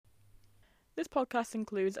This podcast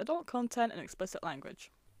includes adult content and explicit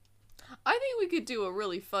language. I think we could do a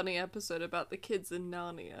really funny episode about the kids in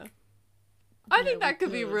Narnia. I think that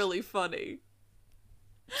could be really funny.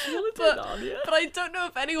 But I don't know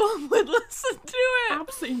if anyone would listen to it.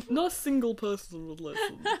 Absolutely, not a single person would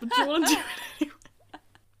listen. But do you want to do it anyway?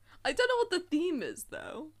 I don't know what the theme is,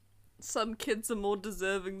 though. Some kids are more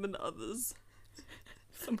deserving than others.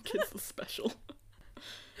 Some kids are special.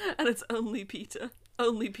 And it's only Peter.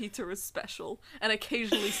 Only Peter is special. And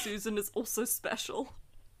occasionally Susan is also special.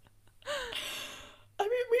 I mean,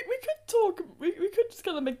 we could talk, we could just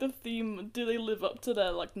kind of make the theme, do they live up to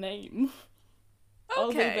their, name? Okay.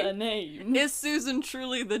 Are they their name? Is Susan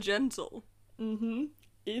truly the gentle? Mm-hmm.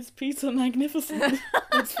 Is Peter magnificent?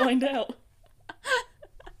 Let's find out.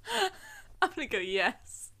 I'm gonna go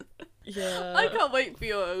yes. Yeah. I can't wait for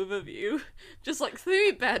your overview. Just like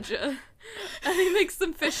Sweet Badger. And he makes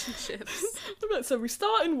some fish and chips. So we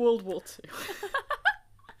start in World War II.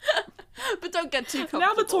 But don't get too comfortable.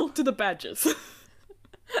 Now to talk to the badgers.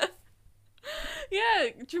 Yeah,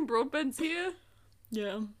 Jim Broadbent's here.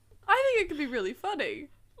 Yeah. I think it could be really funny.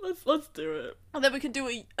 Let's do it. And then we can do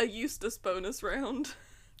a Eustace bonus round.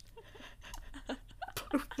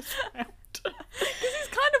 Bonus round. Because he's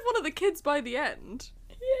kind of one of the kids by the end.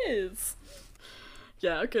 He is.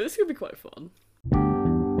 Yeah, okay, this could be quite fun.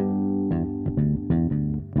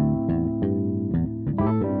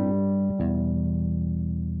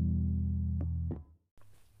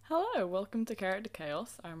 Hello, welcome to Character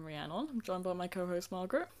Chaos. I'm Rhiannon. I'm joined by my co-host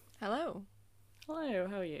Margaret. Hello. Hello,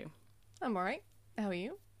 how are you? I'm alright. How are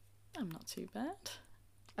you? I'm not too bad.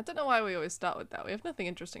 I don't know why we always start with that. We have nothing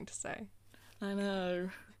interesting to say. I know.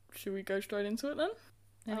 Should we go straight into it then?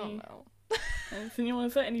 I don't know. Anything you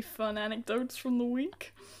want to say? Any fun anecdotes from the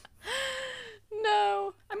week?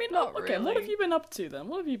 No. I mean, not okay, really. What have you been up to then?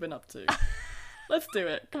 What have you been up to? Let's do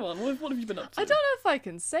it. Come on, what have you been up to? I don't know if I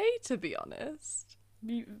can say, to be honest.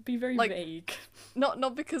 Be very vague.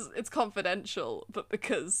 Not because it's confidential, but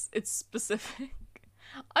because it's specific.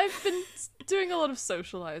 I've been doing a lot of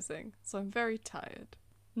socializing, so I'm very tired.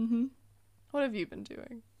 Mm-hmm. What have you been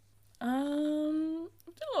doing? I've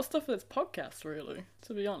done a lot of stuff for this podcast, really,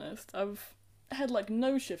 to be honest. I've had,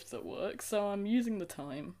 no shifts at work, so I'm using the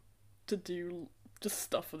time to do just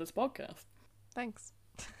stuff for this podcast. Thanks.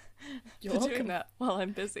 You're for welcome. doing that while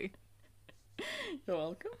I'm busy. You're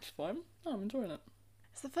welcome. It's fine. Oh, I'm enjoying it.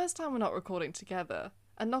 It's the first time we're not recording together.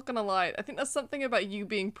 And not gonna lie, I think there's something about you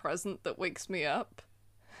being present that wakes me up.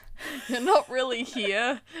 You're not really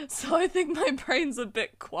here, so I think my brain's a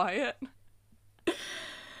bit quiet.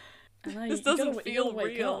 This doesn't feel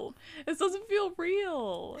real. This doesn't feel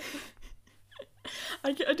real.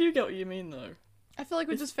 I do get what you mean, though. I feel like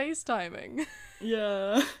we're just FaceTiming.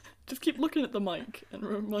 Yeah. Just keep looking at the mic and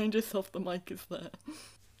remind yourself the mic is there.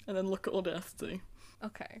 And then look at Audacity.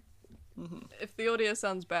 Okay. Mm-hmm. If the audio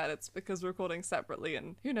sounds bad, it's because we're recording separately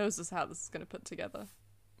and who knows how this is going to put together.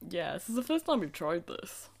 Yeah, this is the first time we've tried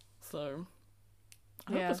this, so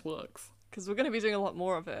I hope this works. Because we're going to be doing a lot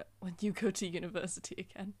more of it when you go to university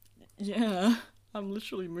again. Yeah, I'm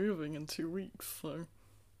literally moving in 2 weeks, so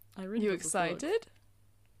I really You hope this works. excited?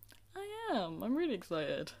 I am. I'm really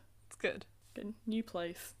excited. It's good. Getting new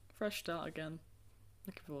place, fresh start again.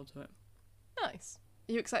 Looking forward to it. Nice.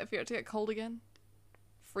 Are you excited for it to get cold again?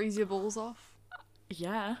 Freeze your balls off?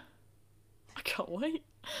 Yeah. I can't wait.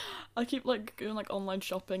 I keep going online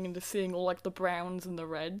shopping and just seeing all the browns and the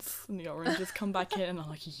reds and the oranges come back in and I'm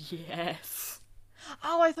like, yes.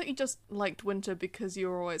 Oh, I thought you just liked winter because you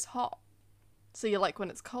were always hot. So you like when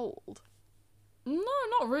it's cold? No,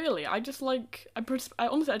 not really. I just honestly,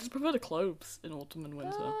 I just prefer the clothes in autumn and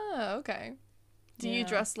winter. Oh, okay. Do you Yeah.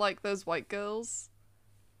 dress like those white girls?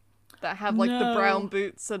 That have No. the brown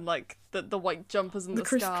boots and the white jumpers and the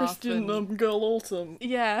scarf Christian and... girl autumn.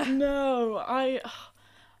 Yeah.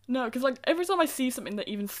 No, because every time I see something that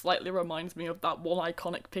even slightly reminds me of that one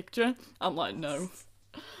iconic picture, I'm like, no.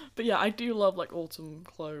 But yeah, I do love autumn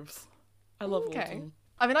clothes. I love autumn.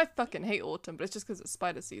 I mean, I fucking hate autumn, but it's just because it's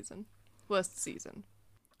spider season. Worst season.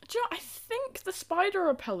 Do you know, I think the spider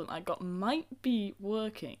repellent I got might be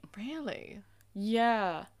working. Really?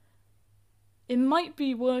 Yeah. It might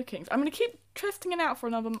be working. I'm gonna keep testing it out for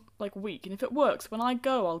another week, and if it works, when I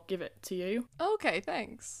go, I'll give it to you. Okay,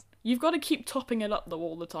 thanks. You've got to keep topping it up though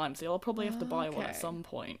all the time, so I'll probably have to buy one Okay. at some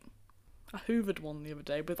point. I hoovered one the other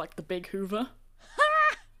day with the big hoover.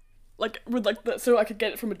 So I could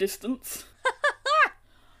get it from a distance.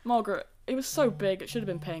 Margaret, it was so big it should have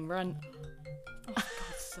been paying rent. Oh, for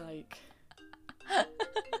God's sake.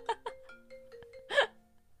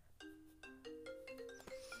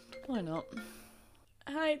 Why not?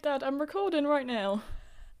 Hi, Dad, I'm recording right now.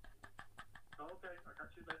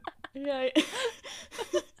 Yeah.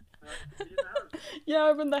 Yeah,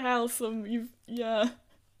 I'm in the house. Yeah.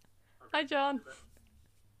 Hi, John.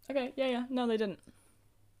 Okay, yeah. No, they didn't.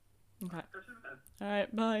 Okay.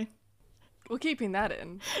 Alright, bye. We're keeping that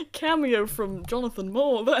in. Cameo from Jonathan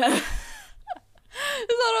Moore there. Is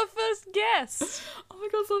that our first guest? Oh my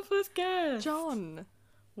god, it's our first guest. John.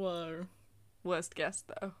 Whoa. Worst guest,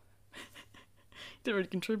 though. Didn't really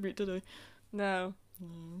contribute, did he? No.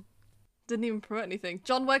 No. Didn't even promote anything.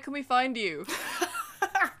 John, where can we find you?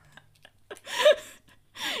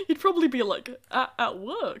 He'd probably be like, at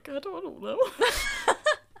work. I don't know.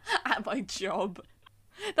 At my job.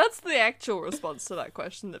 That's the actual response to that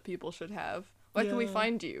question that people should have. Where can we Yeah.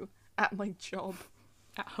 find you? At my job.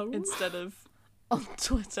 At home? Instead of on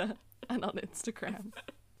Twitter and on Instagram.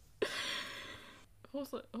 What was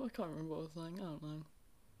that? Oh, I can't remember what I was saying. I don't know.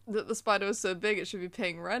 That the spider was so big it should be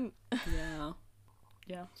paying rent. Yeah.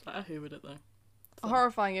 Yeah, so I hoovered it though. A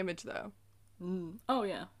horrifying image, though. Oh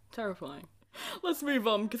yeah, terrifying. Let's move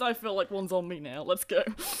on, because I feel like one's on me now. Let's go.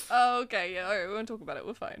 Oh, okay, yeah, alright, we won't talk about it,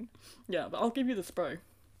 we're fine. Yeah, but I'll give you the spray.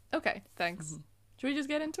 Okay, thanks. Should we just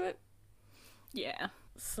get into it? Yeah.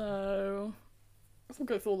 So, we'll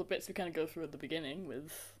go through all the bits we kind of go through at the beginning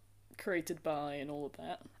with created by and all of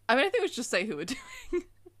that. I mean, I think we should just say who we're doing. Yeah,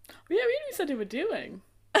 we haven't said who we're doing.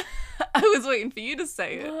 I was waiting for you to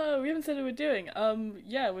say it. Whoa, we haven't said who we're doing.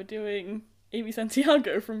 Yeah, we're doing Amy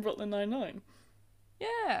Santiago from Brooklyn Nine-Nine.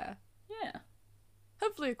 Yeah. Yeah.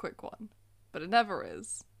 Hopefully a quick one. But it never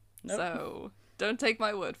is. Nope. So, don't take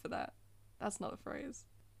my word for that. That's not a phrase.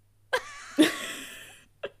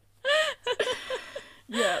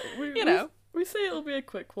 Yeah, You we say it'll be a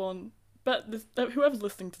quick one, but whoever's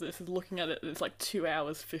listening to this is looking at it and it's like 2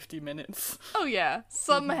 hours, 50 minutes. Oh yeah,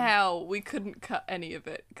 somehow we couldn't cut any of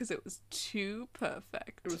it because it was too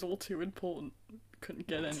perfect. It was all too important. Couldn't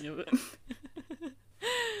get any of it.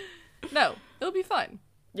 No, it'll be fine.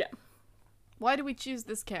 Yeah. Why do we choose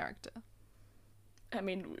this character? I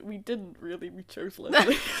mean, we didn't really. We chose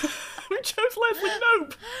Leslie. We chose Leslie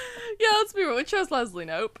Nope! Yeah, let's be real. We chose Leslie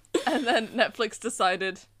Nope, and then Netflix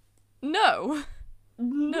decided, no,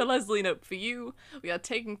 no Leslie Nope for you. We are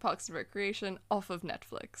taking Parks and Recreation off of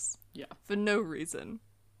Netflix. Yeah. For no reason.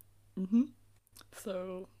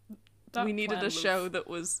 So, We needed a show that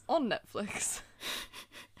was on Netflix.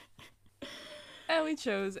 And we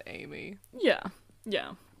chose Amy. Yeah.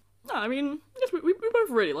 Yeah. No, I mean, yes, we both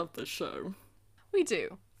really love this show. We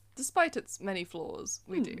do. Despite its many flaws,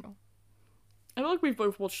 we do. I feel like we've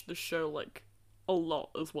both watched this show, like, a lot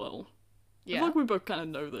as well. I Yeah. feel like we both kind of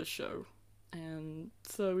know this show. And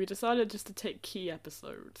so we decided just to take key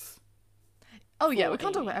episodes. Oh yeah, for we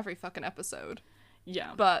can't talk Amy. about every fucking episode.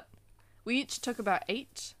 Yeah. But we each took about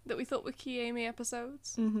 8 that we thought were key Amy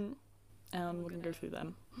episodes. And we're gonna go through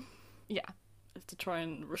them. Yeah. Just to try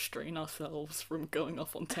and restrain ourselves from going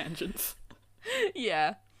off on tangents.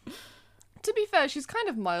 Yeah. To be fair, she's kind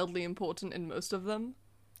of mildly important in most of them.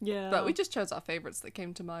 Yeah. But we just chose our favourites that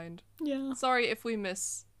came to mind. Yeah. Sorry if we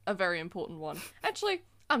miss a very important one. Actually,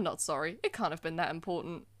 I'm not sorry. It can't have been that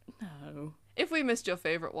important. No. If we missed your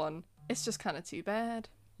favourite one, it's just kind of too bad.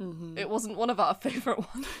 It wasn't one of our favourite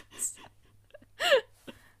ones.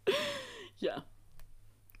 Yeah.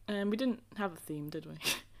 And we didn't have a theme, did we?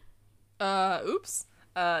 Oops.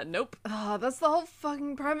 Nope. That's the whole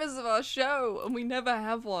fucking premise of our show, and we never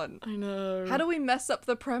have one. I know. How do we mess up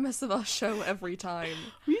the premise of our show every time?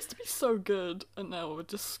 We used to be so good, and now we're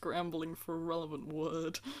just scrambling for a relevant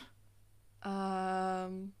word. I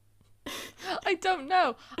don't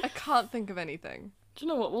know. I can't think of anything. Do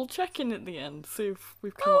you know what? We'll check in at the end, see if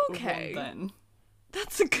we've come up with Okay. one then.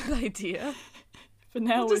 That's a good idea. For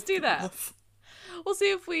now, We'll just we've do done that. this. We'll see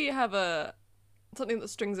if we have something that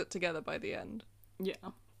strings it together by the end. Yeah.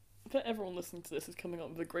 But everyone listening to this is coming up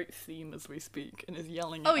with a great theme as we speak and is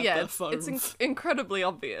yelling Oh at yeah, their it's phones. incredibly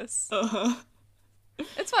obvious. Uh-huh.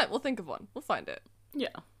 It's fine. We'll think of one. We'll find it.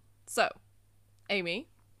 Yeah. So, Amy,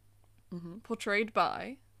 portrayed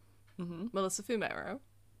by Melissa Fumero,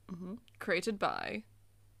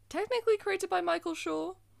 technically created by Michael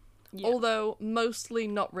Shaw, Yeah. although mostly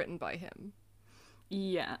not written by him.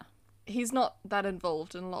 Yeah. He's not that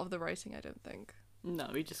involved in a lot of the writing, I don't think. No,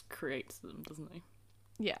 he just creates them, doesn't he?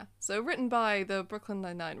 Yeah, so written by the Brooklyn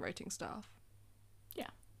Nine-Nine writing staff. Yeah.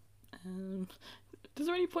 Is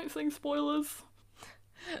there any point saying spoilers?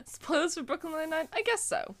 Spoilers for Brooklyn Nine-Nine? I guess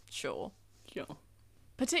so, sure. Sure.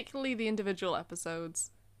 Particularly the individual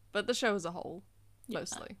episodes, but the show as a whole,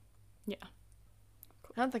 mostly. Yeah.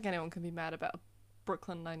 I don't think anyone can be mad about a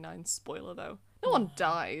Brooklyn Nine-Nine spoiler, though. No one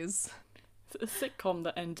dies. It's a sitcom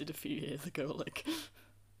that ended a few years ago, like...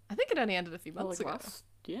 I think it only ended a few months like ago. last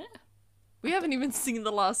year? We haven't even seen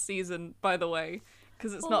the last season, by the way,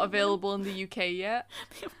 because it's not available in the UK yet.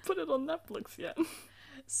 They haven't put it on Netflix yet.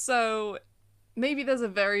 So maybe there's a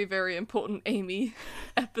very, very important Amy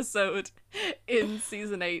episode in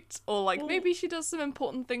season 8. Or, like, maybe she does some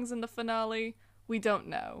important things in the finale. We don't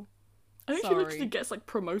know. I think she literally gets, like,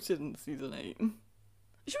 promoted in season 8.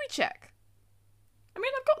 Should we check? I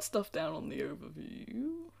mean, I've got stuff down on the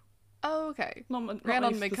overview. Oh, okay. Not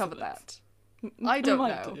Rhiannon may cover that. I don't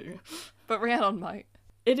know. But Rhiannon might.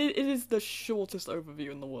 It is the shortest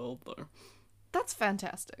overview in the world, though. That's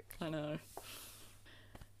fantastic. I know.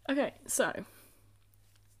 Okay, so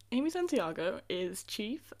Amy Santiago is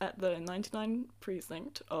chief at the 99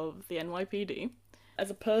 precinct of the NYPD. As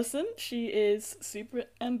a person, she is super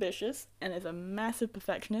ambitious and is a massive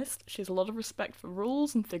perfectionist. She has a lot of respect for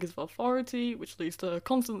rules and figures of authority, which leads to her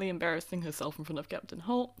constantly embarrassing herself in front of Captain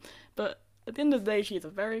Holt. But at the end of the day, she is a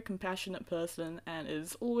very compassionate person and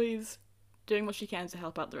is always doing what she can to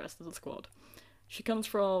help out the rest of the squad. She comes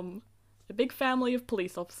from a big family of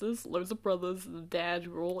police officers, loads of brothers, and a dad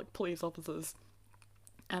who are all like police officers.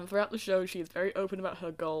 And throughout the show, she is very open about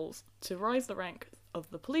her goals to rise the rank of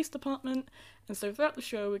the police department. And so throughout the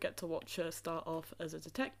show, we get to watch her start off as a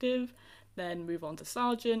detective, then move on to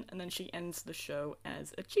sergeant, and then she ends the show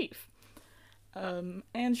as a chief.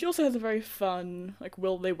 And she also has a very fun, like,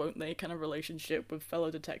 will they, won't they kind of relationship with fellow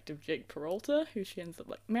detective Jake Peralta, who she ends up,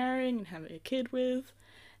 like, marrying and having a kid with.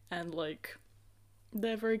 And, like,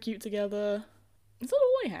 they're very cute together. Is that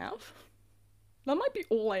all I have? That might be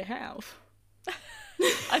all I have.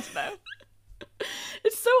 I don't know.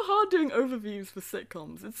 It's so hard doing overviews for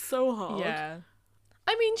sitcoms. It's so hard. Yeah.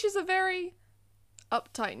 I mean, she's a very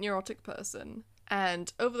uptight, neurotic person.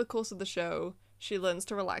 And over the course of the show, she learns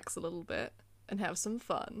to relax a little bit and have some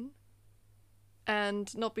fun.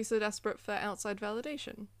 And not be so desperate for outside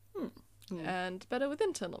validation. And better with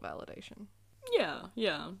internal validation.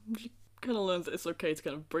 Yeah. She kind of learns that it's okay to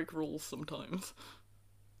kind of break rules sometimes.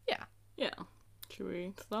 Yeah. Should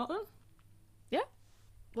we start then? Yeah.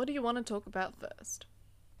 What do you want to talk about first?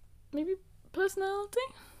 Maybe personality?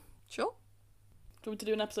 Sure. Do you want to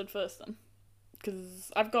do an episode first then? Because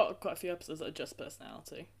I've got quite a few episodes that are just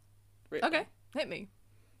personality. Really. Okay, hit me.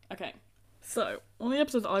 Okay. So, one of the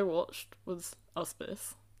episodes I watched was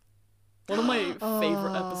Auspice. One of my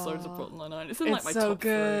favourite episodes of Brooklyn Nine-Nine. It's in like my so top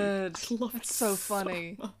good. 3. I love it so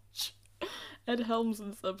funny. much. Ed Helms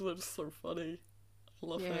in this episode is so funny. I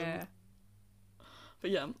love him.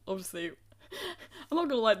 But yeah, obviously, I'm not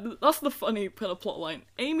gonna lie, that's the funny kind of plot line.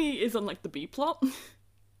 Amy is on like the B plot.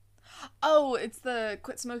 Oh, it's the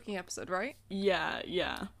quit smoking episode, right?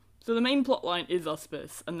 Yeah. So the main plot line is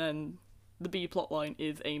Auspice, and then the B plot line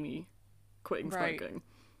is Amy quitting smoking.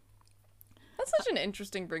 That's such an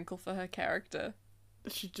interesting wrinkle for her character.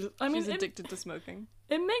 She's addicted to smoking.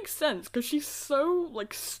 It makes sense, because she's so,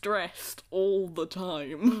 like, stressed all the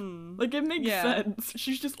time. Like, it makes sense.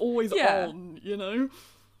 She's just always on, you know?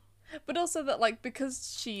 But also that, like,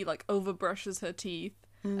 because she, like, overbrushes her teeth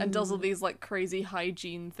and does all these, like, crazy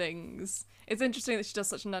hygiene things, it's interesting that she does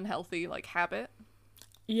such an unhealthy, like, habit.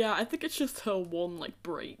 Yeah, I think it's just her one, like,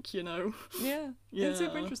 break, you know? Yeah. It's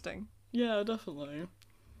super interesting. Yeah, definitely.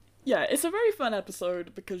 Yeah, it's a very fun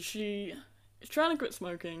episode, because she is trying to quit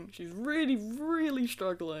smoking, she's really, really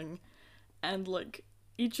struggling, and, like,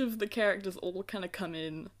 each of the characters all kind of come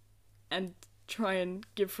in and try and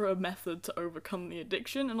give her a method to overcome the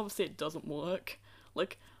addiction, and obviously it doesn't work.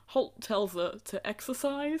 Like, Holt tells her to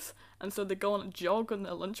exercise, and so they go on a jog on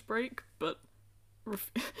their lunch break, but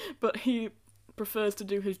he prefers to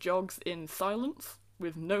do his jogs in silence,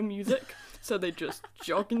 with no music, so they just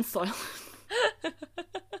jog in silence.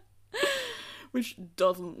 Which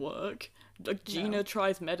doesn't work. Like, Gina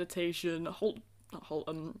tries meditation,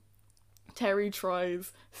 Terry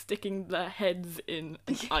tries sticking their heads in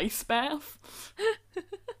an ice bath.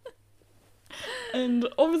 And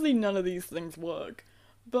obviously none of these things work.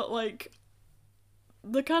 But, like,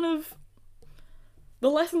 the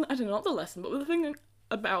lesson, I don't know, not the lesson, but the thing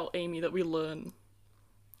about Amy that we learn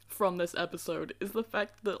from this episode is the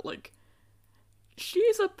fact that, like,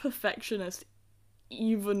 she's a perfectionist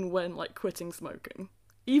even when, like, quitting smoking.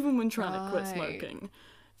 Even when trying to quit smoking.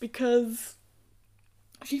 Because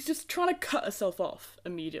she's just trying to cut herself off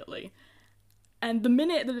immediately. And the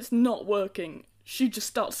minute that it's not working, she just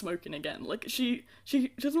starts smoking again. Like, she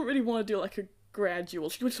doesn't really want to do, like, a gradual,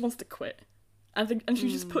 she just wants to quit. And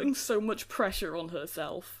she's just putting so much pressure on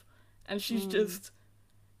herself. And she's just,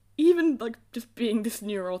 even, like, just being this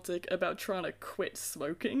neurotic about trying to quit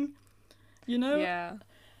smoking, you know? Yeah.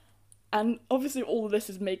 And obviously all of this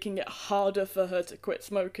is making it harder for her to quit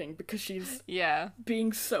smoking because she's Yeah.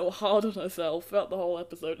 being so hard on herself throughout the whole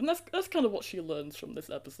episode. And that's kind of what she learns from this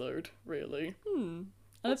episode, really.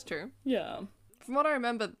 That's true. Yeah. From what I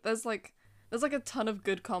remember, there's like a ton of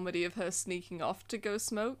good comedy of her sneaking off to go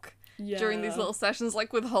smoke. Yeah. During these little sessions,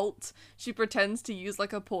 like with Holt, she pretends to use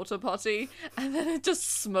like a porta potty, and then it just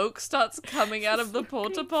smoke starts coming out of the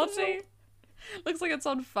porta potty. Looks like it's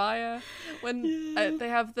on fire. When they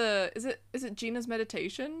have is it Gina's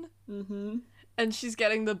meditation? Mm-hmm. And she's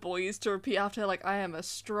getting the boys to repeat after her, like, I am a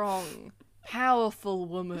strong, powerful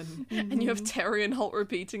woman. And you have Terry and Holt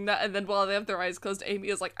repeating that, and then while they have their eyes closed, Amy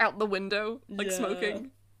is like out the window, like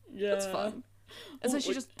smoking. Yeah. That's fun. And so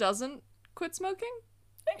she just doesn't quit smoking?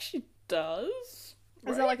 I think she does.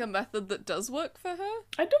 Is there like a method that does work for her?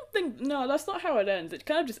 I don't think... No, that's not how it ends. It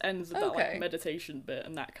kind of just ends with that Okay. like meditation bit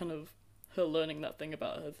and that kind of her learning that thing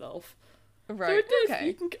about herself. Right, So it is,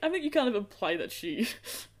 okay. I think you kind of imply that she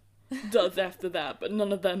does after that, but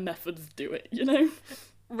none of their methods do it, you know?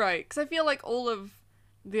 Right, because I feel like all of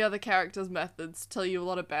the other characters' methods tell you a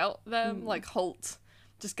lot about them. Like Holt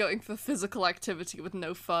just going for physical activity with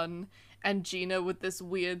no fun, and Gina with this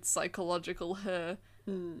weird psychological her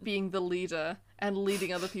being the leader and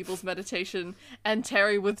leading other people's meditation, and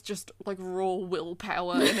Terry with just like raw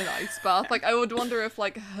willpower in an ice bath. Like I would wonder if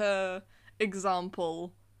like her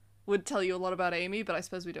example would tell you a lot about Amy, but I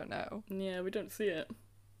suppose we don't know. Yeah, we don't see it.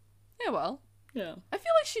 Yeah, well, Yeah. I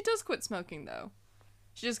feel like she does quit smoking though.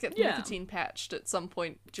 She just gets nicotine patched at some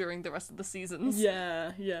point during the rest of the seasons.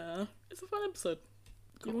 Yeah. It's a fun episode.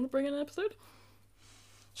 Do you want to bring in an episode?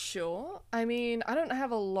 Sure. I mean, I don't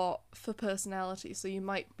have a lot for personality, so you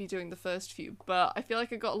might be doing the first few, but I feel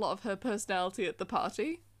like I got a lot of her personality at the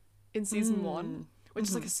party in season 1, which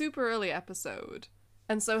is like a super early episode.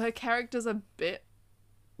 And so her character's a bit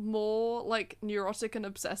more like neurotic and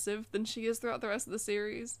obsessive than she is throughout the rest of the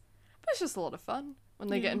series. But it's just a lot of fun when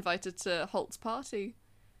they get invited to Holt's party.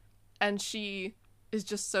 And she is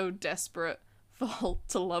just so desperate for Holt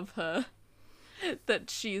to love her that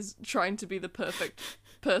she's trying to be the perfect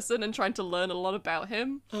person and trying to learn a lot about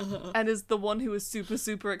him, and is the one who is super,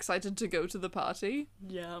 super excited to go to the party.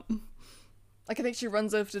 Yeah. Like, I think she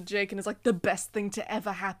runs over to Jake and is like, the best thing to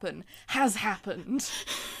ever happen has happened.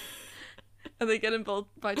 And they get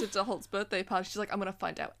invited to Holt's birthday party. She's like, I'm gonna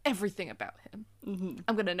find out everything about him.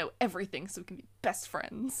 I'm gonna know everything so we can be best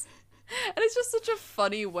friends. And it's just such a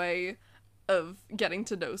funny way of getting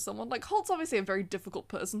to know someone. Like, Holt's obviously a very difficult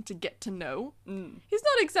person to get to know. He's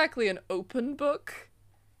not exactly an open book.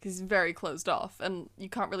 He's very closed off, and you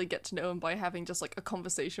can't really get to know him by having just, like, a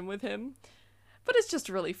conversation with him. But it's just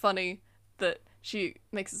really funny that she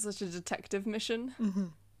makes it such a detective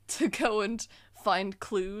mission to go and find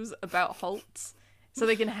clues about Holt so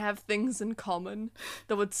they can have things in common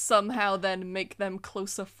that would somehow then make them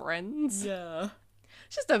closer friends. Yeah.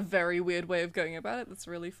 It's just a very weird way of going about it that's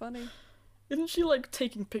really funny. Isn't she like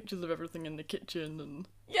taking pictures of everything in the kitchen and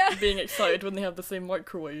Yeah. being excited when they have the same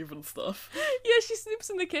microwave and stuff? Yeah, she snoops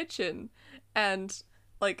in the kitchen and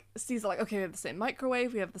like sees like, okay, we have the same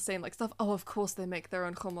microwave, we have the same like stuff. Oh, of course they make their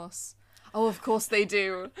own hummus. Oh, of course they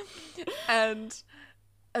do. And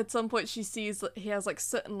at some point she sees that he has like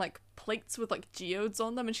certain like plates with like geodes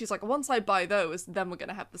on them, and she's like, once I buy those, then we're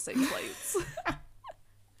gonna have the same plates.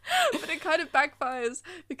 But it kind of backfires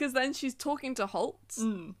because then she's talking to Holt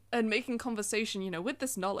and making conversation, you know, with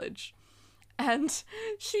this knowledge. And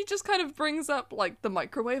she just kind of brings up like the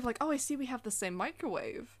microwave, like, oh, I see we have the same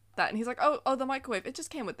microwave. That, and he's like, oh, the microwave, it just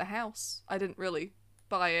came with the house. I didn't really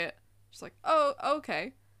buy it. She's like, oh,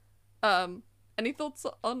 okay. Any thoughts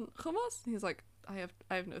on hummus? And he's like, I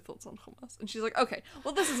have no thoughts on hummus. And she's like, okay,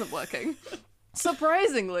 well, this isn't working.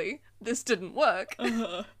 Surprisingly, this didn't work.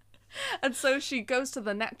 And so she goes to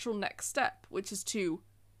the natural next step, which is to,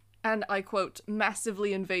 and I quote,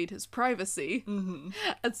 massively invade his privacy.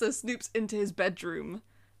 And so snoops into his bedroom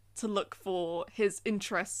to look for his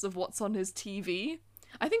interests of what's on his TV.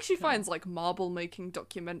 I think she finds like marble making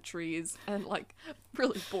documentaries and like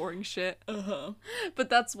really boring shit. But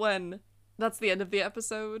that's the end of the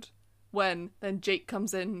episode, when then Jake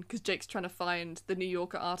comes in because Jake's trying to find the New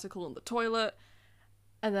Yorker article in the toilet.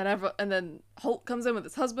 And then Holt comes in with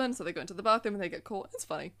his husband, so they go into the bathroom and they get caught. It's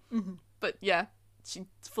funny. But yeah, she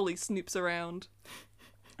fully snoops around.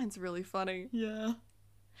 It's really funny. Yeah.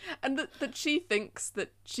 And that she thinks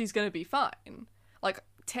that she's going to be fine. Like,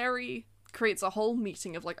 Terry creates a whole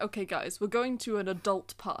meeting of like, okay guys, we're going to an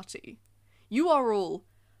adult party. You are all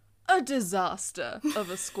a disaster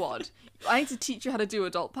of a squad. I need to teach you how to do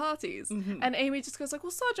adult parties. And Amy just goes like,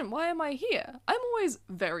 well, Sergeant, why am I here? I'm always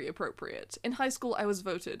very appropriate. In high school, I was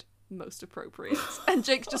voted most appropriate. And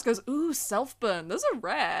Jake just goes, ooh, self-burn, those are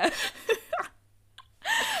rare.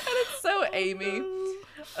 And it's so Amy, no.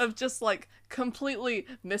 of just like completely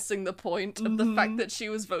missing the point of the fact that she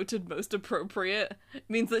was voted most appropriate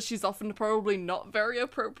means that she's often probably not very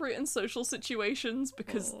appropriate in social situations,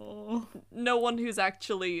 because Aw. no one who's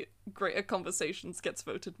actually great at conversations gets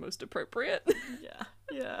voted most appropriate.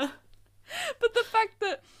 Yeah. But the fact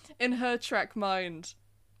that in her track mind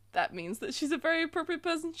that means that she's a very appropriate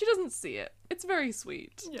person, she doesn't see it. It's very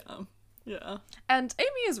sweet. Yeah. And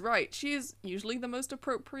Amy is right. She is usually the most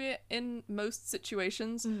appropriate in most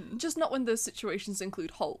situations, just not when those situations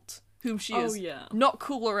include Holt, whom she is not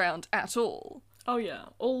cool around at all. Oh yeah.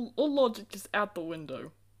 All logic is out the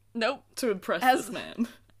window. Nope. To impress this man.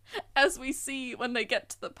 As we see when they get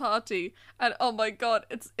to the party, and oh my god,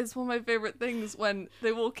 it's one of my favourite things when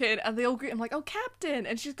they walk in and they all greet him like, oh, Captain!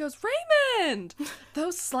 And she goes, Raymond!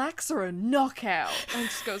 Those slacks are a knockout! And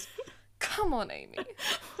just goes, come on, Amy.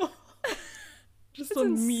 Just it's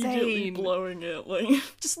immediately insane. Blowing it, like...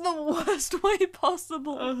 Just the worst way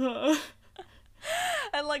possible. Uh-huh.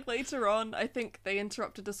 And like later on, I think they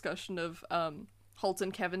interrupt a discussion of Holt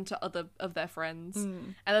and Kevin to other of their friends,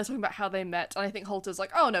 and they're talking about how they met, and I think Holt is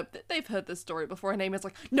like, oh no, they've heard this story before, and Amy's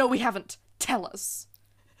like, no, we haven't, tell us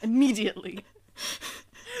immediately.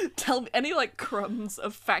 Tell me any like crumbs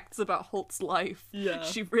of facts about Holt's life.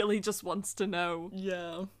 She really just wants to know.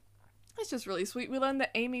 It's just really sweet. We learn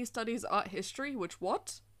that Amy studies art history, which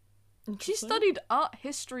what? She studied art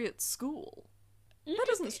history at school. That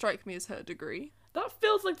doesn't strike me as her degree. That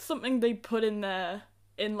feels like something they put in there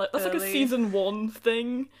in like that's Early. like a season 1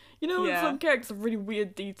 thing. You know, some characters have really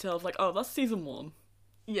weird details, like, oh, that's season 1.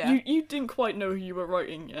 Yeah. You didn't quite know who you were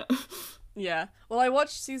writing yet. Yeah. Well, I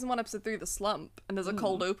watched season 1, episode 3, The Slump, and there's a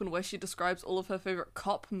cold open where she describes all of her favourite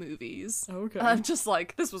cop movies. Okay. And I'm just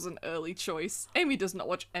like, this was an early choice. Amy does not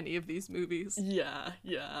watch any of these movies. Yeah.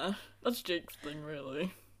 That's Jake's thing,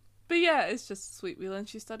 really. But yeah, it's just sweet. We learn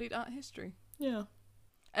she studied art history. Yeah.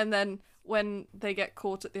 And then when they get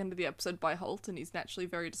caught at the end of the episode by Holt, and he's naturally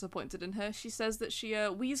very disappointed in her, she says that she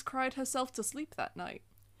wheeze-cried herself to sleep that night.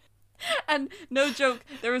 And no joke,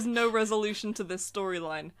 there is no resolution to this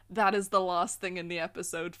storyline. That is the last thing in the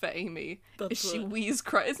episode for Amy. That's is she it.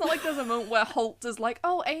 wheeze-cried. It's not like there's a moment where Holt is like,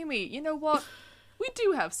 oh, Amy, you know what? We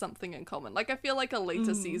do have something in common. Like, I feel like a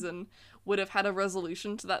later season would have had a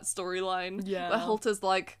resolution to that storyline. Yeah. Where Holt is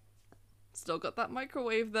like, still got that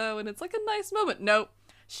microwave though, and it's like a nice moment. Nope.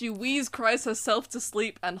 She wheeze-cries herself to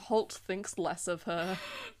sleep, and Holt thinks less of her.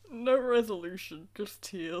 No resolution, just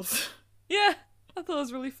tears. Yeah, I thought it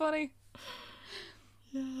was really funny.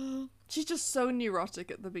 Yeah. She's just so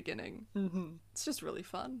neurotic at the beginning. Mm-hmm. It's just really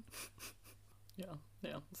fun.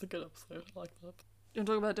 Yeah, it's a good episode. I like that. You want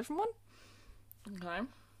to talk about a different one? Okay.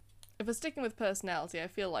 If we're sticking with personality, I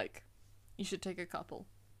feel like you should take a couple.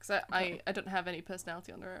 Because I don't have any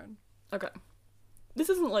personality on their own. Okay. This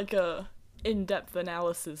isn't like a in-depth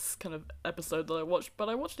analysis kind of episode that I watched, but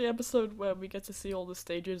I watched the episode where we get to see all the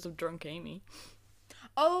stages of Drunk Amy.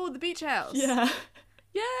 Oh, the beach house! Yeah.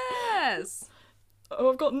 Yes! Oh,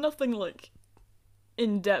 I've got nothing, like,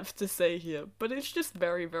 in-depth to say here, but it's just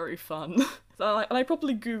very, very fun. And I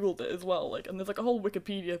probably googled it as well, like, and there's like a whole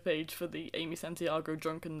Wikipedia page for the Amy Santiago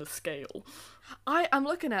drunkenness scale. I'm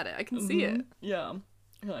looking at it, I can see it. Yeah.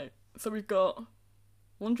 Okay, so we've got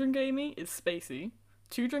 1 drink Amy is spacey,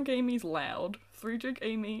 2 drink Amy is loud, 3 drink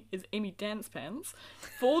Amy is Amy Dance Pants,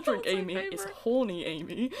 4 drink That's my Amy is favourite. horny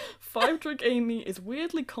Amy, 5 drink Amy is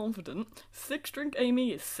weirdly confident, 6 drink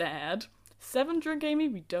Amy is sad, 7 drink Amy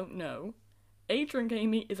we don't know, 8 drink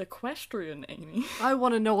Amy is equestrian Amy. I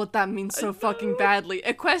want to know what that means so fucking badly.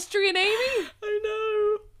 Equestrian Amy? I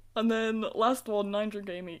know! And then last one, 9 drink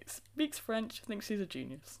Amy speaks French, thinks she's a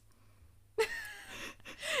genius.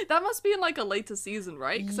 That must be in like a later season,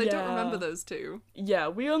 right? Because I don't Yeah. remember those two. Yeah,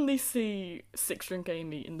 we only see 6 drink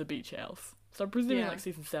Amy in the beach house. So I'm presuming Yeah. like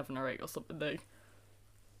season 7 or 8 or something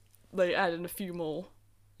they add in a few more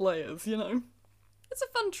layers, you know? It's a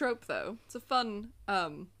fun trope though. It's a fun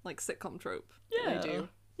like sitcom trope that they do.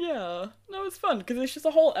 Yeah. No, it's fun because it's just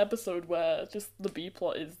a whole episode where just the B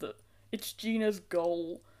plot is that it's Gina's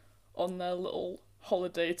goal on their little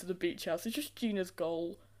holiday to the beach house. It's just Gina's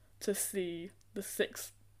goal to see the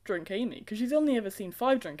 6th drink Amy because she's only ever seen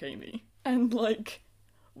 5 drink Amy. And like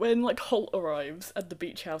when like Holt arrives at the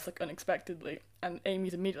beach house like unexpectedly and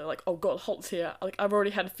Amy's immediately like, oh god, Holt's here, like I've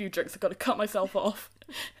already had a few drinks, I've got to cut myself off.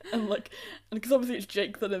 And because obviously it's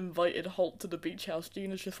Jake that invited Holt to the beach house,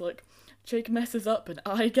 Gina's just like, Jake messes up and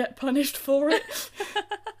I get punished for it.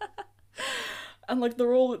 And like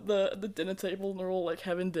they're all at the dinner table and they're all like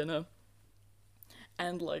having dinner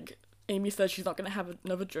and like Amy says she's not going to have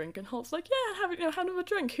another drink, and Holt's like, yeah, have another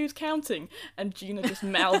drink, who's counting? And Gina just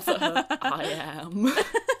mouths at her, I am.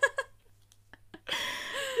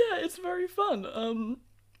 Yeah, it's very fun.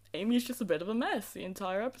 Amy's just a bit of a mess the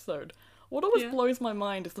entire episode. What always blows my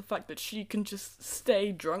mind is the fact that she can just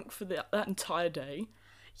stay drunk for that entire day.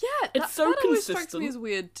 Yeah, it's so that consistent. Always strikes me as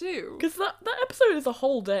weird too. Because that episode is a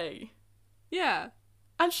whole day. Yeah.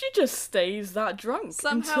 And she just stays that drunk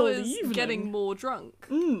somehow until is the evening. getting more drunk.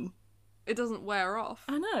 It doesn't wear off.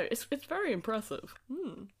 I know, it's very impressive.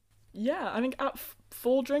 Mm. Yeah, I think at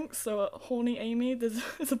 4 drinks, so at Horny Amy,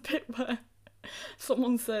 there's a bit where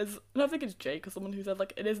someone says, and I think it's Jake or someone who said,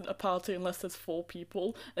 like, it isn't a party unless there's 4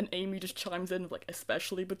 people, and Amy just chimes in with, like,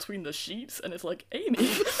 especially between the sheets, and it's like, Amy.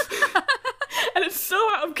 And it's so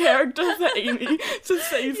out of character for Amy to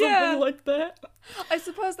say something like that. I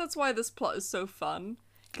suppose that's why this plot is so fun.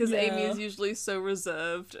 Because Amy is usually so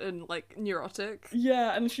reserved and, like, neurotic.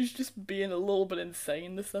 Yeah, and she's just being a little bit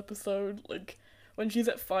insane this episode. Like, when she's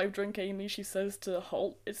at 5 drink Amy, she says to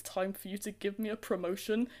Holt, it's time for you to give me a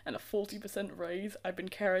promotion and a 40% raise. I've been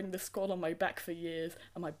carrying this squad on my back for years,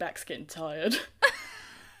 and my back's getting tired.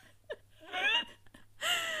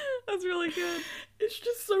 That's really good. It's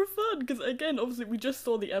just so fun, because again, obviously we just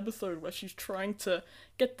saw the episode where she's trying to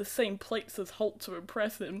get the same plates as Holt to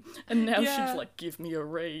impress him, and now she's like, give me a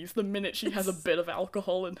raise, the minute she has a bit of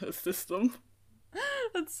alcohol in her system.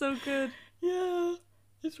 That's so good. Yeah,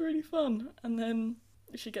 it's really fun. And then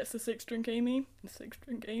she gets to 6 drink Amy, and 6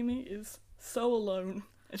 drink Amy is so alone,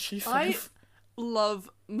 and she says... I love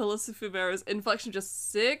Melissa Fubera's inflection,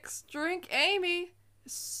 just 6 drink Amy,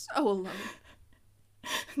 so alone.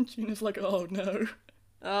 And Gina's like, oh no.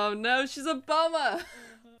 Oh no, she's a bummer.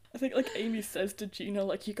 I think, like, Amy says to Gina,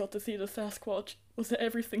 like, you got to see the Sasquatch. Was it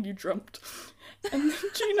everything you dreamt? And then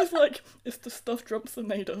Gina's like, it's the stuff drumps are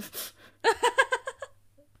made of.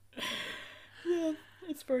 Yeah,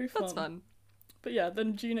 it's very fun. That's fun. But yeah,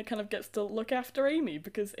 then Gina kind of gets to look after Amy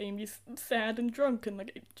because Amy's sad and drunk, and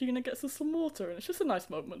like Gina gets her some water, and it's just a nice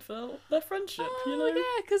moment for their friendship, you know?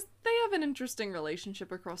 Yeah, because they have an interesting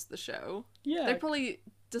relationship across the show. Yeah. They probably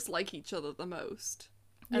dislike each other the most.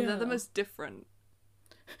 And they're the most different.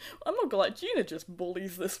 I'm not gonna lie, Gina just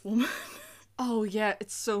bullies this woman. Oh yeah,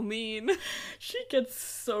 it's so mean. She gets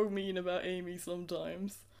so mean about Amy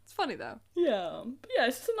sometimes. It's funny though. Yeah. But yeah,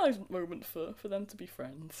 it's just a nice moment for them to be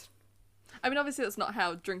friends. I mean, obviously that's not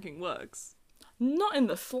how drinking works. Not in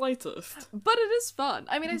the slightest. But it is fun.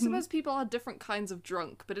 I mean, I suppose people are different kinds of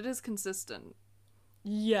drunk, but it is consistent.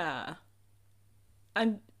 Yeah.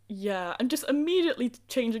 And just immediately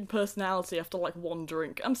changing personality after like 1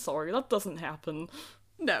 drink. I'm sorry, that doesn't happen.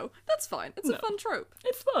 No, that's fine. It's a fun trope.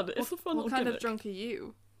 It's fun. It's a fun What little kind gimmick. of drunk are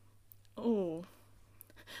you? Oh.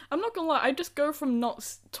 I'm not gonna lie, I just go from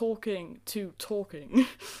not talking to talking.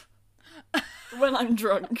 When I'm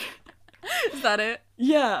drunk. Is that it?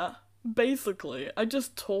 Yeah, basically. I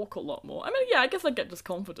just talk a lot more. I mean, yeah, I guess I get just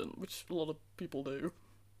confident, which a lot of people do.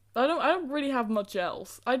 I don't really have much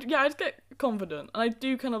else. I just get confident, and I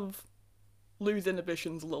do kind of lose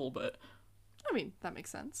inhibitions a little bit. I mean, that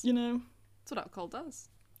makes sense. You know? That's what alcohol does.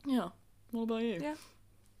 Yeah. What about you? Yeah.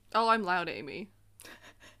 Oh, I'm loud, Amy.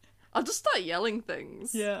 I'll just start yelling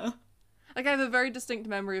things. Yeah. Like, I have a very distinct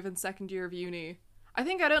memory of in 2nd year of uni. I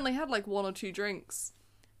think I'd only had like 1 or 2 drinks.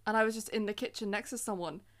 And I was just in the kitchen next to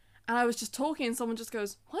someone. And I was just talking and someone just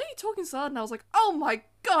goes, why are you talking so loud? And I was like, oh my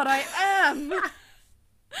god, I am!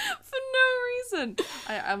 For no reason.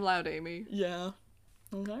 I'm loud, Amy. Yeah.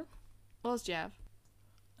 Okay. What else do you have?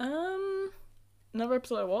 Another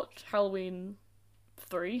episode I watched, Halloween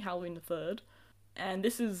 3, Halloween the 3rd. And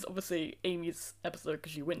this is obviously Amy's episode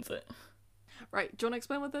because she wins it. Right, do you want to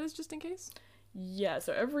explain what that is just in case? Yeah,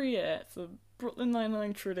 so every year it's a Brooklyn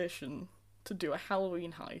Nine-Nine tradition to do a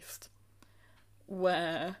Halloween heist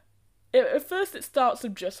where at first it starts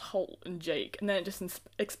with just Holt and Jake, and then it just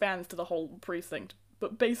expands to the whole precinct.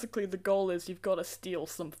 But basically the goal is you've got to steal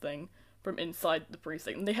something from inside the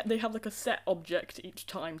precinct. And they have like a set object each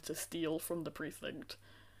time to steal from the precinct.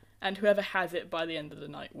 And whoever has it by the end of the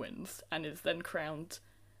night wins, and is then crowned,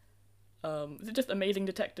 is it just amazing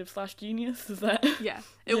detective / genius? Is that? Yeah,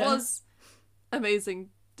 it was amazing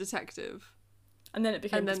detective. And then it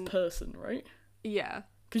became this person, right? Yeah.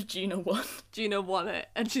 Because Gina won. Gina won it,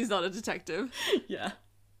 and she's not a detective. Yeah.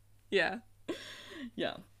 Yeah.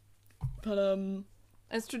 Yeah. But,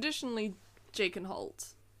 it's traditionally Jake and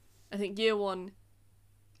Holt. I think year 1,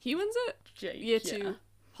 he wins it. Jake, year 2,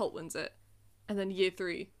 Holt wins it. And then year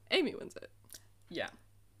 3, Amy wins it. Yeah.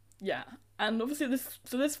 Yeah. And obviously this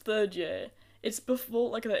 3rd year, it's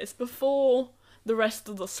before the rest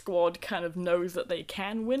of the squad kind of knows that they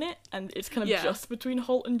can win it, and it's kind of Yeah. just between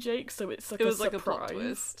Holt and Jake, so it's like It a was like surprise. a plot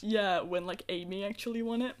twist. Yeah, when like Amy actually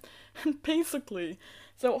won it. And basically,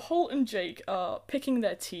 so Holt and Jake are picking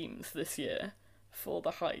their teams this year for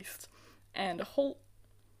the heist, and Holt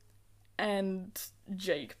and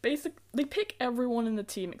Jake they pick everyone in the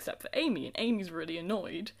team except for Amy, and Amy's really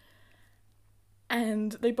annoyed.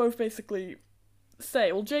 And they both basically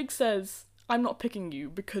say, well, Jake says, I'm not picking you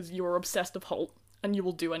because you are obsessed with Holt and you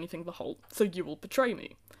will do anything for Holt, so you will betray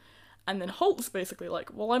me. And then Holt's basically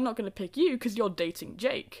like, well, I'm not going to pick you because you're dating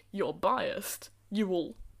Jake. You're biased. You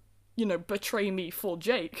will, betray me for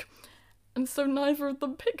Jake. And so neither of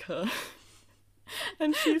them pick her.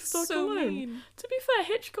 And she's stuck So alone. mean. To be fair,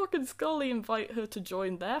 Hitchcock and Scully invite her to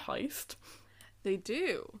join their heist. They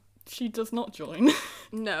do. She does not join.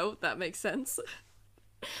 No, that makes sense.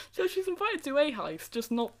 So she's invited to a heist,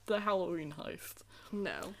 just not the Halloween heist.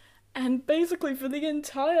 No. And basically for the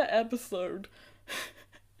entire episode,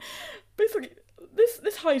 basically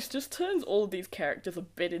this heist just turns all of these characters a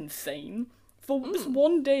bit insane. For this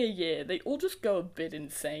one day a year, they all just go a bit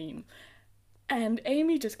insane. And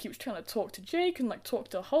Amy just keeps trying to talk to Jake and like talk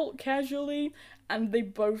to Holt casually, and they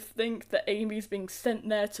both think that Amy's being sent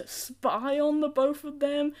there to spy on the both of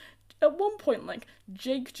them. At one point, like,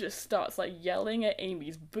 Jake just starts like yelling at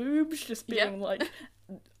Amy's boobs, just being like,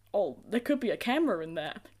 oh, there could be a camera in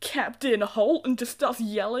there. Captain Holt, and just starts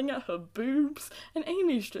yelling at her boobs. And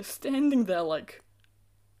Amy's just standing there like,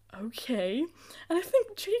 okay. And I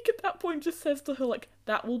think Jake at that point just says to her like,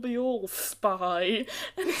 that will be all, spy.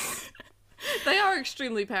 And They are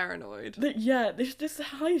extremely paranoid. this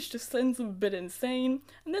heist just sends them a bit insane.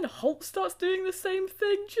 And then Holt starts doing the same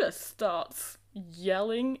thing, just starts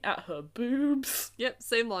yelling at her boobs. Yep,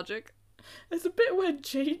 same logic. There's a bit where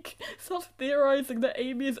Jake starts theorizing that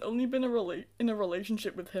Amy has only been in a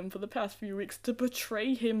relationship with him for the past few weeks to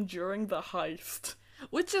betray him during the heist.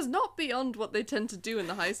 Which is not beyond what they tend to do in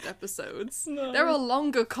the heist episodes. No. There are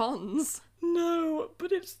longer cons. No,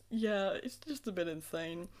 but it's just a bit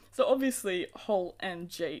insane. So obviously Holt and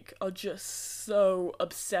Jake are just so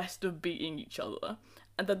obsessed with beating each other,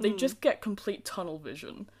 and that they just get complete tunnel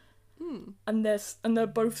vision. And they're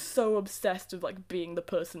both so obsessed with like being the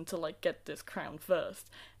person to like get this crown first,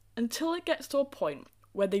 until it gets to a point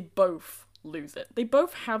where they both lose it. They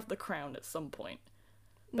both have the crown at some point,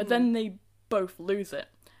 but then they both lose it,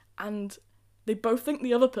 and they both think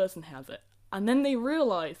the other person has it, and then they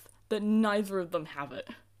realise that neither of them have it.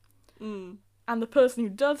 And the person who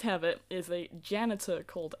does have it is a janitor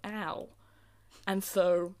called Al. And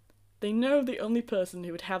so they know the only person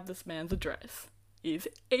who would have this man's address is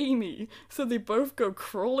Amy. So they both go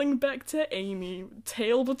crawling back to Amy,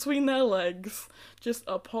 tail between their legs, just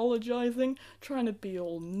apologising, trying to be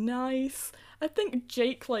all nice. I think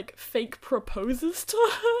Jake, like, fake proposes to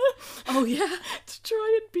her. Oh, yeah? To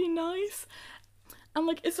try and be nice. And,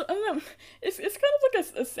 like, I don't know, it's kind of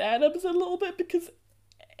like a sad episode a little bit, because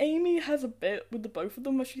Amy has a bit with the both of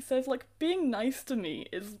them where she says, like, being nice to me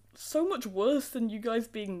is so much worse than you guys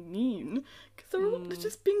being mean. Because they're all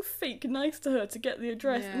just being fake nice to her to get the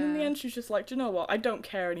address. And in the Yeah. end, she's just like, do you know what? I don't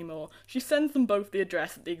care anymore. She sends them both the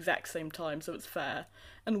address at the exact same time, so it's fair.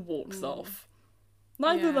 And walks off.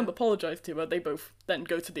 Neither of them Yeah. apologise to her. They both then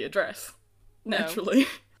go to the address. No. Naturally.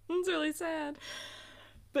 It's really sad.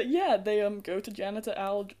 But yeah, they go to janitor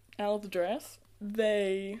Al's address.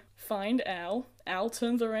 They find Al. Al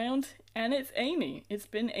turns around, and it's Amy. It's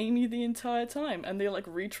been Amy the entire time, and they like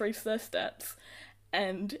retrace their steps,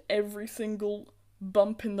 and every single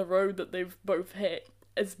bump in the road that they've both hit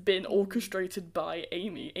has been orchestrated by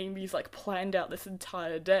Amy. Amy's like planned out this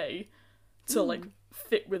entire day to like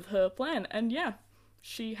fit with her plan, and yeah,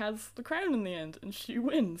 she has the crown in the end, and she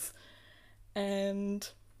wins. And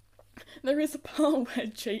there is a part where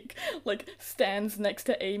Jake, like, stands next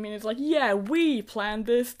to Amy and is like, yeah, we planned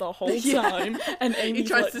this the whole time. And He Amy's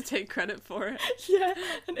tries like, to take credit for it. yeah.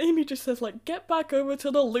 And Amy just says, like, get back over to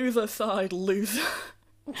the loser side, loser.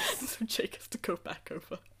 So Jake has to go back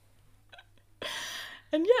over.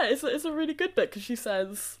 And yeah, it's a really good bit, because she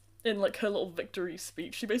says, in, like, her little victory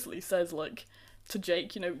speech, she basically says, like, to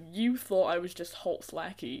Jake, you thought I was just Holt's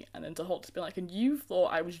lackey, and then to Holt to be like, and you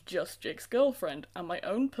thought I was just Jake's girlfriend, and my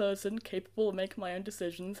own person, capable of making my own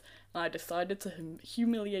decisions, and I decided to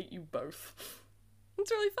humiliate you both.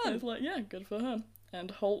 It's really And fun. it's like, yeah, good for her.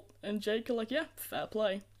 And Holt and Jake are like, yeah, fair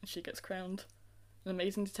play. And she gets crowned an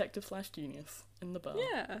amazing detective / genius in the bar.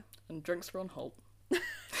 Yeah. And drinks are on Holt.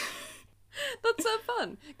 That's so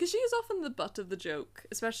fun. Because she is often the butt of the joke,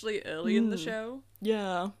 especially early in the show,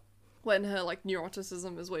 Yeah. when her, like,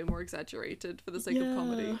 neuroticism is way more exaggerated for the sake of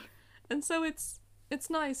comedy. Yeah. And so it's it's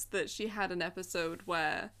nice that she had an episode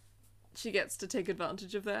where she gets to take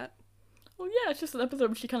advantage of that. Well, yeah, it's just an episode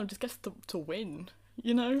where she kind of just gets to win,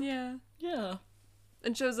 you know? Yeah. Yeah.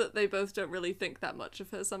 And shows that they both don't really think that much of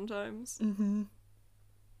her sometimes. Mm-hmm.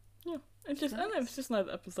 Yeah. It's just, I don't know, it's just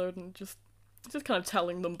another episode and just kind of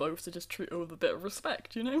telling them both to just treat her with a bit of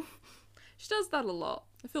respect, you know? She does that a lot.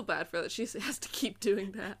 I feel bad for her that she has to keep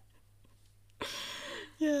doing that.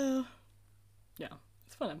 Yeah. Yeah.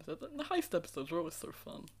 It's a fun episode. The heist episodes are always so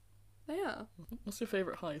fun. They are. What's your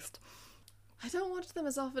favourite heist? I don't watch them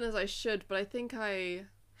as often as I should, but I think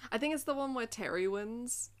it's the one where Terry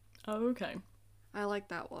wins. Oh, okay. I like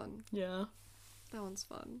that one. Yeah. That one's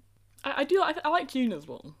fun. I like Juna's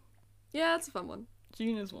one. Yeah, it's a fun one.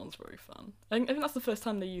 Juna's one's very fun. I think that's the first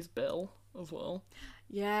time they use Bill as well.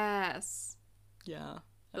 Yes. Yeah.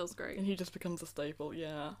 Bill's great. And he just becomes a staple,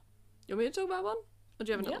 yeah. You want me to talk about one? Or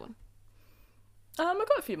do you have another one? I've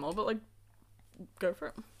got a few more, but, like, go for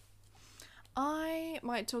it. I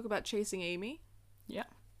might talk about chasing Amy. Yeah.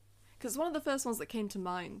 Because it's one of the first ones that came to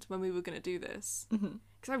mind when we were going to do this. Mm-hmm.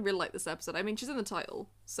 Because I really like this episode. I mean, she's in the title,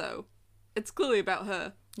 so it's clearly about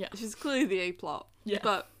her. Yeah. She's clearly the A-plot. Yeah.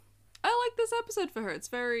 But I like this episode for her. It's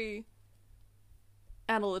very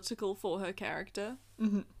analytical for her character.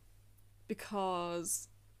 Mm-hmm. Because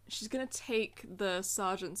she's going to take the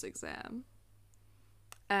sergeant's exam.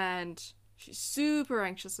 And she's super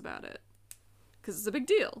anxious about it. Because it's a big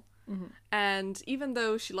deal. Mm-hmm. And even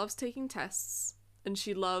though she loves taking tests, and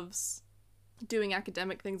she loves doing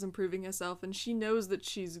academic things and proving herself, and she knows that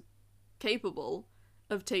she's capable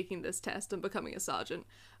of taking this test and becoming a sergeant,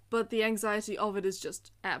 but the anxiety of it is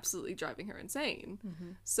just absolutely driving her insane.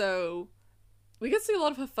 Mm-hmm. So we get to see a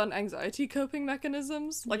lot of her fun anxiety coping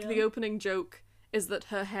mechanisms. Like, the opening joke is that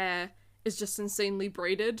her hair is just insanely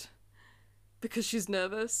braided because she's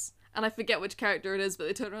nervous. And I forget which character it is, but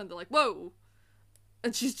they turn around and they're like, whoa!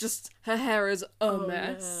 And she's just, her hair is a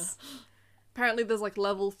mess. Yeah. Apparently there's like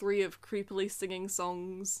level 3 of creepily singing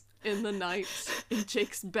songs in the night in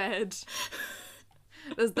Jake's bed.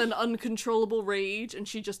 There's then uncontrollable rage, and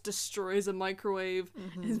she just destroys a microwave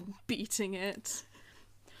and is beating it.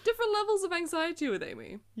 Different levels of anxiety with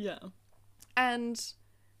Amy. Yeah. And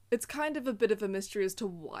it's kind of a bit of a mystery as to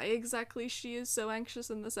why exactly she is so anxious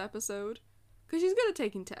in this episode. Because she's good at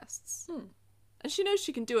taking tests. And she knows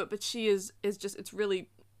she can do it, but she is just, it's really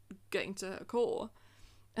getting to her core.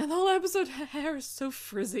 And the whole episode, her hair is so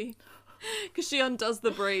frizzy. Because she undoes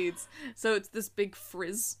the braids. So it's this big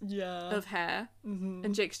frizz of hair. Mm-hmm.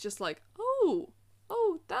 And Jake's just like, oh,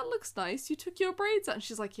 that looks nice. You took your braids out. And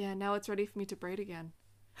she's like, yeah, now it's ready for me to braid again.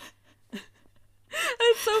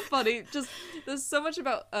 It's so funny. Just, there's so much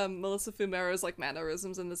about Melissa Fumero's like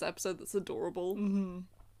mannerisms in this episode that's adorable. Mm-hmm.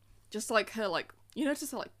 Just like her, like, you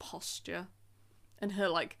notice her like posture. And her,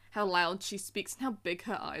 like, how loud she speaks and how big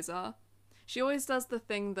her eyes are. She always does the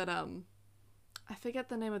thing that, I forget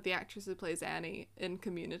the name of the actress who plays Annie in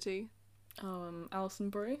Community.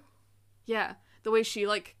 Alison Brie? Yeah, the way she,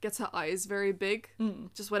 like, gets her eyes very big,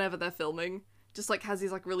 just whenever they're filming. Just, like, has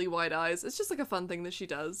these, like, really wide eyes. It's just, like, a fun thing that she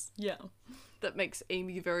does. Yeah. That makes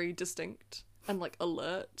Amy very distinct and, like,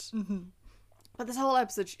 alert. Mm-hmm. But this whole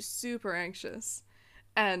episode, she's super anxious.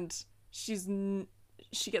 And she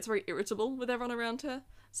gets very irritable with everyone around her.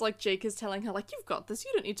 So, like, Jake is telling her, like, you've got this,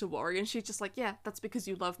 you don't need to worry. And she's just like, yeah, that's because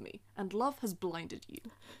you love me. And love has blinded you.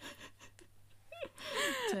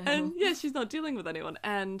 And, yeah, she's not dealing with anyone.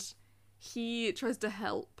 And he tries to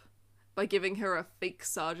help by giving her a fake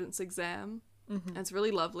sergeant's exam. Mm-hmm. And it's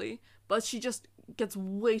really lovely. But she just gets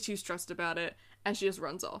way too stressed about it. And she just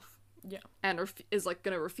runs off. Yeah. And is, like,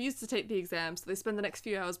 going to refuse to take the exam. So they spend the next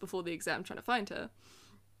few hours before the exam trying to find her.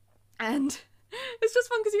 And it's just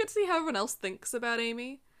fun because you get to see how everyone else thinks about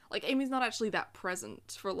Amy. Like, Amy's not actually that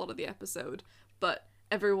present for a lot of the episode, but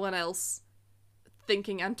everyone else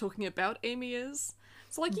thinking and talking about Amy is.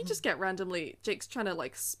 So, like, you just get randomly, Jake's trying to,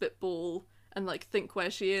 like, spitball and, like, think where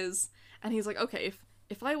she is. And he's like, okay,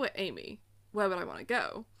 if I were Amy, where would I want to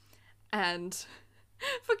go? And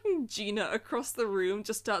fucking Gina across the room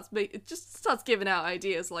just starts giving out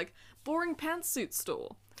ideas like, boring pantsuit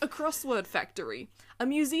store, a crossword factory, a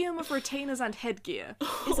museum of retainers and headgear.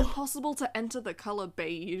 Is it possible to enter the color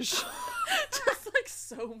beige? Just, like,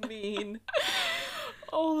 so mean.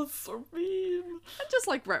 Oh, that's so mean. And just,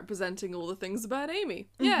 like, representing all the things about Amy.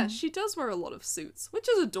 Yeah, she does wear a lot of suits, which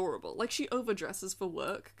is adorable. Like, she overdresses for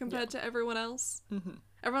work compared to everyone else. Mm-hmm.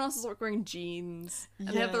 Everyone else is, like, wearing jeans, and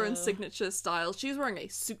they have their own signature style. She's wearing a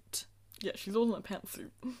suit. Yeah, she's all in a pantsuit.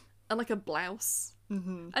 And, like, a blouse.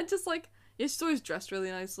 Mm-hmm. And just, like, yeah, she's always dressed really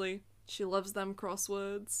nicely. She loves them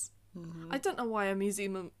crosswords. I don't know why a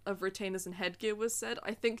museum of retainers and headgear was said.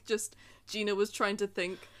 I think just Gina was trying to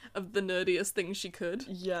think of the nerdiest thing she could.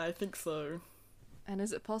 Yeah, I think so. And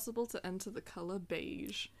is it possible to enter the colour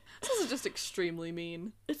beige? This is just extremely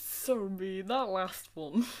mean. It's so mean, that last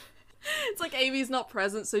one. It's like Amy's not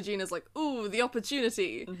present, so Gina's like, ooh, the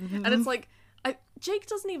opportunity. And it's like, Jake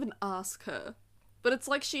doesn't even ask her. But it's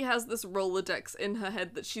like she has this Rolodex in her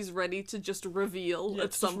head that she's ready to just reveal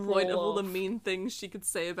at some point of all the mean things she could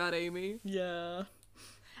say about Amy. Yeah.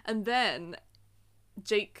 And then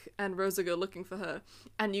Jake and Rosa go looking for her,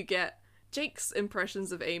 and you get Jake's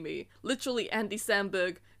impressions of Amy. Literally Andy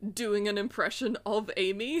Samberg doing an impression of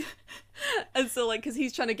Amy. And so, like, because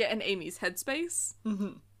he's trying to get in Amy's headspace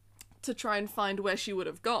to try and find where she would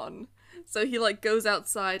have gone. So he, like, goes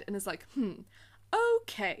outside and is like,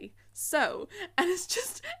 okay, so, and it's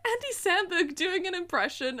just Andy Samberg doing an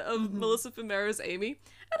impression of Melissa Fumera's Amy,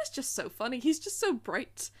 and it's just so funny. He's just so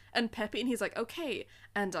bright and peppy, and he's like, okay,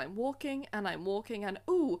 and I'm walking, and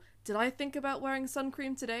ooh, did I think about wearing sun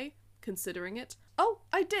cream today? Considering it. Oh,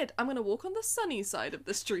 I did. I'm gonna walk on the sunny side of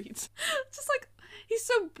the street. Just like, he's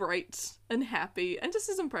so bright and happy, and just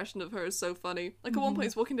his impression of her is so funny. Like, at one point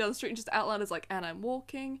he's walking down the street and just out loud is like, and I'm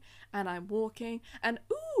walking, and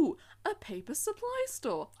ooh, a paper supply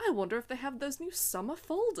store. I wonder if they have those new summer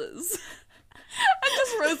folders. And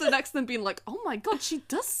just Rosa next to them being like, oh my god, she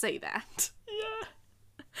does say that. Yeah.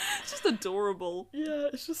 It's just adorable. Yeah,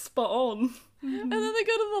 it's just spot on. And then they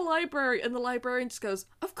go to the library, and the librarian just goes,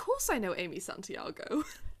 of course I know Amy Santiago.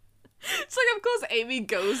 It's like, of course Amy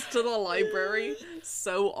goes to the library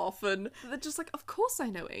so often. They're just like, of course I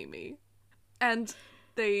know Amy. And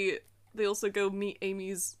they also go meet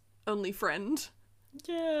Amy's only friend.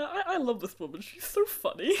 Yeah, I love this woman. She's so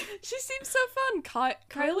funny. She seems so fun.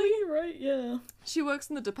 Kylie? Right, yeah. She works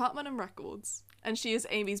in the Department of Records, and she is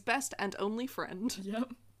Amy's best and only friend.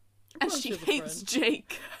 Yep. And she hates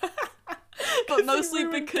Jake. But mostly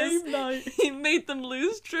because he made them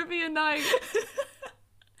lose trivia night.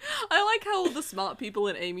 I like how all the smart people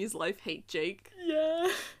in Amy's life hate Jake. Yeah.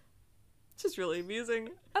 It's just really amusing.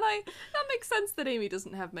 And that makes sense that Amy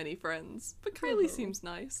doesn't have many friends, but Kylie seems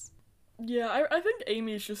nice. Yeah, I think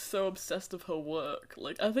Amy's just so obsessed with her work.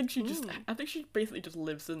 Like, I think she basically just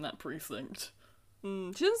lives in that precinct.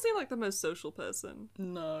 She doesn't seem like the most social person.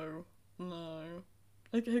 No.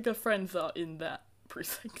 Like, her friends are in that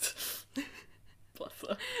precinct. Bless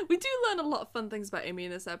her. We do learn a lot of fun things about Amy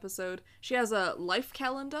in this episode. She has a life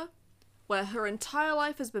calendar where her entire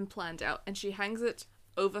life has been planned out, and she hangs it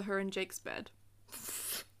over her and Jake's bed.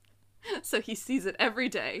 So he sees it every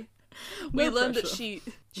day. We learn that she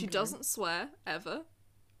doesn't swear, ever.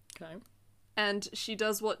 Okay. And she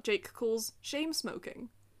does what Jake calls shame smoking.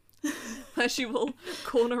 Where she will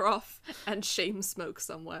corner off and shame smoke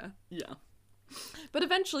somewhere. Yeah. But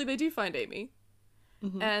eventually they do find Amy.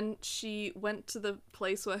 And she went to the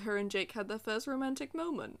place where her and Jake had their first romantic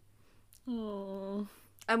moment. Aww.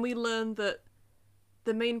 And we learn that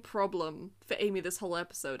the main problem for Amy this whole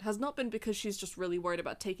episode has not been because she's just really worried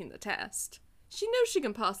about taking the test. She knows she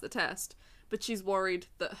can pass the test, but she's worried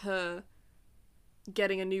that her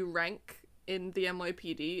getting a new rank in the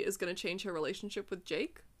NYPD is going to change her relationship with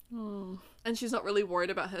Jake. Oh. And she's not really worried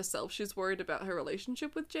about herself. She's worried about her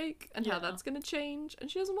relationship with Jake and how that's going to change.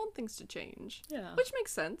 And she doesn't want things to change. Yeah. Which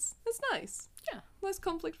makes sense. It's nice. Yeah. Nice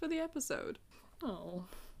conflict for the episode. Oh.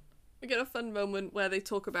 We get a fun moment where they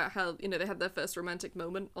talk about how, you know, they had their first romantic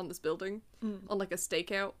moment on this building, on like a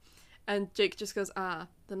stakeout. And Jake just goes,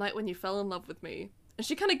 the night when you fell in love with me. And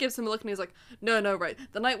she kind of gives him a look and he's like, no, right.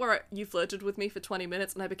 The night where you flirted with me for 20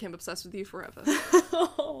 minutes and I became obsessed with you forever.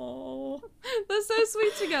 Oh. They're so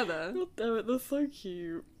sweet together. God damn it, they're so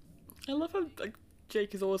cute. I love how, like,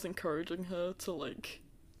 Jake is always encouraging her to, like,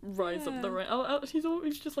 rise up the rank. He's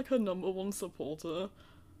always just, like, her number one supporter.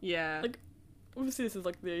 Yeah. Like, obviously this is,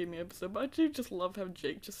 like, the Amy episode, but I do just love how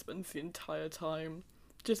Jake just spends the entire time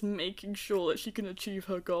just making sure that she can achieve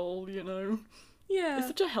her goal, you know? Yeah. It's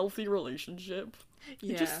such a healthy relationship.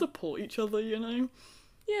 You just support each other, you know?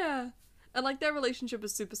 Yeah. And, like, their relationship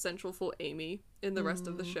is super central for Amy in the rest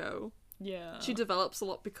of the show. Yeah. She develops a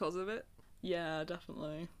lot because of it. Yeah,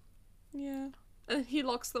 definitely. Yeah. And he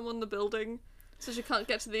locks them on the building, so she can't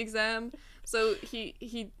get to the exam. So he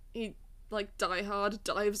like, Die Hard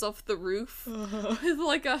dives off the roof with,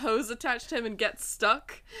 like, a hose attached to him and gets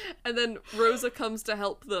stuck. And then Rosa comes to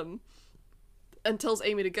help them and tells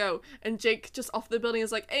Amy to go. And Jake just off the building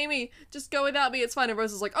is like, Amy, just go without me, it's fine. And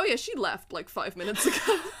Rosa's like, oh yeah, she left, like, 5 minutes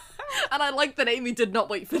ago. And I like that Amy did not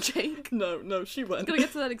wait for Jake. No, she went. She's gonna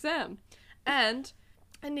get to that exam. And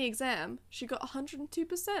in the exam, she got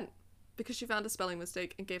 102% because she found a spelling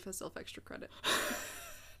mistake and gave herself extra credit.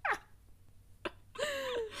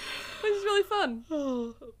 really fun.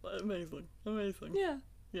 Oh, amazing. Yeah.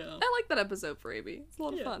 Yeah. I like that episode for Amy. It's a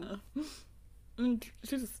lot of fun. And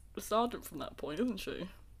she's a sergeant from that point, isn't she?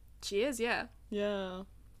 She is, yeah. Yeah.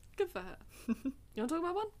 Good for her. You want to talk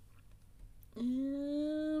about one? A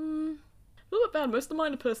little bit bad. Most of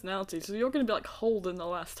mine are personalities, so you're going to be like holding the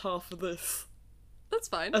last half of this. That's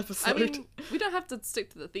fine. Episode. I mean, we don't have to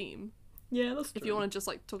stick to the theme. Yeah, that's true. If you want to just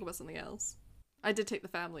like talk about something else. I did take the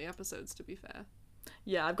family episodes, to be fair.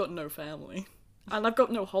 Yeah, I've got no family. And I've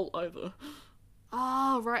got no Holt either.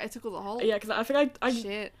 Oh, right, I took all the Holt. Yeah, because I think I...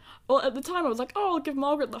 Shit. Well, at the time I was like, oh, I'll give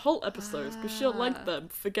Margaret the Holt episodes, because she'll like them,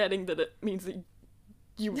 forgetting that it means that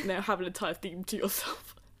you now have an entire theme to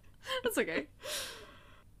yourself. That's okay.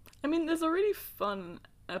 I mean, there's a really fun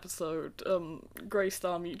episode, Grey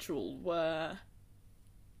Star Mutual, where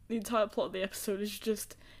the entire plot of the episode is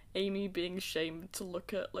just Amy being shamed to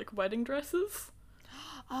look at, like, wedding dresses.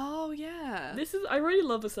 Oh, yeah. I really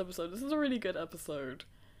love this episode. This is a really good episode.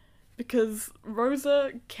 Because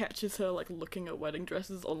Rosa catches her, like, looking at wedding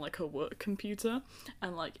dresses on, like, her work computer,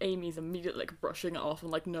 and, like, Amy's immediately, like, brushing it off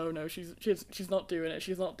and, like, no, she's not doing it,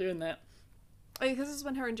 she's not doing that. Oh, because this is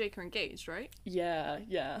when her and Jake are engaged, right? Yeah.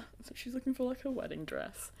 So she's looking for, like, her wedding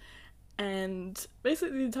dress. And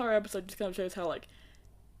basically the entire episode just kind of shows how, like,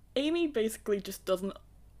 Amy basically just doesn't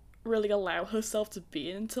really allow herself to be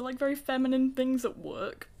into, like, very feminine things at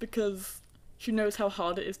work, because she knows how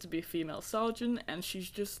hard it is to be a female sergeant, and she's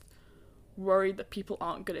just worried that people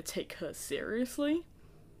aren't going to take her seriously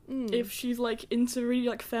if she's, like, into really,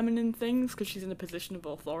 like, feminine things, because she's in a position of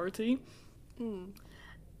authority.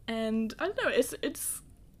 And I don't know, it's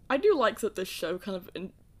I do like that this show kind of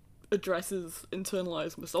addresses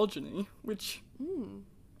internalized misogyny, which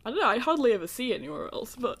I don't know, I hardly ever see anywhere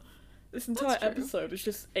else, but this entire episode is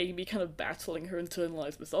just Amy kind of battling her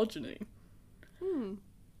internalized misogyny.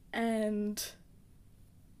 And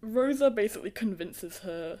Rosa basically convinces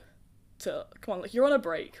her to, come on, like, you're on a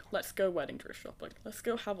break, let's go wedding dress shopping, let's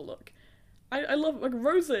go have a look. I love, like,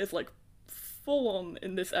 Rosa is, like, full on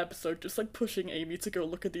in this episode, just, like, pushing Amy to go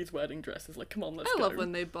look at these wedding dresses, like, come on, let's go. I love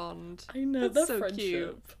when they bond. I know, That's their so friendship.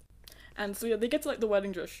 cute. And so, yeah, they get to, like, the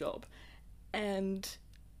wedding dress shop, and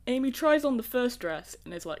Amy tries on the first dress,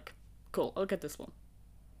 and is like, cool, I'll get this one.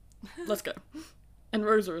 Let's go. And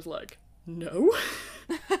Rosa is like, no.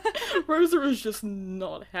 Rosa is just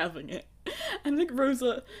not having it. And I think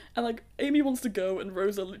Rosa, and, like, Amy wants to go, and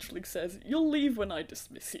Rosa literally says, you'll leave when I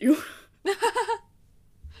dismiss you.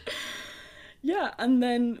 Yeah, and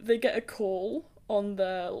then they get a call on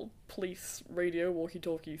their police radio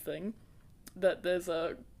walkie-talkie thing that there's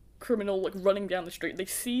a criminal, like, running down the street. They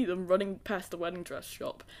see them running past the wedding dress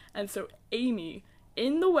shop, and so Amy,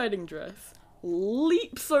 in the wedding dress,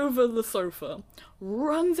 leaps over the sofa,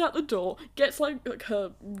 runs out the door, gets, like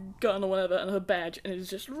her gun or whatever and her badge, and is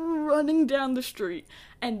just running down the street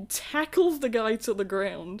and tackles the guy to the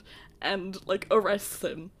ground and, like, arrests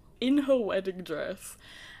him in her wedding dress.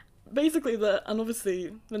 Basically, and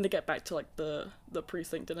obviously when they get back to, like, the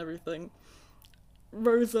precinct and everything,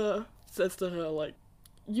 Rosa says to her, like,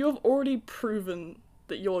 you have already proven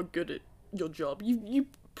that you're good at your job. You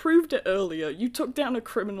proved it earlier. You took down a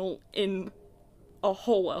criminal in a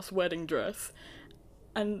whole ass wedding dress.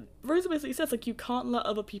 And Rosa basically says, like, you can't let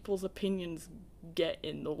other people's opinions get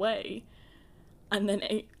in the way. And then,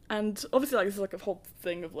 and obviously, like, this is, like, a whole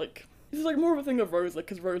thing of, like, this is, like, more of a thing of Rosa,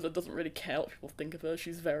 because Rosa doesn't really care what people think of her.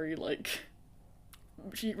 She's very, like,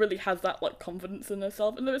 she really has that, like, confidence in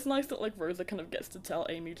herself. And it's nice that, like, Rosa kind of gets to tell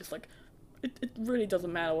Amy, just, like, it really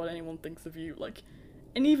doesn't matter what anyone thinks of you, like,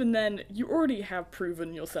 and even then, you already have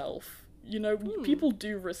proven yourself. You know, people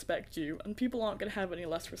do respect you, and people aren't going to have any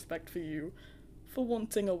less respect for you for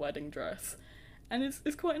wanting a wedding dress. And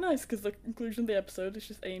it's quite nice, because the conclusion of the episode is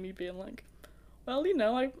just Amy being like, well, you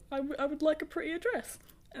know, I would like a prettier dress.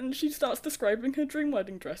 And she starts describing her dream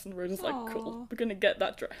wedding dress, and Rosa's like, cool, we're gonna get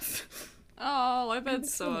that dress. Oh, I bet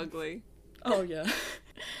it's so ugly. Oh, yeah.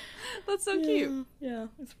 That's so cute. Yeah,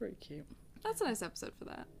 it's very cute. That's a nice episode for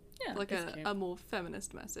that. Yeah, like a more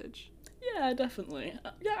feminist message. Yeah, definitely.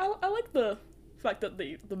 Yeah, I like the fact that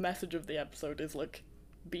the message of the episode is, like,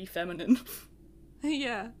 be feminine.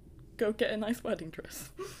 Yeah. Go get a nice wedding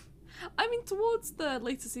dress. I mean, towards the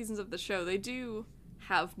later seasons of the show, they do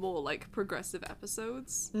have more, like, progressive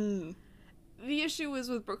episodes. The issue is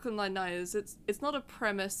with Brooklyn Nine-Nine is it's not a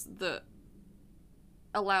premise that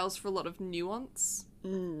allows for a lot of nuance,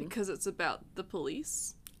 because it's about the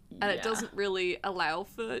police. And it doesn't really allow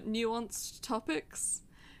for nuanced topics,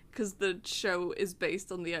 because the show is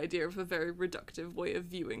based on the idea of a very reductive way of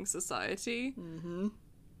viewing society,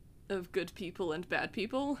 of good people and bad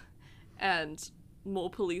people, and more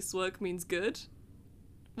police work means good,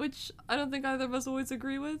 which I don't think either of us always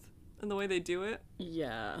agree with, and the way they do it.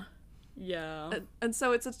 Yeah. Yeah. And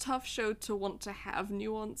so it's a tough show to want to have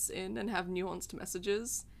nuance in and have nuanced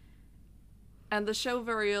messages. And the show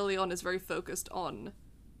very early on is very focused on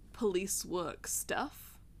police work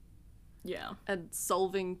stuff. Yeah. And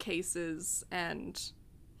solving cases and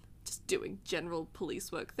just doing general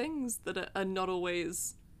police work things that are not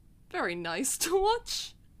always very nice to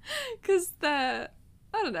watch. Because they're,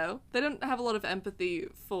 I don't know, they don't have a lot of empathy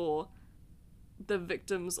for the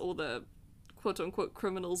victims or the quote-unquote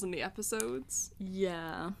criminals in the episodes.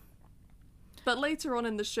 Yeah. But later on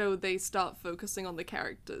in the show, they start focusing on the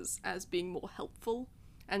characters as being more helpful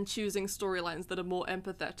and choosing storylines that are more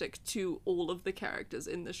empathetic to all of the characters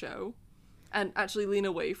in the show. And actually lean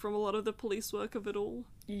away from a lot of the police work of it all.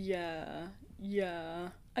 Yeah. Yeah.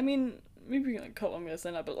 I mean, maybe you're gonna cut what I'm gonna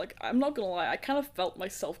say now, but, like, I'm not gonna lie, I kind of felt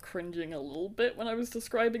myself cringing a little bit when I was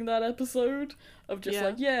describing that episode. Of just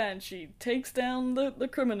like, yeah, and she takes down the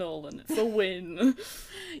criminal, and it's a win.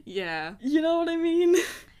 Yeah. You know what I mean?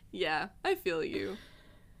 Yeah, I feel you.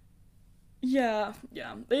 Yeah.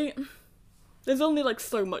 There's only, like,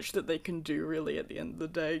 so much that they can do, really, at the end of the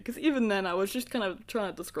day. Because even then, I was just kind of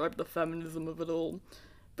trying to describe the feminism of it all.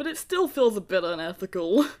 But it still feels a bit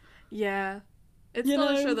unethical. Yeah. It's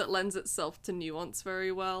not a show that lends itself to nuance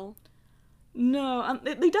very well. No, and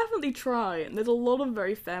they definitely try. And there's a lot of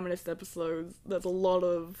very feminist episodes. There's a lot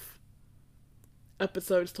of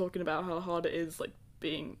episodes talking about how hard it is, like,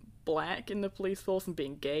 being black in the police force and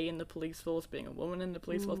being gay in the police force, being a woman in the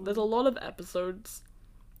police force. There's a lot of episodes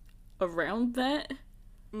around that,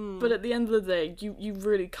 but at the end of the day, you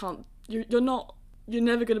really can't, you're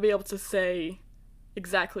never going to be able to say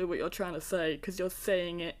exactly what you're trying to say, because you're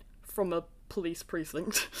saying it from a police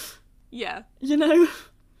precinct. Yeah. You know?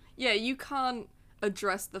 Yeah, you can't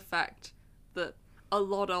address the fact that a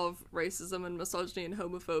lot of racism and misogyny and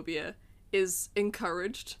homophobia is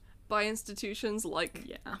encouraged by institutions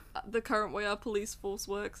like the current way our police force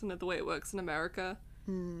works and the way it works in America.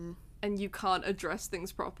 And you can't address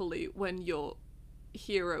things properly when your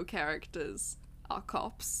hero characters are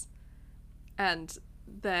cops and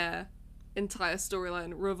their entire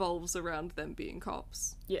storyline revolves around them being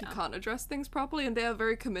cops. You can't address things properly, and they are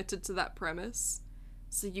very committed to that premise,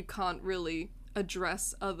 so you can't really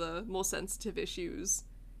address other more sensitive issues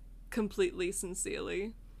completely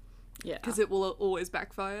sincerely. Because it will always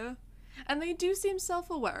backfire. And they do seem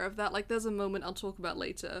self-aware of that. Like, there's a moment I'll talk about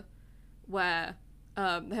later where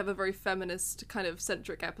they have a very feminist kind of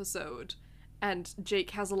centric episode, and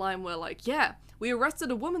Jake has a line where, like, yeah, we arrested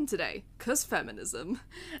a woman today, 'cause feminism.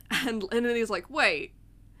 And then he's like, wait.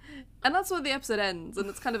 And that's where the episode ends, and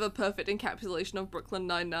it's kind of a perfect encapsulation of Brooklyn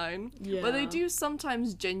Nine-Nine, where they do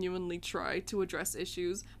sometimes genuinely try to address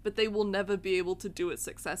issues, but they will never be able to do it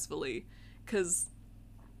successfully, 'cause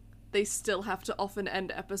they still have to often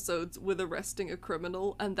end episodes with arresting a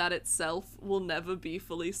criminal, and that itself will never be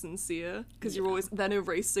fully sincere, because you're always then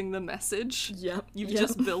erasing the message you've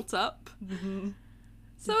just built up.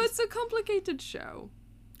 So it's a complicated show.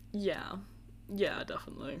 Yeah,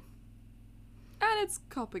 definitely. And it's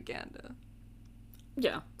propaganda.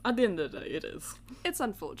 Yeah, at the end of the day, it is. It's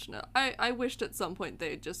unfortunate. I wished at some point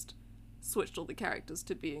they had just switched all the characters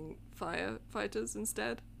to being firefighters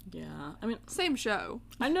instead. Yeah, I mean, same show.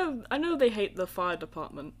 I know they hate the fire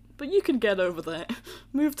department, but you can get over that.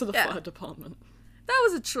 Move to the fire department. That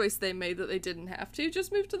was a choice they made that they didn't have to.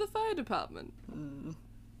 Just move to the fire department.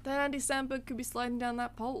 Then Andy Samberg could be sliding down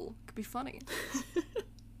that pole. Could be funny.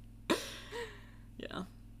 Yeah.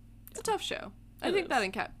 It's a tough show. I think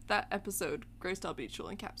that episode, Greystar Beach, will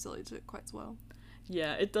encapsulate it quite well.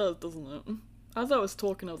 Yeah, it does, doesn't it? As I was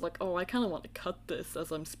talking, I was like, oh, I kind of want to cut this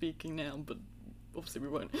as I'm speaking now, but obviously we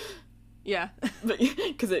won't. Yeah.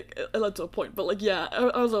 Because it led to a point. But, like, yeah,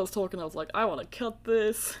 as I was talking, I was like, I want to cut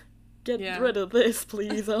this. Get rid of this,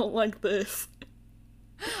 please. I don't like this.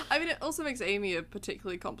 I mean, it also makes Amy a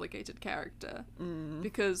particularly complicated character.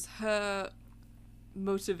 Because her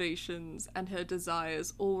motivations and her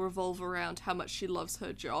desires all revolve around how much she loves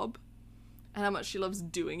her job and how much she loves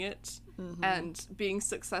doing it, and being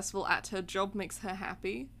successful at her job makes her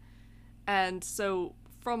happy. And so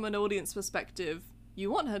from an audience perspective,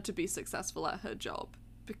 you want her to be successful at her job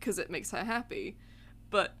because it makes her happy,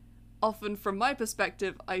 but often from my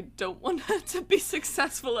perspective, I don't want her to be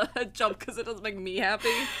successful at her job because it doesn't make me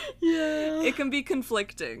happy. It can be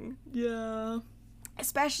conflicting.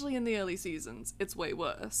 Especially in the early seasons, it's way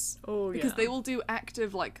worse. Because they will do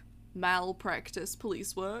active, like, malpractice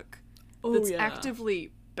police work that's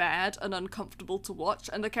actively bad and uncomfortable to watch,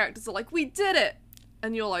 and the characters are like, we did it!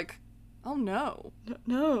 And you're like, oh no.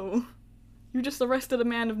 No. You just arrested a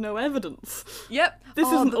man with no evidence. Yep. This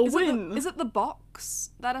isn't a win. Is it the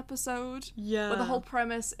box, that episode? Yeah. Where the whole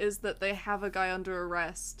premise is that they have a guy under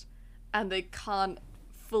arrest and they can't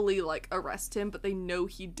fully, like, arrest him, but they know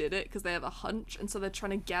he did it because they have a hunch, and so they're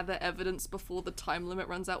trying to gather evidence before the time limit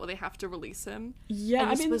runs out where they have to release him. Yeah,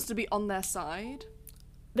 and you're supposed to be on their side.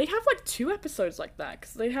 They have, like, 2 episodes like that,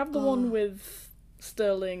 because they have the one with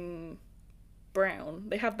Sterling Brown.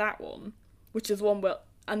 They have that one, which is one where...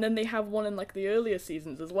 And then they have one in, like, the earlier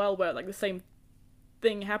seasons as well, where, like, the same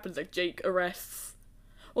thing happens. Like, Jake arrests...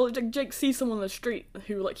 Well, like, Jake sees someone on the street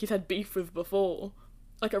who, like, he's had beef with before.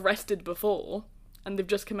 Like, arrested before. And they've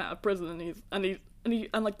just come out of prison, and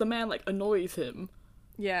like, the man, like, annoys him.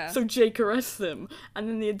 Yeah. So Jake arrests him. And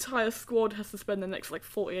then the entire squad has to spend the next, like,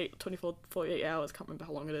 48 hours, can't remember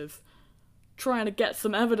how long it is, trying to get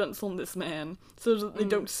some evidence on this man so that they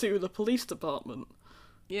don't sue the police department.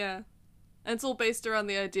 Yeah. And it's all based around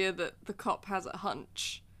the idea that the cop has a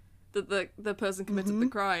hunch that the person committed the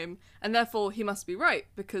crime, and therefore he must be right,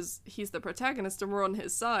 because he's the protagonist and we're on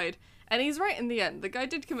his side. And he's right in the end. The guy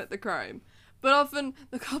did commit the crime. But often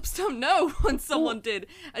the cops don't know when someone did,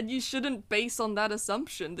 and you shouldn't base on that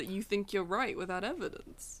assumption that you think you're right without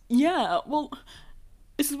evidence. Yeah, well,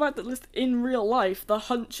 this is why that in real life, the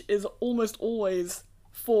hunch is almost always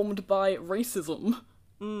formed by racism.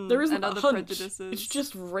 There isn't and a other hunch. prejudices. It's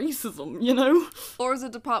just racism, you know? Or as a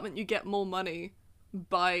department, you get more money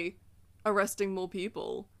by arresting more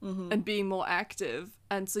people and being more active,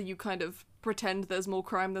 and so you kind of pretend there's more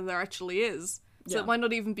crime than there actually is. So it might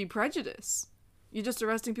not even be prejudice. You're just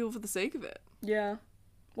arresting people for the sake of it. Yeah.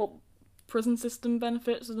 Well, prison system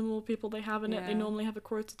benefits, the more people they have in it, they Yeah. normally have a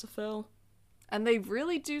quota to fill. And they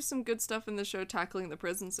really do some good stuff in the show tackling the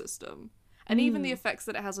prison system. And even the effects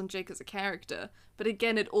that it has on Jake as a character. But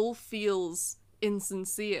again, it all feels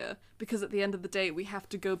insincere, because at the end of the day, we have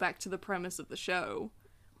to go back to the premise of the show,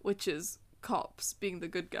 which is cops being the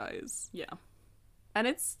good guys. Yeah. And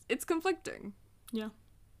it's conflicting. Yeah.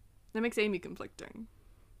 That makes Amy conflicting.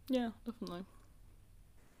 Yeah, definitely.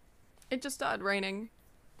 It just started raining.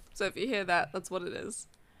 So if you hear that, that's what it is.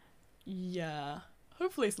 Yeah.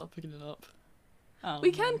 Hopefully it's not picking it up.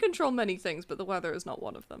 We can control many things, but the weather is not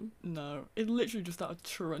one of them. No, it literally just started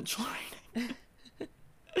torrential raining.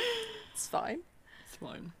 It's fine. It's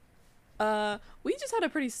fine. We just had a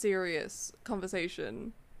pretty serious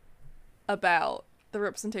conversation about the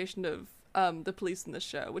representation of the police in the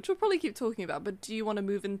show, which we'll probably keep talking about, but do you want to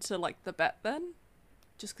move into, like, the bet then?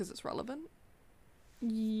 Just because it's relevant?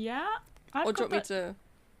 Yeah. Or do you want me to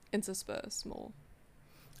intersperse more?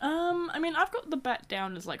 I mean, I've got the bet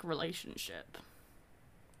down as, like, relationship.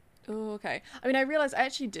 Oh, okay. I mean, I realised I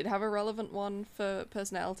actually did have a relevant one for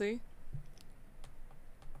personality.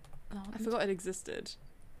 Oh, I forgot it existed.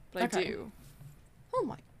 But Okay. I do. Oh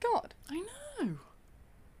my god. I know.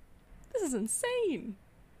 This is insane.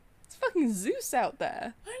 It's fucking Zeus out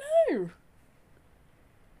there. I know.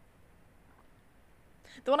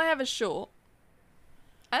 The one I have is short.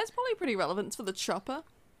 And it's probably pretty relevant. It's for the chopper.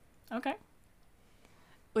 Okay.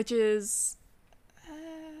 Which is...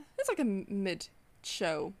 it's like a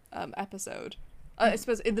mid-show episode. I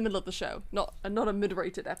suppose in the middle of the show. Not a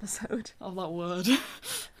mid-rated episode. Oh, that word.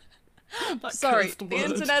 That Sorry, cursed the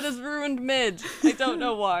word. internet has ruined mid. I don't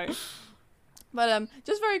know why. But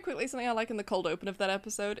just very quickly, something I like in the cold open of that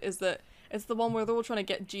episode is that it's the one where they're all trying to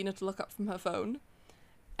get Gina to look up from her phone.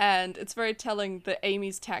 And it's very telling that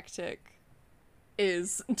Amy's tactic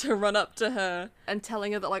is to run up to her and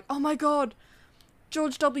telling her that, like, oh my god,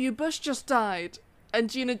 George W. Bush just died. And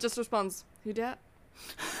Gina just responds, who dat?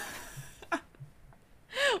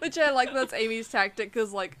 Which I like, that's Amy's tactic,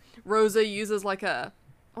 because, like, Rosa uses, like, a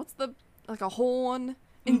horn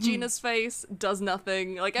in Gina's face, does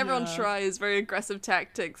nothing. Like, everyone Yeah. tries very aggressive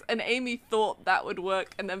tactics, and Amy thought that would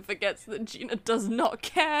work, and then forgets that Gina does not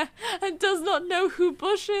care and does not know who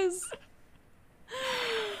Bush is.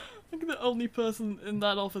 I think the only person in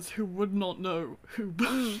that office who would not know who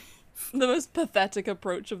Bush The most pathetic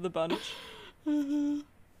approach of the bunch.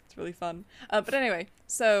 It's really fun. But anyway,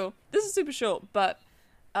 so this is super short, but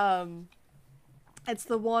it's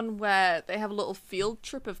the one where they have a little field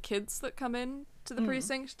trip of kids that come in to the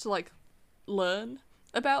precinct to, like, learn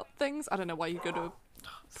about things. I don't know why you go to a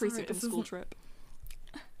precinct on a school trip.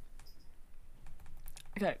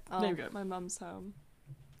 Okay, there you go. My mum's home.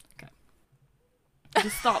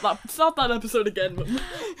 Just start that episode again, Mum.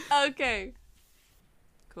 Okay.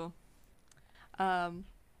 Cool.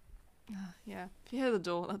 Yeah. If you hear the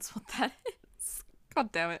door, that's what that is.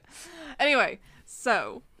 God damn it. Anyway,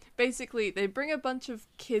 so basically they bring a bunch of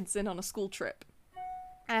kids in on a school trip.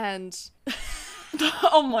 And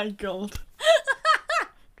Oh my god.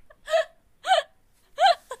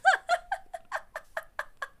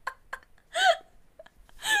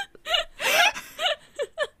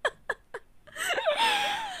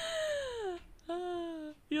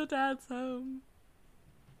 your dad's home.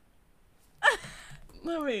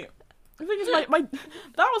 Wait. The thing is, my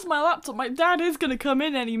that was my laptop. My dad is gonna come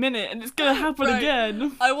in any minute, and it's gonna happen Right.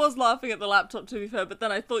 again. I was laughing at the laptop, to be fair, but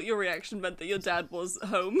then I thought your reaction meant that your dad was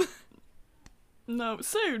home. No,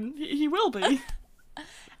 soon he will be.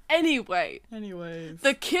 Anyway, Anyways,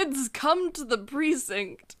 the kids come to the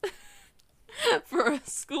precinct for a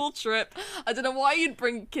school trip. I don't know why you'd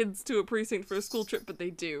bring kids to a precinct for a school trip, but they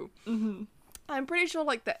do. mm-hmm. I'm pretty sure,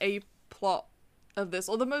 like, the A plot of this,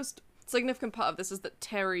 or the most significant part of this, is that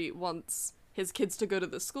Terry wants his kids to go to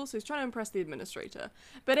the school, so he's trying to impress the administrator.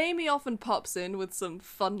 But Amy often pops in with some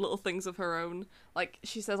fun little things of her own. Like,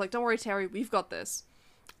 she says, like, don't worry, Terry, we've got this.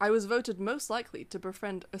 I was voted most likely to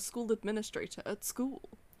befriend a school administrator at school.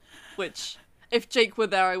 Which, if Jake were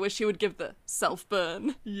there, I wish he would give the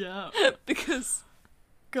self-burn. Yeah. Because...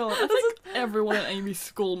 God, I think everyone at Amy's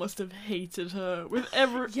school must have hated her with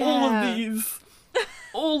Yeah.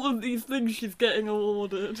 all of these things she's getting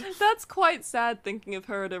awarded. That's quite sad, thinking of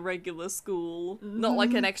her at a regular school. Not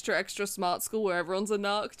like an extra smart school where everyone's a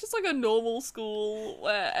narc. Just like a normal school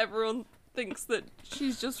where everyone thinks that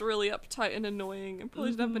she's just really uptight and annoying and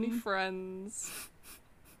probably doesn't have any friends.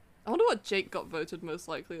 I wonder what Jake got voted most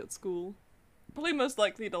likely at school. Probably most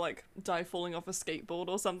likely to, like, die falling off a skateboard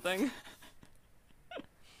or something.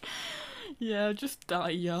 Yeah, just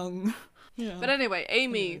die young. Yeah. But anyway,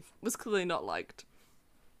 Amy Anyways. was clearly not liked.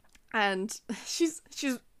 And she's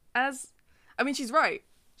right.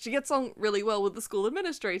 She gets on really well with the school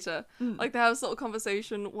administrator. Like, they have this little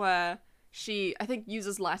conversation where she, I think,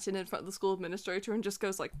 uses Latin in front of the school administrator and just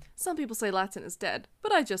goes like, some people say Latin is dead,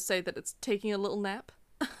 but I just say that it's taking a little nap.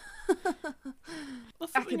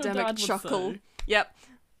 That's something your Academic dad would chuckle. say. Yep.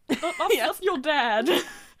 That's your dad.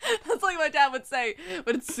 That's like my dad would say,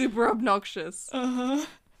 but it's super obnoxious. Uh-huh.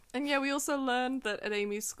 And yeah, we also learned that at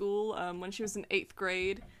Amy's school, when she was in 8th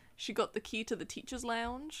grade, she got the key to the teacher's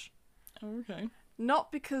lounge. Okay.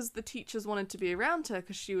 Not because the teachers wanted to be around her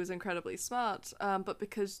because she was incredibly smart, but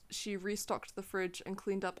because she restocked the fridge and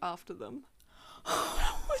cleaned up after them.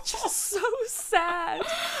 Which is so sad.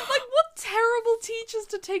 Like, what terrible teachers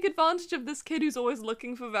to take advantage of this kid who's always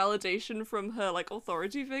looking for validation from her, like,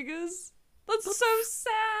 authority figures. That's so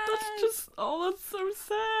sad. That's so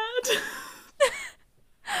sad.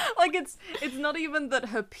 Like, it's not even that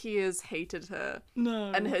her peers hated her.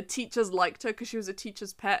 No. And her teachers liked her because she was a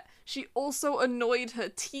teacher's pet. She also annoyed her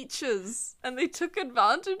teachers, and they took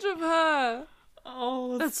advantage of her.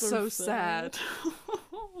 Oh, that's so sad.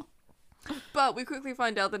 But we quickly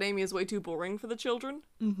find out that Amy is way too boring for the children.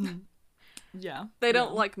 Mm-hmm. Yeah. They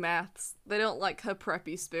don't like maths. They don't like her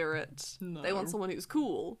preppy spirit. No. They want someone who's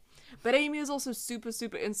cool. But Amy is also super,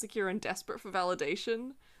 super insecure and desperate for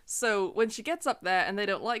validation. So when she gets up there and they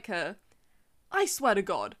don't like her, I swear to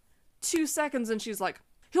God, 2 seconds and she's like,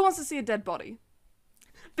 who wants to see a dead body?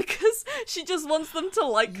 Because she just wants them to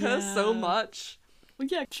like her so much. Well,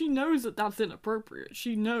 yeah, she knows that that's inappropriate.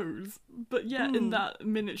 She knows. But yeah, in that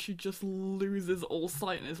minute, she just loses all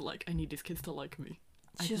sight and is like, I need these kids to like me.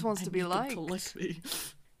 She just wants to be liked. To like me.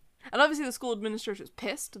 And obviously the school administrator is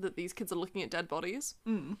pissed that these kids are looking at dead bodies.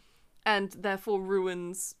 And therefore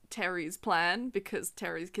ruins Terry's plan, because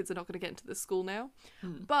Terry's kids are not going to get into this school now.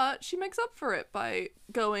 But she makes up for it by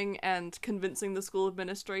going and convincing the school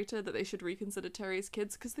administrator that they should reconsider Terry's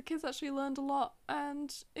kids, because the kids actually learned a lot,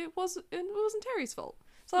 and it wasn't Terry's fault.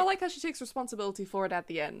 So I like how she takes responsibility for it at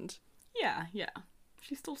the end. Yeah.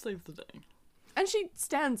 She still saves the day. And she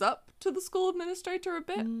stands up to the school administrator a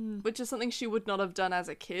bit, which is something she would not have done as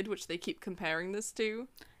a kid, which they keep comparing this to.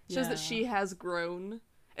 Shows that she has grown.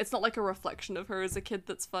 It's not like a reflection of her as a kid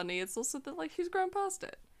that's funny. It's also that, like, she's grown past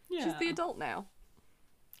it. Yeah. She's the adult now.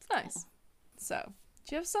 It's nice. So,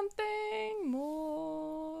 do you have something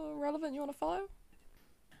more relevant you want to follow?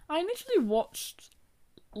 I initially watched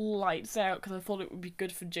Lights Out because I thought it would be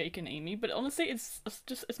good for Jake and Amy, but honestly, it's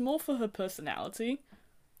more for her personality.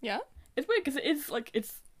 Yeah? It's weird because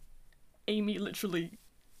it's Amy literally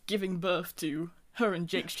giving birth to her and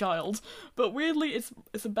Jake's child, but weirdly it's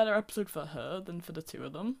a better episode for her than for the two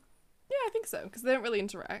of them. Yeah, I think so, because they don't really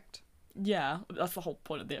interact. Yeah, that's the whole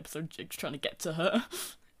point of the episode. Jake's trying to get to her.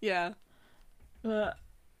 Yeah.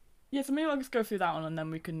 Yeah, so maybe I'll just go through that one and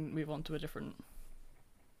then we can move on to a different...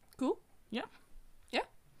 Cool. Yeah. Yeah.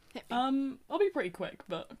 I'll be pretty quick,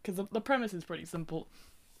 but because the premise is pretty simple.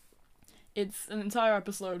 It's an entire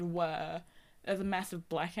episode where there's a massive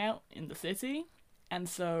blackout in the city, and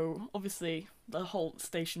so obviously the whole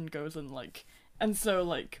station goes and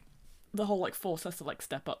the whole force has to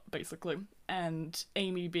step up basically. And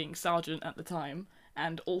Amy, being sergeant at the time,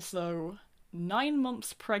 and also 9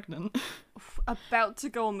 months pregnant. About to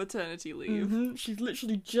go on maternity leave. Mm-hmm. She's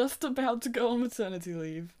literally just about to go on maternity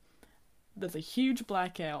leave. There's a huge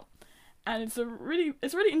blackout. And it's a really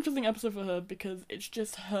interesting episode for her because it's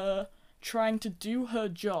just her trying to do her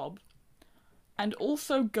job and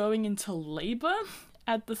also going into labor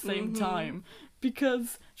at the same time,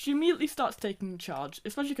 because she immediately starts taking charge,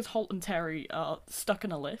 especially because Holt and Terry are stuck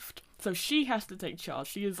in a lift, so she has to take charge.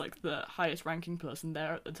 She is like the highest ranking person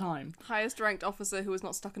there at the time. Highest ranked officer who is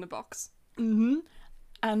not stuck in a box.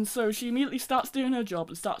 And so she immediately starts doing her job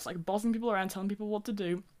and starts like bossing people around, telling people what to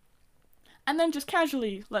do, and then just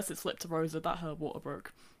casually lets it slip to Rosa that her water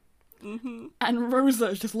broke. And Rosa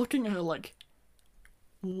is just looking at her like,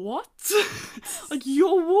 what? Like,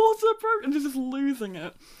 your water broke? And just losing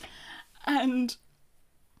it. And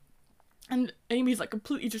Amy's like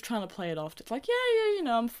completely just trying to play it off. It's like, yeah, you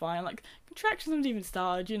know, I'm fine. Like, contractions haven't even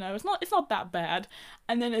started, you know, it's not that bad.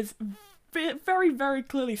 And then it's very, very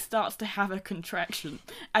clearly starts to have a contraction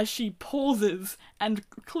as she pauses and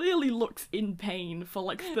clearly looks in pain for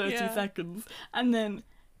like 30 seconds and then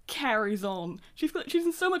carries on. She's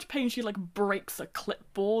in so much pain she like breaks a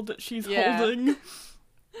clipboard that she's holding.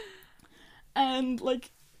 And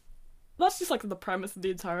like, that's just like the premise of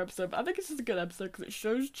the entire episode, but I think it's just a good episode because it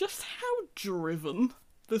shows just how driven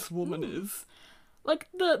this woman is. Like,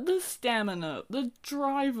 the stamina, the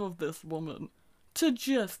drive of this woman to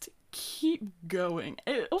just keep going.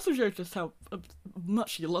 It also shows just how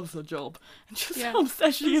much she loves her job and just how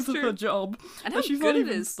obsessed she is with her job. And how she's good not it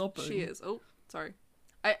even is. stopping. She is. Oh, sorry.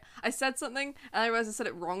 I said something and I realized I said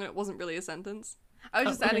it wrong and it wasn't really a sentence. I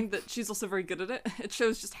was just adding that she's also very good at it. It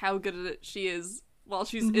shows just how good at it she is while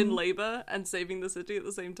she's in labour and saving the city at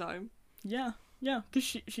the same time. Yeah, because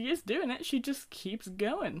she is doing it. She just keeps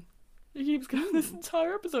going. She keeps going this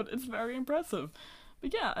entire episode. It's very impressive.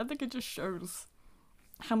 But yeah, I think it just shows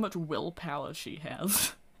how much willpower she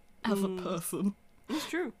has as a person. It's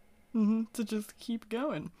true. To just keep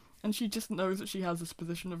going. And she just knows that she has this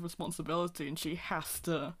position of responsibility and she has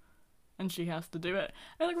to do it.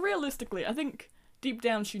 And like, realistically, I think deep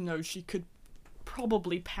down she knows she could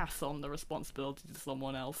probably pass on the responsibility to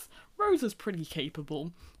someone else. Rosa's pretty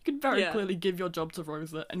capable. You could very clearly give your job to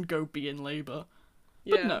Rosa and go be in labour.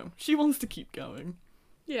 But no, she wants to keep going.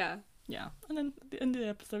 Yeah. Yeah. And then at the end of the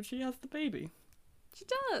episode she has the baby. She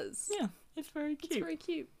does. Yeah, it's very cute. It's very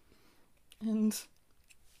cute. And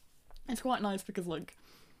it's quite nice because like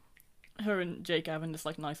her and Jake having this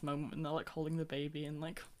like nice moment when they're like holding the baby and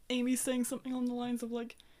like Amy's saying something on the lines of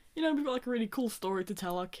like, you know, we've got like a really cool story to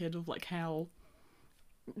tell our kid of like how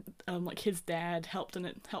like his dad helped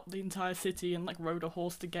the entire city and like rode a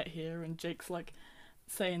horse to get here, and Jake's like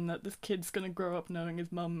saying that this kid's gonna grow up knowing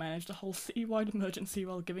his mum managed a whole citywide emergency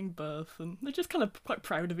while giving birth, and they're just kind of quite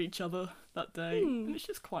proud of each other that day, and it's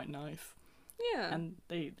just quite nice. Yeah. And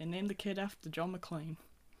they named the kid after John McClane.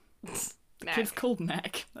 The Mac. kid's called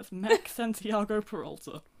Mac. That's Mac Santiago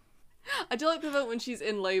Peralta. I do like the moment when she's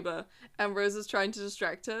in labour and Rosa's trying to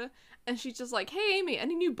distract her and she's just like, hey Amy,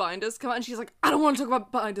 any new binders? Come on. And she's like, I don't want to talk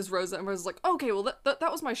about binders, Rosa. And Rosa's like, okay, well that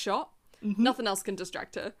was my shot. Nothing else can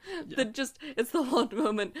distract her. Yeah. It's the one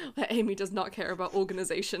moment where Amy does not care about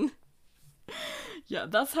organisation. Yeah,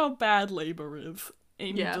 that's how bad labour is.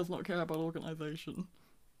 Amy does not care about organisation.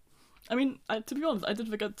 I mean, to be honest, I did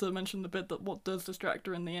forget to mention the bit that what does distract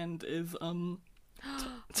her in the end is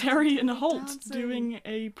Terry and Holt doing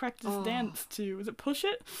a practice dance to, is it Push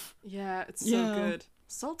It? Yeah, it's so good.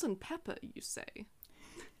 Salt and pepper, you say?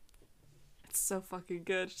 It's so fucking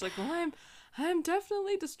good. She's like, well, I'm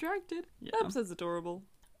definitely distracted. Yeah. That episode's adorable.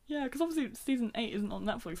 Yeah, because obviously season 8 isn't on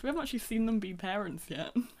Netflix. We haven't actually seen them be parents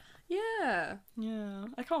yet. Yeah. Yeah,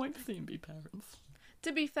 I can't wait to see them be parents.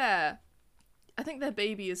 To be fair, I think their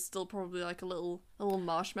baby is still probably like a little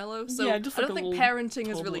marshmallow, so yeah, just I like don't think parenting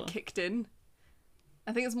has really kicked in.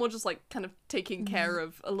 I think it's more just like kind of taking care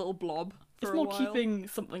of a little blob for it's a more while. Keeping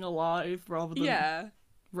something alive rather than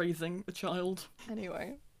raising a child.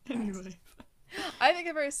 Anyway. Anyway. I think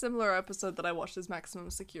a very similar episode that I watched is Maximum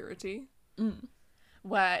Security,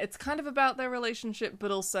 where it's kind of about their relationship, but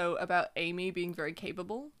also about Amy being very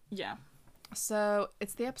capable. Yeah. So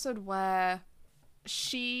it's the episode where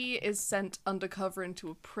she is sent undercover into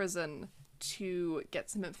a prison to get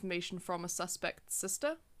some information from a suspect's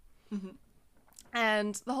sister.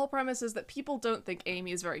 And the whole premise is that people don't think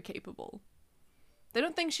Amy is very capable. They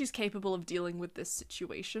don't think she's capable of dealing with this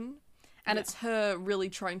situation. And it's her really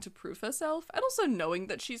trying to prove herself, and also knowing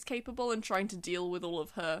that she's capable and trying to deal with all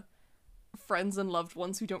of her friends and loved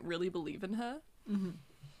ones who don't really believe in her.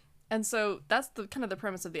 And so that's the kind of the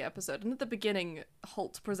premise of the episode. And at the beginning,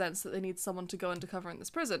 Holt presents that they need someone to go undercover in this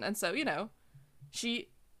prison. And so, you know, she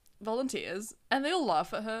volunteers, and they all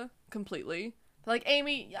laugh at her completely. They're like,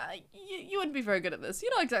 Amy, you wouldn't be very good at this.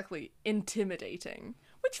 You're not exactly intimidating.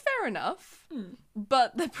 Which, fair enough.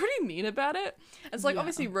 But they're pretty mean about it. And it's like,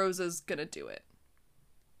 obviously, Rosa's gonna do it.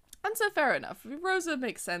 And so, fair enough. Rosa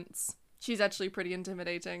makes sense. She's actually pretty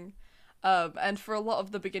intimidating. And for a lot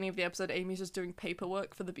of the beginning of the episode, Amy's just doing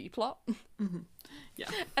paperwork for the B-plot. Yeah.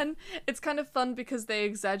 And it's kind of fun because they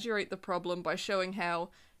exaggerate the problem by showing how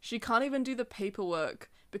she can't even do the paperwork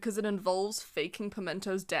because it involves faking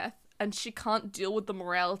Pimento's death, and she can't deal with the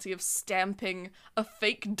morality of stamping a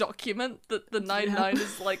fake document that the 9-9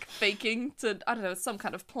 is, like, faking to, I don't know, some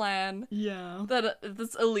kind of plan. Yeah.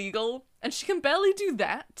 That's illegal. And she can barely do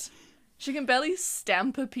that. She can barely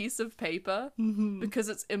stamp a piece of paper because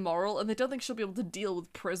it's immoral, and they don't think she'll be able to deal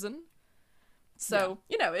with prison. So,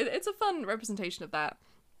 you know, it's a fun representation of that.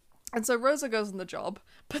 And so Rosa goes on the job,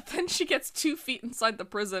 but then she gets 2 feet inside the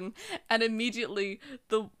prison, and immediately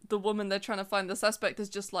the woman they're trying to find, the suspect, is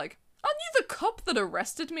just like, aren't you the cop that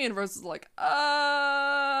arrested me? And Rosa's like,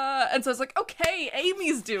 And so it's like, okay,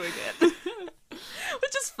 Amy's doing it.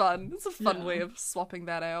 Which is fun. It's a fun way of swapping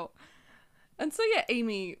that out. And so, yeah,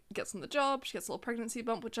 Amy gets on the job. She gets a little pregnancy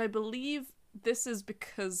bump, which I believe this is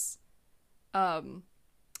because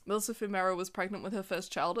Melissa Fumero was pregnant with her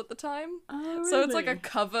first child at the time. Oh, really? So it's like a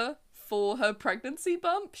cover for her pregnancy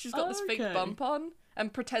bump. She's got this fake bump on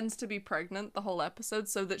and pretends to be pregnant the whole episode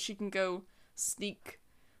so that she can go sneak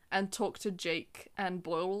and talk to Jake and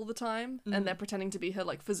Boyle all the time. And they're pretending to be her,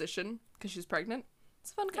 like, physician because she's pregnant.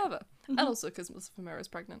 It's a fun cover. And also because Melissa Fumero is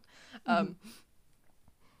pregnant.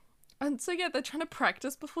 And so, yeah, they're trying to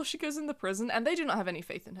practice before she goes in the prison, and they do not have any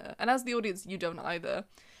faith in her. And as the audience, you don't either,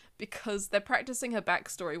 because they're practicing her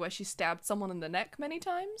backstory where she stabbed someone in the neck many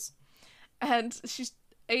times. And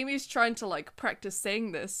Amy's trying to, like, practice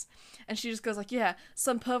saying this, and she just goes like, yeah,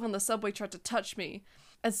 some perv on the subway tried to touch me.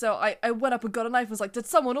 And so I went up and got a knife and was like, did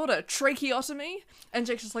someone order tracheotomy? And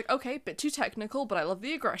Jake's just like, okay, bit too technical, but I love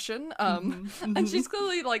the aggression. And she's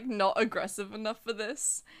clearly, like, not aggressive enough for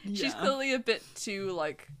this. Yeah. She's clearly a bit too,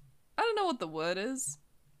 like, I don't know what the word is. Is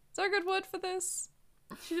there a good word for this?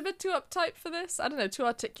 She's a bit too uptight for this. I don't know, too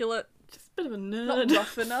articulate. Just a bit of a nerd. Not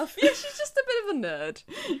rough enough. Yeah, she's just a bit of a nerd.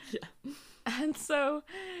 Yeah. And so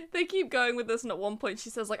they keep going with this, and at one point she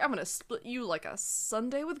says, like, I'm gonna split you like a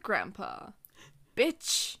sundae with grandpa.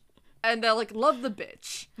 Bitch. And they're like, love the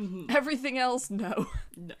bitch. Everything else, no.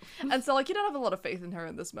 No. And so, like, you don't have a lot of faith in her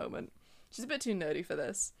in this moment. She's a bit too nerdy for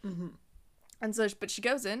this. And so, but she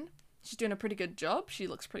goes in. She's doing a pretty good job. She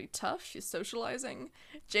looks pretty tough. She's socializing.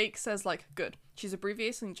 Jake says, like, good. She's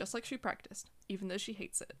abbreviating just like she practiced, even though she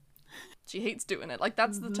hates it. She hates doing it. Like,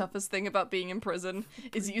 that's the toughest thing about being in prison,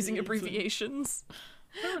 is using abbreviations.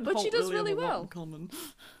 But she does really well. Common.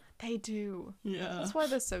 They do. Yeah. That's why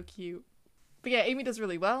they're so cute. But yeah, Amy does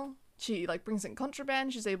really well. She, like, brings in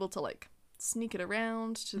contraband. She's able to, like, sneak it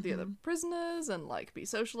around to the other prisoners and, like, be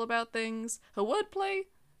social about things. Her wordplay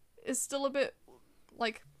is still a bit,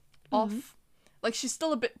 like, off. Like, she's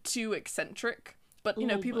still a bit too eccentric, but, you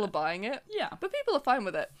know, people are buying it. Yeah. But people are fine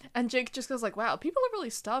with it. And Jake just goes like, wow, people are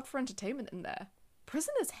really starved for entertainment in there.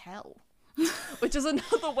 Prison is hell. Which is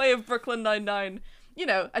another way of Brooklyn Nine-Nine, you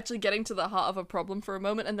know, actually getting to the heart of a problem for a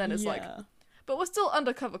moment, and then it's like, but we're still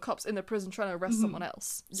undercover cops in the prison trying to arrest someone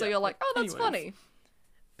else. So you're like, oh, that's funny.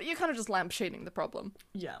 But you're kind of just lampshading the problem.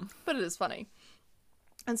 Yeah. But it is funny.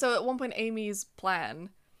 And so at one point, Amy's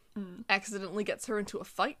plan accidentally gets her into a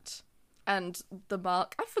fight, and the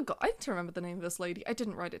mark, I need to remember the name of this lady, I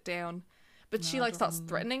didn't write it down, but she, like, starts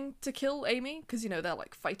threatening to kill Amy, because, you know, they're,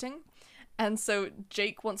 like, fighting, and so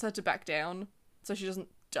Jake wants her to back down so she doesn't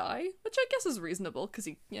die, which I guess is reasonable, because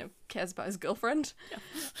he, you know, cares about his girlfriend.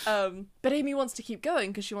 But Amy wants to keep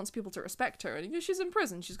going because she wants people to respect her, and, you know, she's in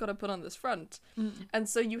prison, she's got to put on this front. And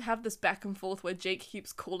so you have this back and forth where Jake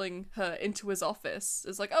keeps calling her into his office.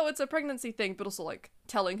 It's like, oh, it's a pregnancy thing, but also, like,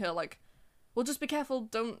 telling her, like, well, just be careful,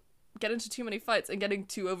 don't get into too many fights, and getting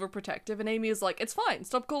too overprotective, and Amy is like, it's fine,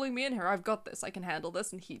 stop calling me in here, I've got this, I can handle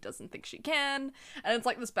this, and he doesn't think she can, and it's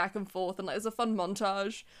like this back and forth, and like, there's a fun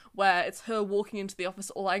montage where it's her walking into the office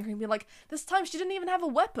all angry and being like, this time she didn't even have a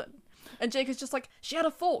weapon, and Jake is just like, she had a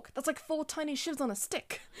fork, that's like 4 tiny shivs on a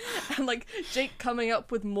stick, and like, Jake coming up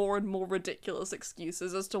with more and more ridiculous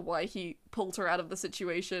excuses as to why he pulled her out of the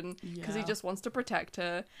situation, because he just wants to protect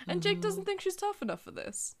her, and Jake doesn't think she's tough enough for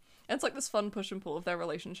this. And it's like this fun push and pull of their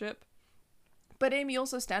relationship. But Amy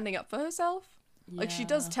also standing up for herself. Like, she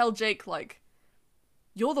does tell Jake, like,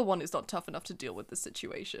 you're the one who's not tough enough to deal with this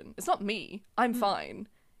situation. It's not me. I'm fine.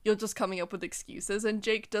 You're just coming up with excuses. And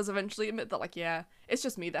Jake does eventually admit that, like, yeah, it's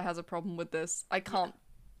just me that has a problem with this. I can't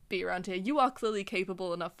be around here. You are clearly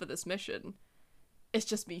capable enough for this mission. It's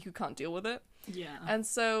just me who can't deal with it. Yeah. And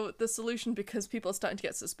so the solution, because people are starting to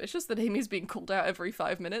get suspicious that Amy's being called out every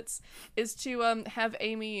 5 minutes, is to have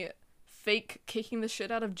Amy fake kicking the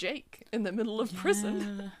shit out of Jake in the middle of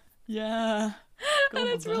prison. Yeah. And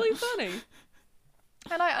it's really funny.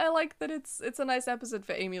 And I like that it's a nice episode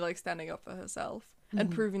for Amy, like, standing up for herself and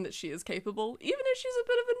proving that she is capable, even if she's a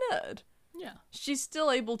bit of a nerd. Yeah. She's still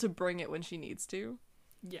able to bring it when she needs to.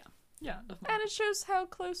 Yeah. Yeah, definitely. And it shows how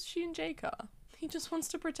close she and Jake are. He just wants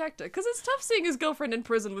to protect her. Because it's tough seeing his girlfriend in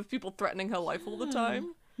prison with people threatening her life all the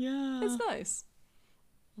time. Yeah. It's nice.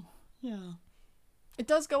 Yeah. It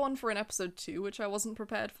does go on for an episode 2, which I wasn't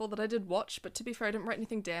prepared for, that I did watch, but to be fair, I didn't write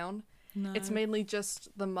anything down. No. It's mainly just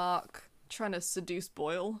the Mark trying to seduce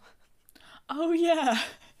Boyle. Oh, yeah.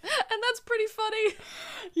 And that's pretty funny.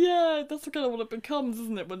 Yeah, that's kind of what it becomes,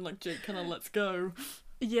 isn't it? When, like, Jake kind of lets go.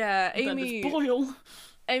 Yeah, Then Amy... it's Boyle.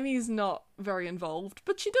 Amy's not very involved,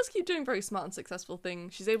 but she does keep doing very smart and successful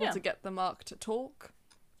things. She's able Yeah. to get the Mark to talk.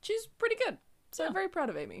 She's pretty good. So I'm very proud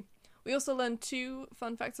of Amy. We also learned 2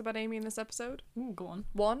 fun facts about Amy in this episode. Ooh, go on.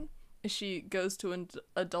 One is she goes to an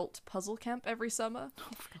adult puzzle camp every summer,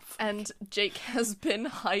 and Jake has been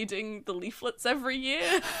hiding the leaflets every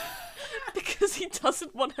year because he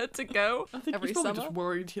doesn't want her to go I think every he's probably summer. just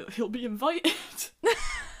worried he'll be invited.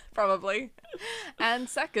 Probably. And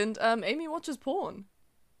second, Amy watches porn.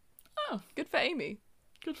 Oh, Good for Amy.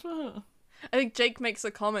 good for her. I think Jake makes a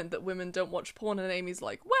comment that women don't watch porn, and Amy's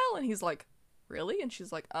like, well, and he's like, really? And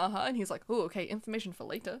she's like, uh-huh, and he's like, oh, okay, information for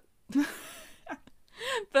later.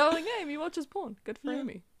 But I'm like, yeah, Amy watches porn. Good for Yeah.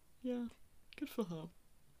 Amy. Yeah, good for her.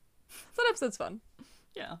 So that episode's fun.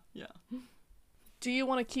 Yeah, yeah. Do you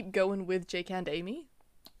want to keep going with Jake and Amy?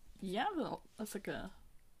 Yeah, well, that's like a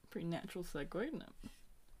pretty natural segue, isn't it?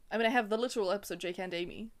 I mean, I have the literal episode Jake and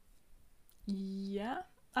Amy. Yeah.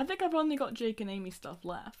 I think I've only got Jake and Amy stuff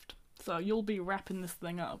left. So you'll be wrapping this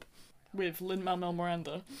thing up with Lin-Manuel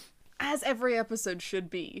Miranda. As every episode should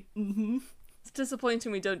be. Mm-hmm. It's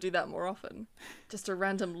disappointing we don't do that more often. Just a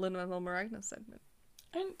random Lin-Manuel Miranda segment.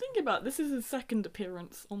 And think about it, this is his second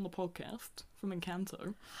appearance on the podcast from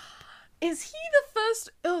Encanto. Is he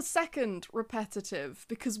the second repetitive?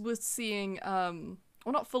 Because we're seeing, well,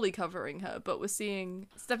 not fully covering her, but we're seeing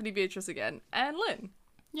Stephanie Beatrice again, and Lynn.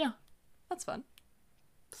 Yeah. That's fun.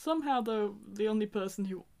 Somehow, though, the only person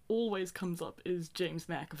who always comes up is James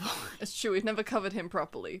McAvoy. It's true, we've never covered him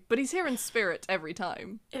properly, but he's here in spirit every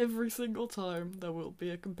time. Every single time there will be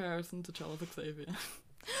a comparison to Charles Xavier.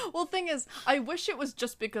 Well, thing is, I wish it was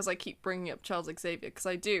just because I keep bringing up Charles Xavier, because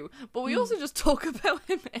I do, but we also just talk about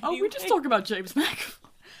him anyway. Oh, we just talk about James McAvoy.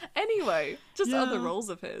 Anyway, just Yeah. other roles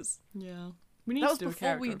of his. Yeah. We need That to was do a before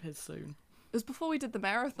character we- of his soon. It was before we did the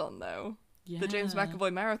marathon, though. Yeah. The James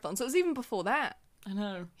McAvoy marathon, so it was even before that. I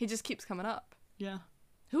know. He just keeps coming up. Yeah.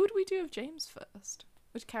 Who would we do of James first?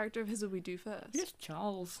 Which character of his would we do I first? guess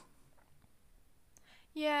Charles.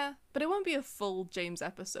 Yeah, but it won't be a full James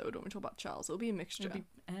episode when we talk about Charles. It'll be a mixture It'd be,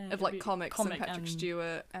 of it'd like be comics comic and Patrick and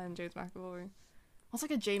Stewart and James McAvoy. What's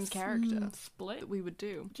like a James character split. that we would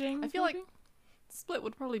do? James. I feel like maybe? Split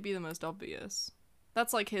would probably be the most obvious.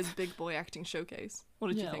 That's like his big boy acting showcase. What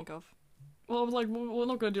did you Yeah. think of? Well, I was like, we're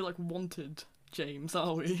not going to do like Wanted James,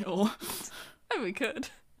 are we? Or Oh, we could.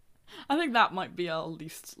 I think that might be our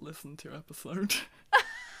least listened to episode.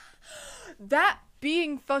 That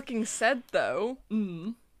being fucking said, though,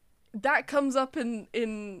 that comes up in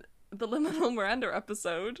the Lin-Manuel Miranda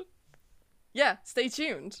episode. Yeah, stay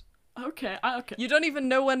tuned. Okay. Okay. You don't even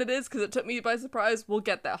know when it is because it took me by surprise. We'll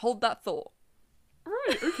get there. Hold that thought.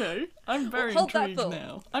 Right. Okay. I'm very Hold that intrigued thought.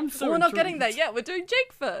 now. I'm so. But we're not getting there intrigued. yet. We're doing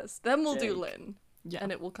Jake first. Then we'll do Jake. Lynn. Yeah.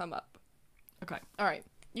 And it will come up. Okay. Alright.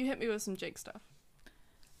 You hit me with some Jake stuff.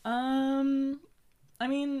 I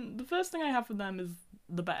mean, the first thing I have for them is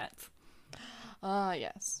the bet. Ah,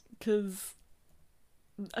 yes. Because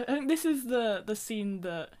I think this is the scene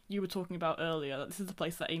that you were talking about earlier. That this is the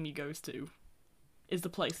place that Amy goes to. Is the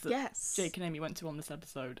place that Yes. Jake and Amy went to on this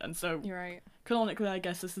episode. And so, You're right. canonically, I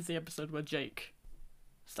guess this is the episode where Jake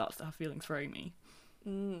starts to have feelings for Amy.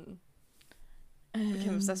 Became And...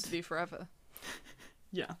 obsessed with you forever.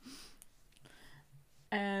 Yeah.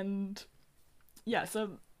 And yeah,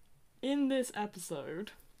 so in this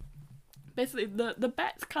episode, basically the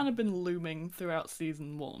bet's kind of been looming throughout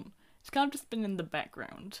season 1. It's kind of just been in the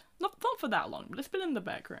background. Not for that long, but it's been in the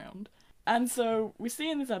background. And so we see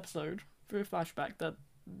in this episode, through a flashback, that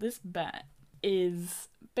this bet is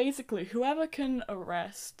basically whoever can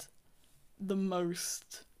arrest the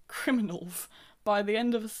most criminals by the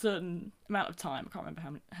end of a certain amount of time. I can't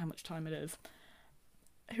remember how much time it is.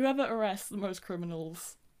 Whoever arrests the most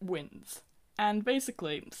criminals wins. And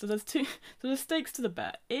basically, so there's stakes to the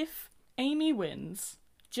bet. If Amy wins,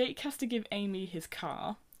 Jake has to give Amy his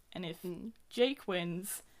car, and if Jake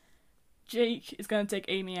wins, Jake is going to take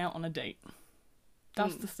Amy out on a date.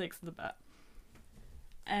 That's the stakes of the bet.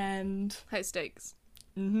 And high stakes.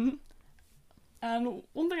 And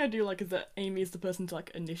one thing I do like is that Amy is the person to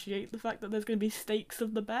like initiate the fact that there's going to be stakes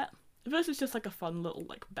of the bet. At first it's just like a fun little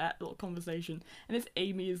like bet, little conversation, and it's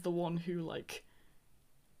Amy is the one who like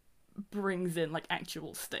brings in like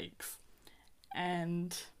actual stakes.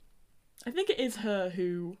 And I think it is her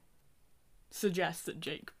who suggests that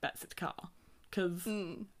Jake bets his car, because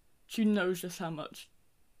she knows just how much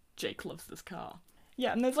Jake loves this car.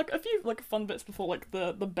 Yeah, and there's like a few like fun bits before like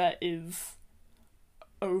the bet is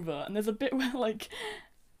over, and there's a bit where like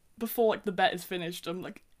before like the bet is finished,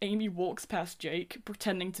 like Amy walks past Jake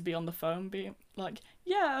pretending to be on the phone, being like,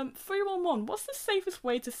 yeah, 311, what's the safest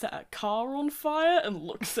way to set a car on fire? And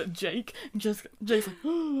looks at Jake, and just Jake's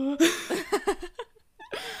like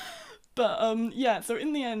but yeah, so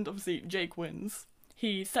in the end obviously Jake wins.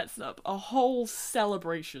 He sets up a whole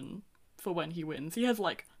celebration for when he wins. He has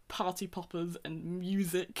like party poppers and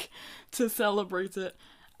music to celebrate it,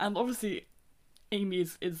 and obviously Amy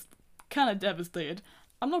is kind of devastated.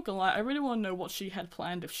 I'm not gonna lie, I really want to know what she had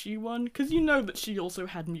planned if she won, because you know that she also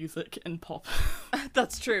had music and pop.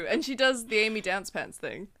 That's true, and she does the Amy dance pants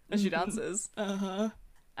thing, and she dances.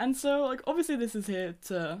 And so, like, obviously this is here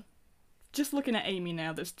to... Just looking at Amy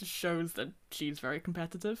now, this just shows that she's very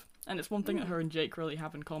competitive, and it's one thing that her and Jake really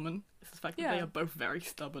have in common, is the fact that they are both very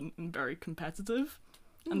stubborn and very competitive,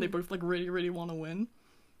 and they both, like, really, really want to win.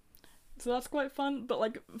 So that's quite fun, but,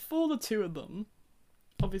 like, for the two of them,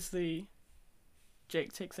 obviously...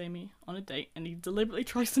 Jake takes Amy on a date, and he deliberately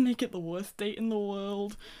tries to make it the worst date in the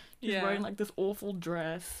world. She's wearing like this awful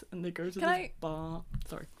dress, and they go to this bar.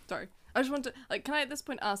 Sorry. I just want to can I at this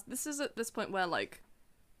point ask? This is at this point where like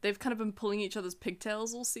they've kind of been pulling each other's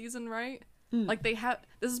pigtails all season, right? Like they have.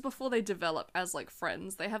 This is before they develop as like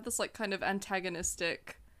friends. They have this like kind of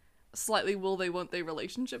antagonistic, slightly will they won't they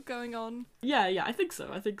relationship going on. Yeah, I think so.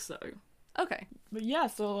 Okay. But yeah,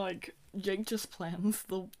 so like Jake just plans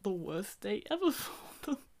the worst date ever for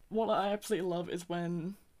them. What I absolutely love is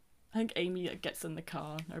when I think Amy gets in the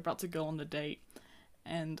car, they're about to go on the date,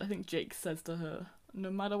 and I think Jake says to her, no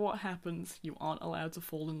matter what happens, you aren't allowed to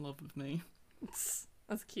fall in love with me.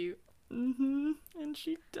 That's cute. And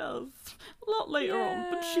she does. A lot later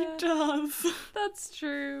on, but she does. That's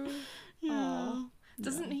true. Yeah. Aww.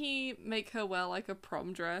 Doesn't he make her wear, like, a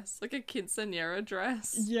prom dress? Like a quinceañera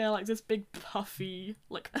dress? Yeah, like this big puffy,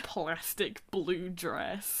 like, plastic blue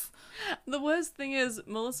dress. The worst thing is,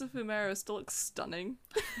 Melissa Fumero still looks stunning.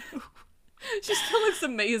 She still looks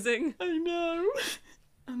amazing. I know.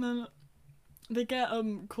 And then they get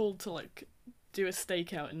called to, like, do a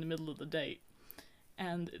stakeout in the middle of the date.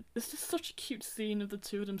 And it's just such a cute scene of the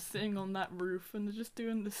two of them sitting on that roof, and they're just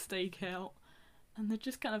doing the stakeout. And they're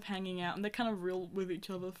just kind of hanging out, and they're kind of real with each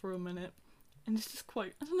other for a minute. And it's just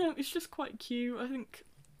quite, I don't know, it's just quite cute. I think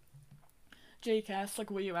Jake asks,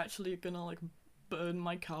 like, were you actually gonna, like, burn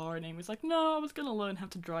my car? And Amy's like, no, I was gonna learn how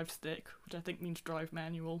to drive stick, which I think means drive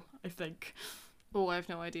manual, I think. Oh, I have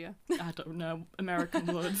no idea. I don't know, American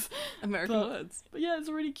words. American words. But yeah, it's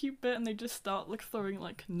a really cute bit, and they just start, like, throwing,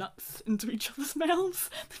 like, nuts into each other's mouths.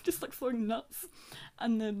 They're just, like, throwing nuts.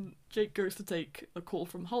 And then Jake goes to take a call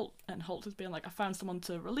from Holt, and Holt is being like, I found someone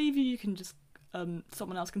to relieve you, you can just,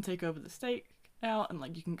 someone else can take over the stake out, and,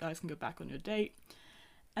 like, guys can go back on your date.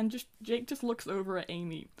 And Jake just looks over at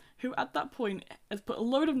Amy, who at that point has put a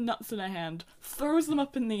load of nuts in her hand, throws them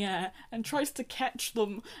up in the air, and tries to catch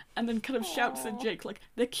them, and then kind of shouts at Jake, like,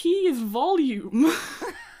 the key is volume!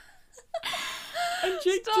 And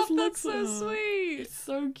Jake just looks at her. That's so sweet! It's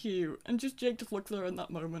so cute. And Jake just looks at her in that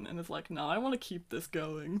moment and is like, no, I want to keep this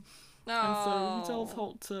going. And so he tells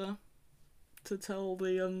Holt to tell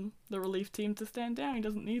the relief team to stand down, he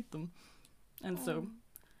doesn't need them. And so...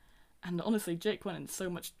 And honestly, Jake went in so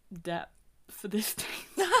much debt for this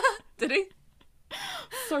thing. Did he?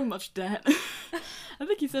 So much debt. I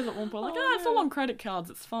think he says at one point, like, it's all on credit cards,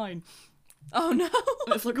 it's fine. Oh no!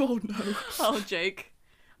 And it's like, oh no. Oh, Jake.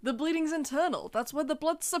 The bleeding's internal. That's where the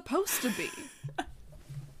blood's supposed to be.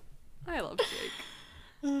 I love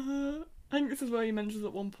Jake. I think this is where he mentions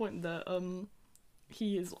at one point that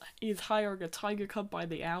he is hiring a tiger cub by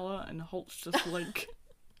the hour, and Holt's just like...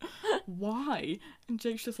 Why? And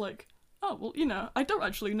Jake's just like, oh, well, you know, I don't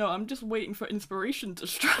actually know, I'm just waiting for inspiration to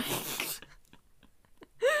strike.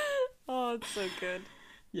 Oh, it's so good.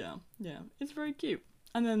 Yeah, it's very cute.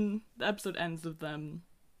 And then the episode ends with them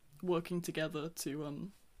working together to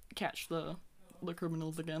catch the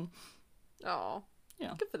criminals again. Oh,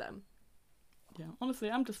 yeah, good for them. Yeah, honestly,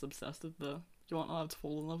 I'm just obsessed with the You aren't allowed to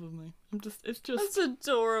fall in love with me. It's just... That's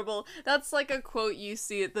adorable. That's like a quote you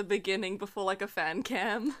see at the beginning before like a fan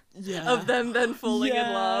cam Yeah. of them then falling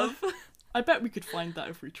in love. I bet we could find that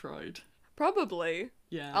if we tried. Probably.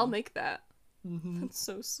 Yeah. I'll make that. Mm-hmm. That's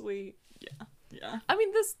so sweet. Yeah. I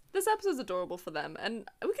mean, this episode's adorable for them, and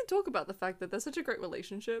we can talk about the fact that they're such a great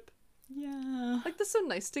relationship. Yeah. Like, they're so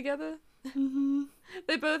nice together. Mm-hmm.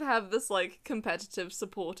 They both have this, like, competitive,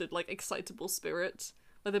 supported, like, excitable spirit,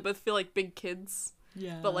 where they both feel like big kids.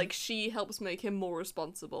 Yeah. But, like, she helps make him more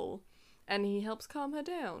responsible, and he helps calm her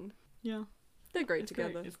down. Yeah. They're great It's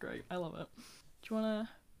together. Great. It's great. I love it. Do you want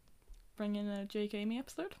to bring in a Jake Amy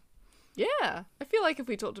episode? Yeah. I feel like if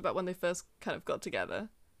we talked about when they first kind of got together,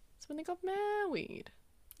 it's when they got married.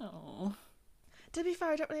 Oh. To be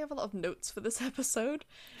fair, I don't really have a lot of notes for this episode,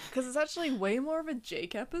 because it's actually way more of a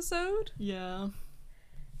Jake episode. Yeah.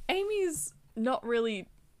 Amy's not really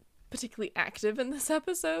particularly active in this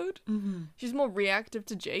episode. Mm-hmm. She's more reactive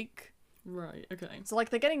to Jake. Right, okay. So, like,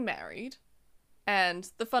 they're getting married,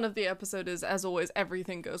 and the fun of the episode is, as always,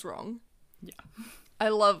 everything goes wrong. Yeah. I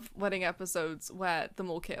love wedding episodes where the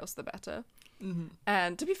more chaos, the better. Mm-hmm.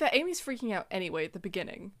 And to be fair, Amy's freaking out anyway at the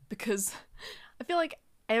beginning, because I feel like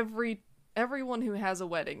everyone who has a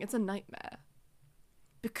wedding, it's a nightmare.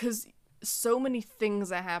 Because so many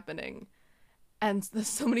things are happening, and there's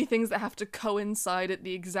so many things that have to coincide at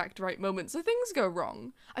the exact right moment, so things go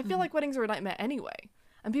wrong. I feel like weddings are a nightmare anyway,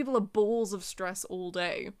 and people are balls of stress all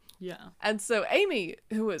day. Yeah. And so Amy,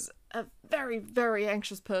 who is a very, very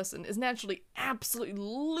anxious person, is naturally absolutely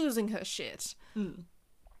losing her shit. Mm.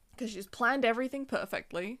 Because she's planned everything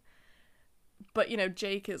perfectly. But, you know,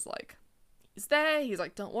 Jake is like, he's there, he's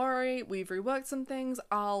like, don't worry, we've reworked some things,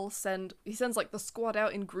 he sends like the squad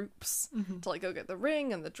out in groups to like go get the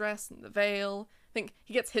ring and the dress and the veil. I think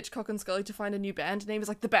he gets Hitchcock and Scully to find a new band, and Amy's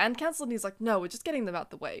like, the band cancelled? And he's like, no, we're just getting them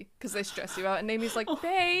out the way, because they stress you out. And Amy's like,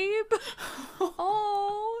 babe!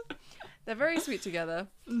 Oh, they're very sweet together.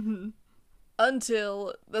 Mm-hmm.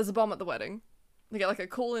 Until there's a bomb at the wedding. They get like a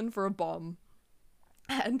call in for a bomb.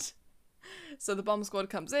 And so the bomb squad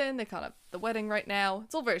comes in, they're kind of the wedding right now.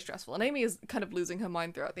 It's all very stressful, and Amy is kind of losing her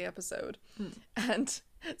mind throughout the episode. And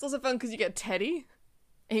it's also fun because you get Teddy,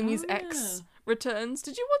 Amy's ex, returns.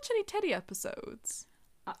 Did you watch any Teddy episodes?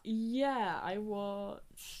 Yeah, I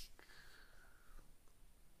watched...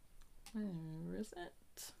 Where is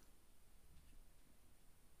it?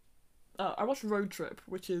 Oh, I watched Road Trip,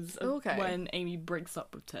 which is when Amy breaks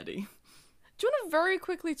up with Teddy. Do you want to very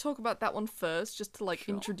quickly talk about that one first, just to, like,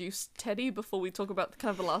 Sure. introduce Teddy before we talk about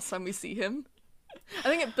kind of the last time we see him? I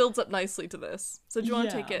think it builds up nicely to this. So do you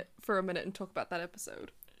want to take it for a minute and talk about that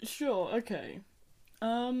episode? Sure, okay.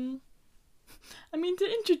 I mean, to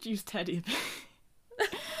introduce Teddy a bit...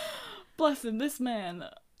 Bless him, this man...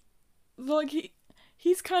 Like,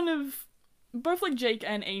 he's kind of... Both, like, Jake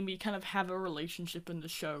and Amy kind of have a relationship in the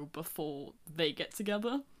show before they get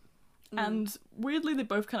together. And weirdly, they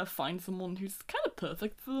both kind of find someone who's kind of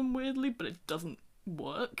perfect for them, weirdly, but it doesn't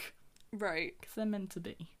work. Right. Because they're meant to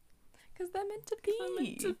be. Because they're meant to be. They're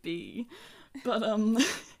meant to be. But,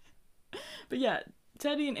 but yeah,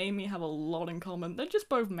 Teddy and Amy have a lot in common. They're just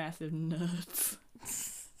both massive nerds.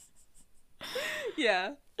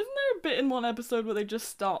 Yeah. Isn't there a bit in one episode where they just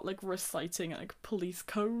start, like, reciting, like, police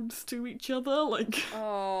codes to each other? Like,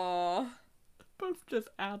 Aww. both just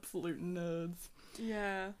absolute nerds.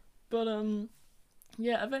 Yeah. But,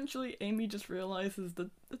 yeah, eventually Amy just realises that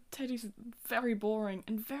Teddy's very boring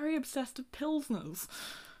and very obsessed with Pilsners.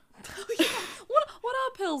 Oh, yeah. What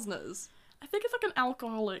are Pilsners? I think it's like an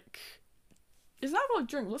alcoholic... It's an alcoholic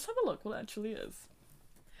drink. Let's have a look what it actually is.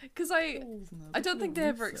 Because I don't think they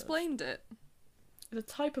ever explained it. It's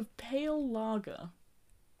a type of pale lager.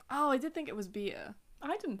 Oh, I did think it was beer.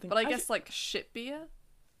 I didn't think... But I guess, like, shit beer?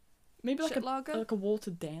 Maybe like shit lager? like a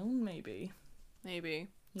watered down, maybe. Maybe.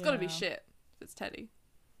 It's gotta be shit if it's Teddy.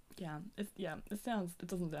 Yeah, it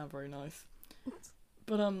doesn't sound very nice.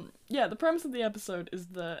 But, yeah, the premise of the episode is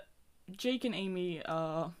that Jake and Amy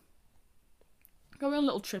are going on a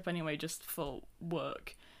little trip anyway, just for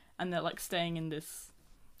work. And they're, like, staying in this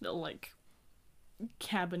little, like,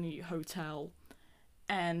 cabin-y hotel.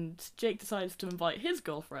 And Jake decides to invite his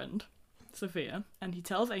girlfriend, Sophia, and he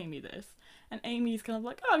tells Amy this. And Amy's kind of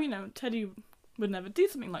like, oh, you know, Teddy would never do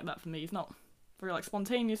something like that for me. He's not very, like,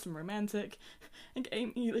 spontaneous and romantic. And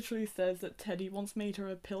Amy literally says that Teddy once made her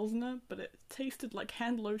a Pilsner, but it tasted like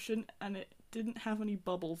hand lotion and it didn't have any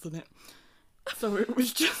bubbles in it. So it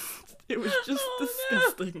was just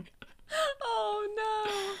disgusting. No. Oh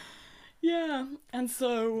no. Yeah, and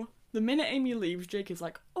so the minute Amy leaves, Jake is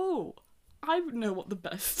like, oh, I know what the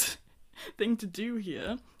best thing to do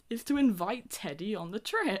here is to invite Teddy on the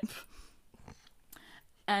trip.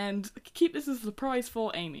 and keep this as a surprise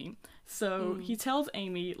for Amy. So he tells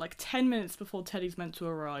Amy, like 10 minutes before Teddy's meant to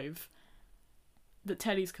arrive, that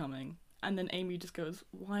Teddy's coming. And then Amy just goes,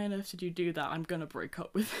 why on earth did you do that? I'm gonna break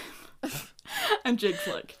up with him. And Jake's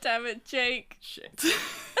like, damn it, Jake. Shit.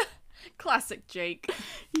 Classic Jake.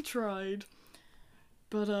 He tried.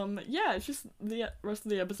 But, yeah, it's just the rest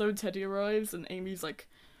of the episode, Teddy arrives, and Amy's, like,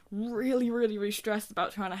 really, really, really stressed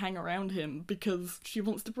about trying to hang around him because she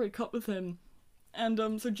wants to break up with him. And,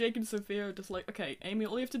 so Jake and Sophia are just like, okay, Amy,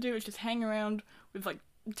 all you have to do is just hang around with, like,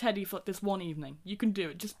 Teddy for, like, this one evening. You can do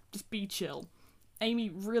it. Just be chill.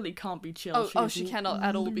 Amy really can't be chill. She cannot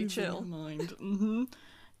at all be chill. Her mind.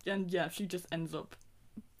 And yeah, she just ends up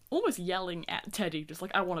almost yelling at Teddy, just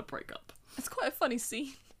like, I want to break up. It's quite a funny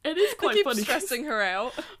scene. It is quite keep funny. Stressing her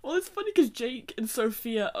out. Well, it's funny because Jake and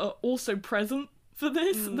Sophia are also present for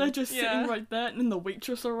this. They're just sitting right there, and then the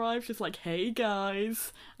waitress arrives, just like, hey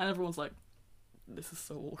guys. And everyone's like, this is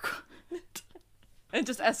so awkward. It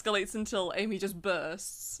just escalates until Amy just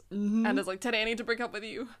bursts. And is like, Teddy, I need to break up with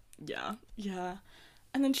you. Yeah.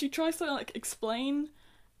 And then she tries to, like, explain,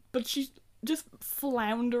 but she's just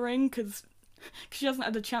floundering because she hasn't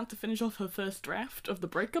had the chance to finish off her first draft of the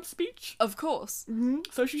breakup speech. Of course.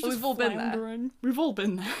 So she's just We've all been there. floundering. We've all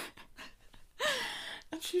been there.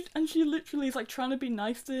 And she literally is, like, trying to be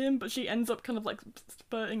nice to him, but she ends up kind of, like,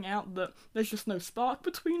 spurting out that there's just no spark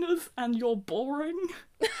between us, and you're boring.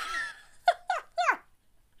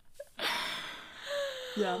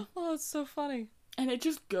 Yeah. Oh, it's so funny. And it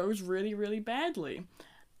just goes really, really badly.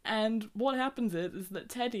 And what happens is that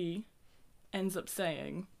Teddy ends up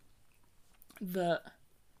saying that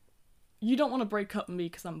you don't want to break up with me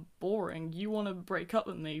because I'm boring. You want to break up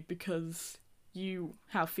with me because you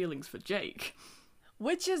have feelings for Jake.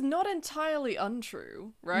 Which is not entirely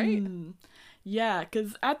untrue, right? Yeah,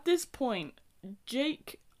 because at this point,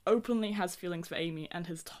 Jake openly has feelings for Amy and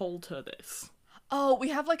has told her this. Oh, we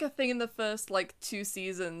have, like, a thing in the first, like, 2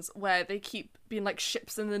 seasons where they keep being, like,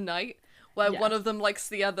 ships in the night, where one of them likes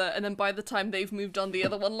the other, and then by the time they've moved on, the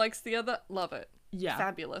other one likes the other. Love it. Yeah.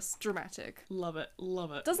 Fabulous. Dramatic. Love it.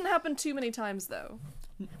 Doesn't happen too many times, though.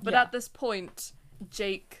 But at this point,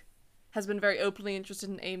 Jake has been very openly interested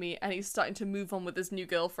in Amy, and he's starting to move on with his new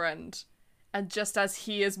girlfriend. And just as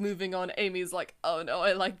he is moving on, Amy's like, oh no,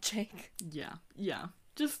 I like Jake. Yeah.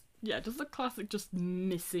 Just the classic just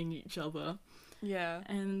missing each other. Yeah.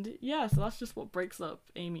 And yeah, so that's just what breaks up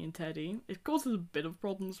Amy and Teddy. It causes a bit of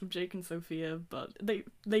problems with Jake and Sophia, but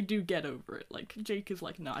they do get over it. Like, Jake is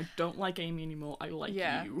like, no, I don't like Amy anymore, I like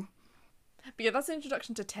you. But yeah, that's the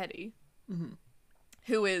introduction to Teddy.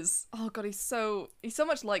 Who is, oh god, he's so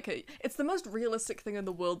much like her. It's the most realistic thing in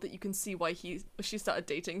the world that you can see why she started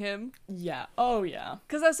dating him. Yeah. Oh yeah.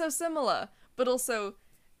 Because they're so similar. But also,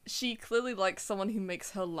 she clearly likes someone who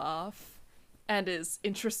makes her laugh and is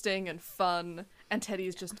interesting and fun, and Teddy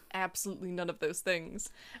is just absolutely none of those things.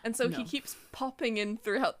 And so he keeps popping in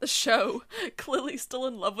throughout the show, clearly still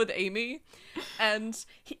in love with Amy, and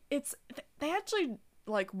they actually,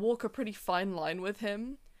 like, walk a pretty fine line with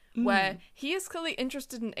him, where he is clearly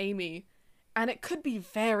interested in Amy, and it could be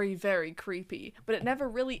very, very creepy, but it never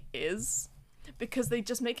really is, because they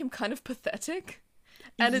just make him kind of pathetic,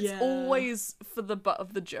 and it's always for the butt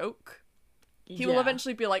of the joke. He will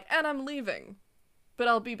eventually be like, and I'm leaving, but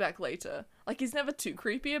I'll be back later. Like, he's never too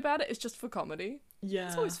creepy about it, it's just for comedy. Yeah.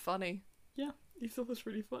 It's always funny. Yeah, he's always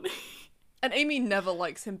really funny. And Amy never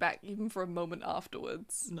likes him back, even for a moment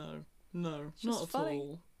afterwards. No, not at funny.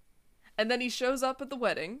 all. And then he shows up at the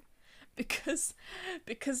wedding, because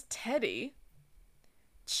Teddy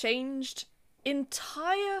changed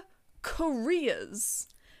entire careers.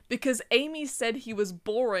 Because Amy said he was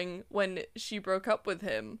boring when she broke up with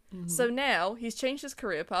him. So now he's changed his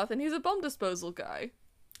career path and he's a bomb disposal guy.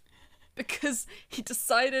 Because he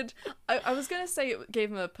decided... I was going to say it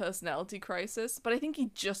gave him a personality crisis, but I think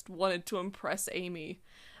he just wanted to impress Amy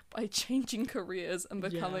by changing careers and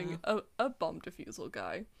becoming a bomb defusal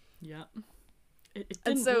guy. Yeah. It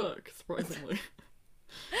didn't work, surprisingly.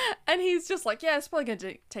 And he's just like, yeah, it's probably going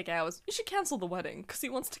to take hours. You should cancel the wedding, because he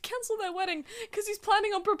wants to cancel their wedding, because he's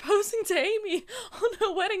planning on proposing to Amy on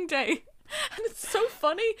her wedding day. And it's so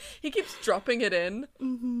funny. He keeps dropping it in.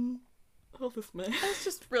 Oh, this man. It's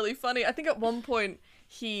just really funny. I think at one point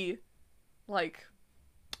he, I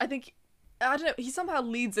don't know, he somehow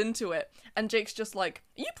leads into it, and Jake's just like,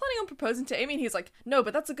 are you planning on proposing to Amy? And he's like, no,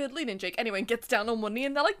 but that's a good lead in, Jake. Anyway, and gets down on one knee,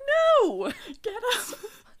 and they're like, no! Get up!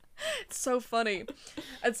 It's so funny.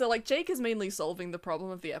 And so, like, Jake is mainly solving the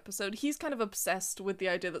problem of the episode. He's kind of obsessed with the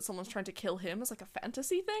idea that someone's trying to kill him as, like, a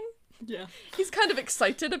fantasy thing. Yeah. He's kind of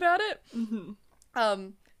excited about it.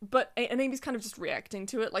 and Amy's kind of just reacting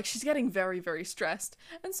to it. Like, she's getting very, very stressed.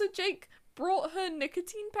 And so Jake brought her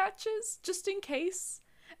nicotine patches just in case,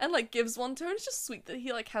 and like gives one to her. It's just sweet that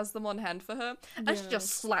he like has them on hand for her, and she just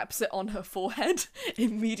slaps it on her forehead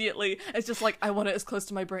immediately. It's just like, I want it as close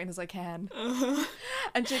to my brain as I can.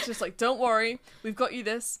 And Jake's just like, don't worry, we've got you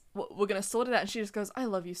this, we're gonna sort it out. And she just goes, I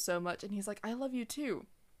love you so much. And he's like, I love you too.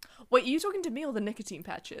 Wait, are you talking to me or the nicotine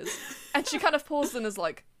patches? And she kind of paused and is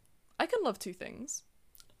like, I can love two things.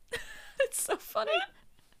 It's so funny.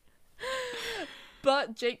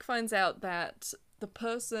 But Jake finds out that the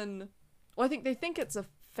person, well, I think they think it's a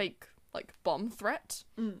fake, like, bomb threat.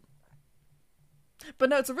 But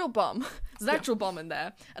no, it's a real bomb. There's an actual bomb in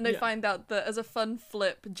there. And they find out that, as a fun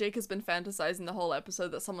flip, Jake has been fantasizing the whole episode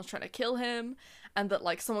that someone's trying to kill him, and that,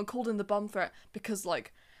 like, someone called in the bomb threat because,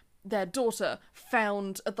 like, their daughter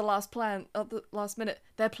found at the last minute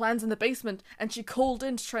their plans in the basement, and she called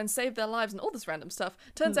in to try and save their lives and all this random stuff.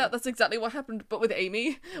 Turns out that's exactly what happened, but with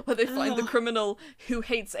Amy, where they find the criminal who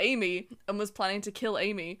hates Amy and was planning to kill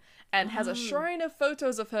Amy, and has a shrine of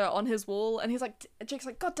photos of her on his wall. And he's like, Jake's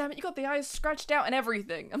like, God damn it, you got the eyes scratched out and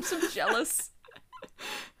everything. I'm so jealous.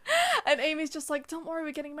 And Amy's just like, don't worry,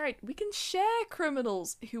 we're getting married. We can share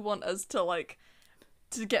criminals who want us to, like,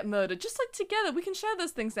 to get murdered. Just, like, together. We can share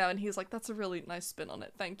those things now. And he's like, that's a really nice spin on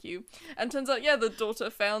it. Thank you. And turns out, yeah, the daughter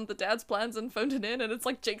found the dad's plans and phoned it in. And it's,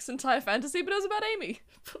 like, Jake's entire fantasy, but it was about Amy.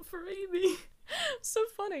 But for Amy. So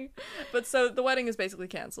funny. But so the wedding is basically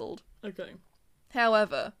cancelled. Okay.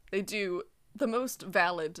 However, they do the most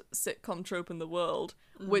valid sitcom trope in the world,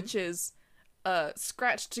 which is a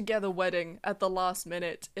scratched together wedding at the last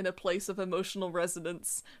minute in a place of emotional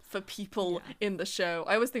resonance for people in the show.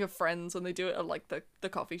 I always think of Friends when they do it at, like, the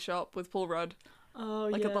coffee shop with Paul Rudd. Oh,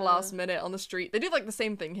 like, at the last minute on the street. They do, like, the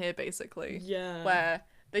same thing here, basically. Yeah. Where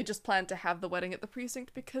they just plan to have the wedding at the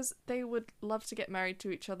precinct because they would love to get married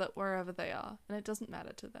to each other wherever they are, and it doesn't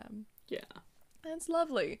matter to them. Yeah. And it's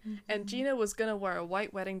lovely. And Gina was gonna wear a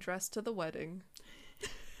white wedding dress to the wedding.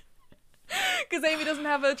 Because Amy doesn't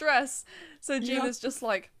have her dress. So Gina's just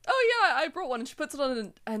like, oh yeah, I brought one. And she puts it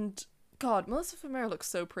on, and God, Melissa Fumero looks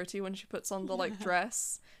so pretty when she puts on the, like,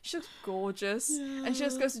 dress. She looks gorgeous. Yeah. And she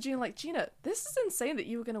just goes to Gina like, Gina, this is insane that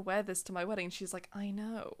you were gonna wear this to my wedding. And she's like, I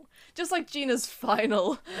know. Just like Gina's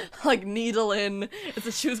final, like, needle in, is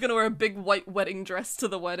that she was gonna wear a big white wedding dress to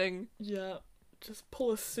the wedding. Yeah. Just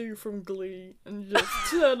pull a Sue from Glee and just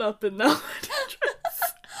turn up in that wedding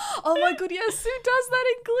dress. Oh my god, yeah, Sue does that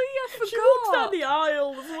in Glee, I forgot. She walks down the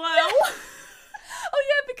aisle as well. Oh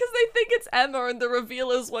yeah, because they think it's Emma, and the reveal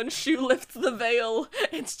is when Sue lifts the veil,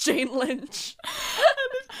 it's Jane Lynch.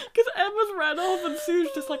 Because Emma's ran off and Sue's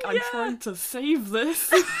just like, I'm trying to save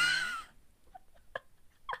this. Even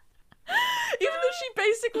though she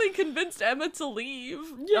basically convinced Emma to leave.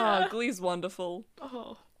 Yeah. Oh, Glee's wonderful.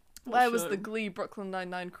 Oh. Where was the Glee Brooklyn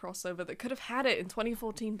Nine-Nine crossover that could have had it in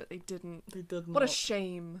 2014, but they didn't. They did not. What a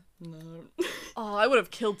shame. No. Oh, I would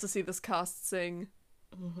have killed to see this cast sing.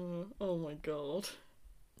 Oh my god.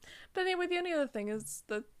 But anyway, the only other thing is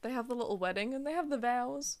that they have the little wedding and they have the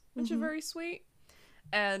vows, which are very sweet.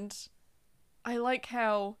 And I like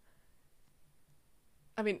how,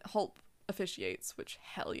 I mean, Holt officiates, which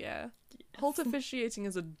hell yeah. Yes. Holt officiating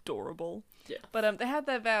is adorable. Yeah. But they had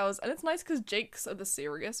their vows, and it's nice because Jake's are the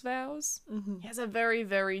serious vows. He has a very,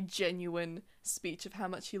 very genuine speech of how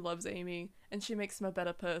much he loves Amy, and she makes him a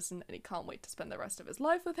better person, and he can't wait to spend the rest of his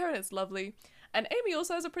life with her, and it's lovely. And Amy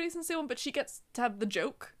also has a pretty sincere one, but she gets to have the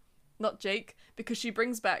joke, not Jake, because she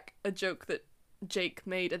brings back a joke that Jake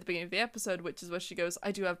made at the beginning of the episode, which is where she goes,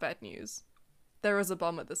 I do have bad news. There is a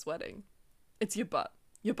bomb at this wedding. It's your butt.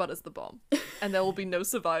 Your butt is the bomb. And there will be no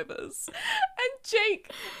survivors. And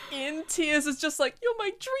Jake, in tears, is just like, you're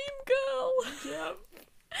my dream girl. Yeah.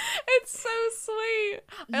 It's so sweet.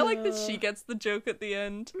 I like that she gets the joke at the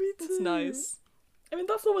end. Me too. It's nice. I mean,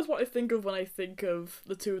 that's always what I think of when I think of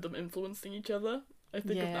the two of them influencing each other. I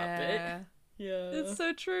think of that bit. Yeah. It's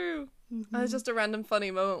so true. There's just a random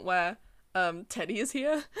funny moment where Teddy is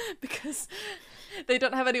here because they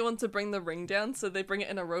don't have anyone to bring the ring down, so they bring it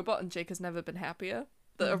in a robot, and Jake has never been happier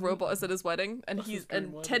that a robot is at his wedding, and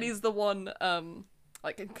Teddy's the one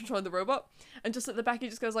like controlling the robot, and just at the back he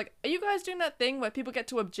just goes like, are you guys doing that thing where people get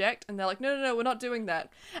to object? And they're like, no, we're not doing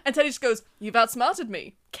that. And Teddy just goes, you've outsmarted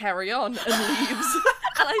me, carry on, and leaves.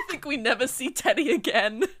 And I think we never see Teddy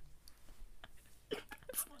again.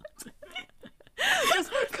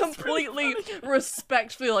 Just completely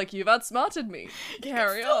respectfully like, you've outsmarted me,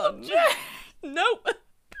 carry on. Nope.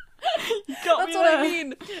 That's what I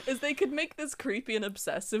mean, is they could make this creepy and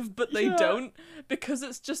obsessive, but they don't, because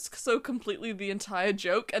it's just so completely the entire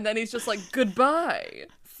joke, and then he's just like, goodbye,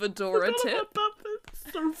 Fedora Tip.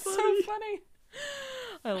 So So funny. funny.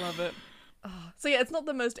 I love it. Oh. So yeah, it's not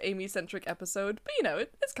the most Amy-centric episode, but you know,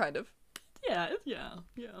 it's kind of. Yeah.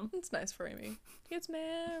 It's nice for Amy. He gets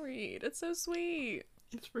married. It's so sweet.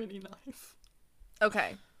 It's really nice.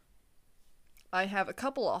 Okay. I have a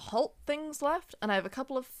couple of Holt things left, and I have a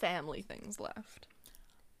couple of family things left.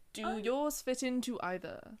 Do yours fit into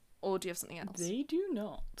either? Or do you have something else? They do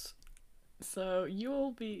not. So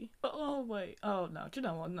you'll be... Oh, wait. Oh, no. Do you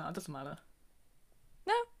know what? No, it doesn't matter.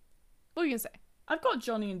 No? What were you going to say? I've got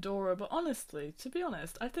Johnny and Dora, but honestly, to be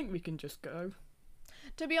honest, I think we can just go.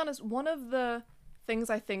 To be honest, one of the things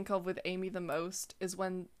I think of with Amy the most is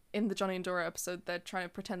when, in the Johnny and Dora episode, they're trying to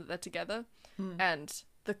pretend that they're together, and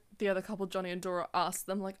the other couple, Johnny and Dora, ask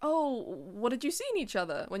them, like, oh, what did you see in each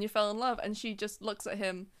other when you fell in love? And she just looks at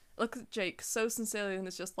Jake so sincerely, and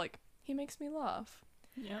is just like, he makes me laugh.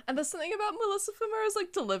 Yeah. And there's something about Melissa Fumara's,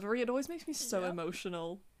 like, delivery. It always makes me so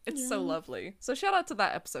emotional. It's so lovely. So shout out to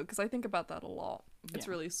that episode, because I think about that a lot. It's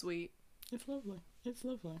really sweet. It's lovely. It's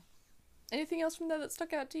lovely. Anything else from there that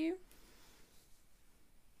stuck out to you?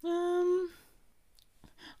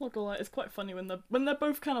 Not gonna lie, it's quite funny when they're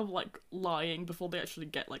both kind of like lying before they actually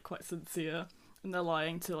get like quite sincere, and they're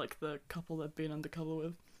lying to like the couple they've been undercover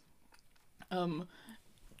with.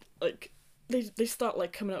 Like they start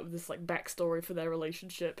like coming up with this like backstory for their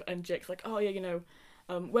relationship, and Jake's like, oh yeah, you know,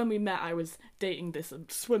 when we met, I was dating this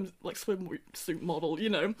swimsuit model, you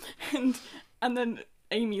know, and then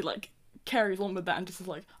Amy like carries on with that and just is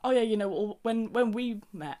like, oh yeah, you know, well, when we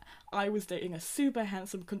met, I was dating a super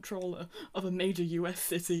handsome controller of a major US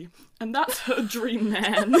city, and that's her dream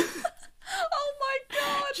man. Oh my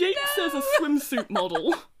god! Jake says a swimsuit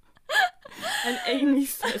model, and Amy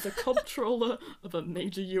says a comptroller of a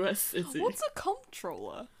major US city. What's a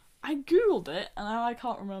comptroller? I googled it and I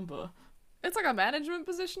can't remember. It's like a management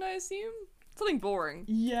position, I assume? Something boring.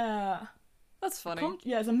 Yeah. That's funny.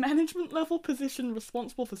 It's a management level position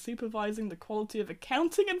responsible for supervising the quality of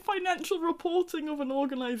accounting and financial reporting of an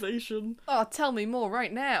organisation. Oh, tell me more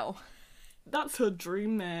right now. That's her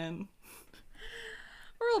dream man.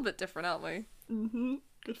 We're all a bit different, aren't we? Mm-hmm.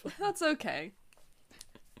 Good for her. That's okay.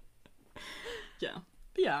 Yeah.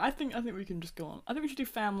 But yeah, I think we can just go on. I think we should do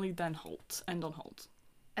family, then Holt. End on Holt.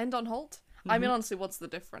 End on Holt? I mean, honestly, what's the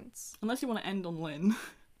difference? Unless you want to end on Lynn.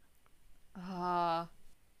 I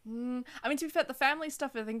mean, to be fair, the family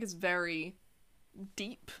stuff I think is very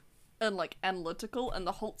deep and like analytical, and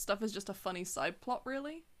the Holt stuff is just a funny side plot,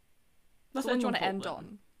 really. Let's So what do you end want to on end Holt, on?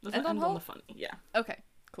 then. Let's End on end on the Holt? funny, yeah. Okay,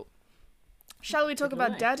 cool. Shall we talk Take it about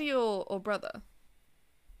away. daddy or brother?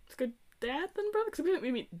 Let's go dad then brother, because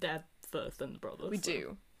we meet dad first, then the brother. We so.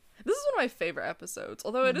 do. This is one of my favorite episodes,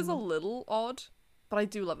 although it is a little odd, but I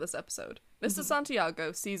do love this episode. Mr.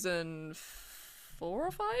 Santiago, season 4 or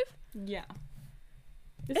 5? Yeah.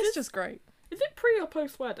 It's just great. Is it pre or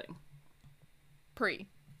post wedding? Pre.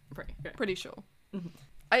 Okay. Pretty sure. Mm-hmm.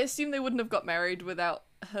 I assume they wouldn't have got married without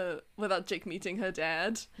Jake meeting her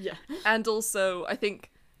dad. Yeah. And also, I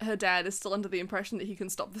think her dad is still under the impression that he can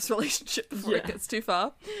stop this relationship before it gets too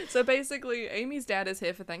far. So basically, Amy's dad is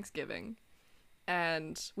here for Thanksgiving.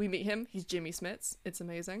 And we meet him. He's Jimmy Smits. It's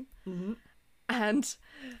amazing. Mm-hmm. And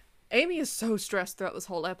Amy is so stressed throughout this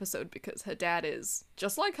whole episode because her dad is,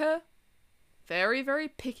 just like her, very, very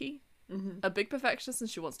picky. A big perfectionist, and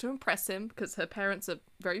she wants to impress him because her parents are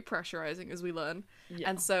very pressurizing, as we learn. Yeah.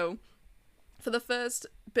 And so, for the first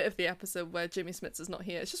bit of the episode where Jimmy Smits is not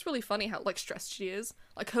here, it's just really funny how, like, stressed she is.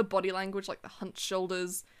 Like, her body language, like, the hunched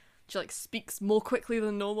shoulders. She, like, speaks more quickly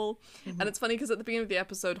than normal. And it's funny because at the beginning of the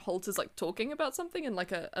episode, Holt is, like, talking about something in,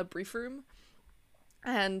 like, a brief room.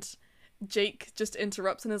 And Jake just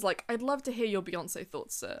interrupts and is like, I'd love to hear your Beyonce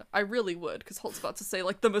thoughts, sir. I really would, because Holt's about to say,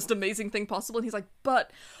 like, the most amazing thing possible, and he's like,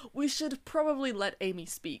 but we should probably let Amy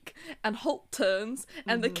speak. And Holt turns,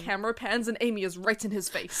 and the camera pans, and Amy is right in his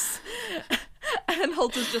face. And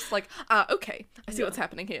Holt is just like, okay, I see what's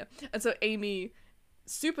happening here. And so Amy,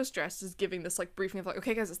 super stressed, is giving this, like, briefing of, like,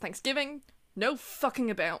 okay, guys, it's Thanksgiving. No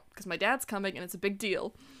fucking about, because my dad's coming, and it's a big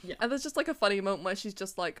deal. Yeah. And there's just, like, a funny moment where she's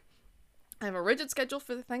just like, I have a rigid schedule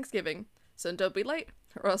for Thanksgiving, so don't be late,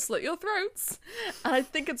 or I'll slit your throats. And I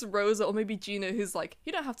think it's Rosa, or maybe Gina, who's like,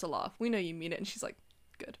 you don't have to laugh, we know you mean it. And she's like,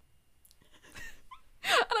 good.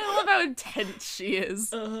 And I love how intense she is.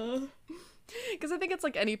 Because I think it's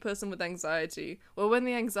like any person with anxiety, or when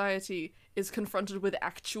the anxiety is confronted with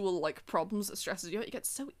actual, like, problems that stresses you out, you get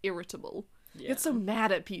so irritable. You get so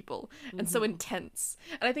mad at people, and so intense.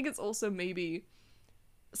 And I think it's also maybe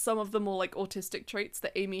some of the more, like, autistic traits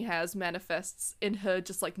that Amy has manifests in her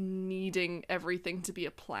just, like, needing everything to be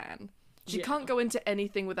a plan. She can't go into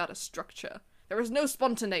anything without a structure. There is no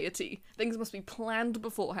spontaneity. Things must be planned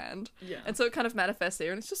beforehand. Yeah. And so it kind of manifests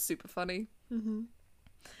here, and it's just super funny. Mm-hmm.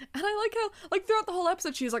 And I like how, like, throughout the whole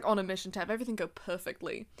episode, she's, like, on a mission to have everything go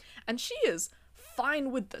perfectly. And she is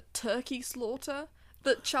fine with the turkey slaughter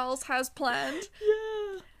that Charles has planned.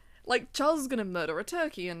 Yeah. Like, Charles is gonna murder a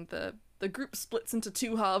turkey, and the group splits into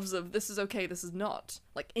two halves of this is okay, this is not,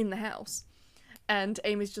 like, in the house. And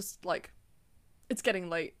Amy's just like, it's getting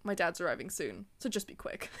late, my dad's arriving soon, so just be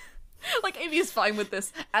quick. Like, Amy is fine with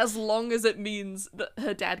this, as long as it means that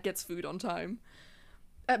her dad gets food on time.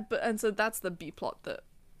 And so that's the B-plot that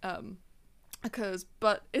occurs,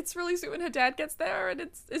 but it's really sweet when her dad gets there, and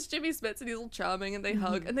it's Jimmy Smits, and he's all charming, and they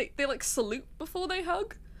hug, and they like, salute before they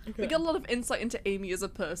hug. Okay. We get a lot of insight into Amy as a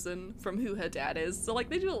person from who her dad is. So, like,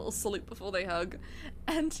 they do a little salute before they hug.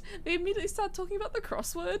 And they immediately start talking about the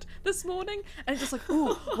crossword this morning. And just like,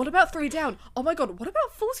 ooh, what about 3 down? Oh my god, what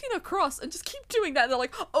about 14 across? And just keep doing that. And they're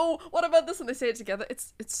like, oh, what about this? And they say it together.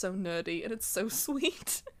 It's so nerdy and it's so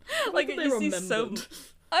sweet. Like, They you see remembered.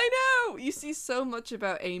 I know! You see so much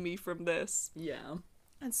about Amy from this. Yeah.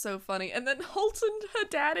 It's so funny. And then Holt and her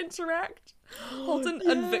dad interact. Holt and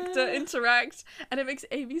Yeah. Victor interact. And it makes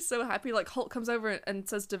Amy so happy. Like, Holt comes over and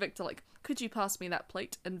says to Victor, like, could you pass me that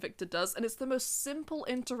plate? And Victor does. And it's the most simple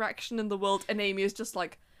interaction in the world. And Amy is just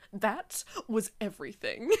like, that was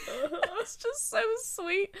everything. It's just so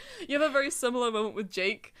sweet. You have a very similar moment with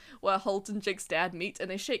Jake, where Holt and Jake's dad meet,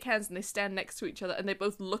 and they shake hands and they stand next to each other, and they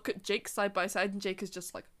both look at Jake side by side, and Jake is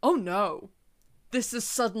just like, oh no. This is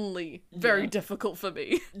suddenly very difficult for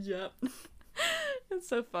me. Yep. It's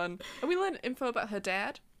so fun. And we learn info about her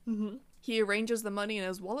dad. Mm-hmm. He arranges the money in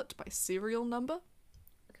his wallet by serial number.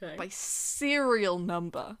 Okay. By serial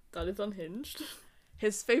number. That is unhinged.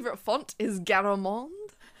 His favourite font is Garamond.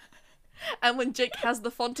 And when Jake has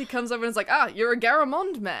the font, he comes over and is like, ah, you're a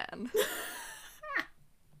Garamond man.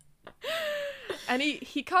 And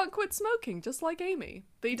he can't quit smoking, just like Amy.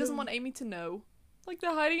 But he doesn't want Amy to know. Like,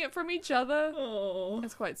 they're hiding it from each other. Oh.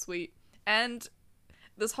 It's quite sweet. And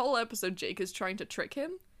this whole episode, Jake is trying to trick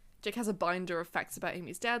him. Jake has a binder of facts about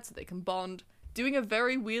Amy's dad so they can bond, doing a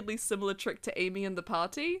very weirdly similar trick to Amy and the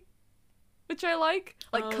party, which I like.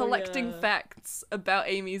 Like, collecting facts about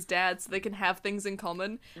Amy's dad so they can have things in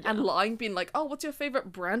common, and lying, being like, oh, what's your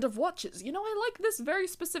favorite brand of watches? You know, I like this very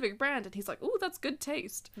specific brand. And he's like, oh, that's good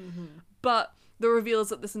taste. Mm-hmm. But the reveal is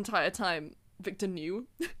that this entire time, Victor knew.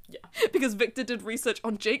 Yeah. Because Victor did research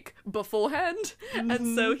on Jake beforehand,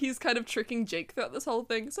 and so he's kind of tricking Jake throughout this whole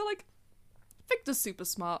thing. So, like, Victor's super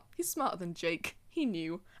smart. He's smarter than Jake. He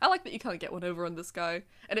knew. I like that you can't get one over on this guy,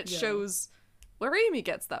 and it shows where Amy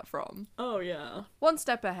gets that from. Oh, yeah. One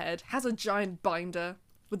step ahead, has a giant binder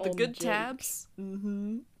with the On good Jake. tabs.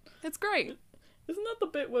 Mm-hmm. It's great. Isn't that the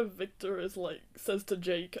bit where Victor is like, says to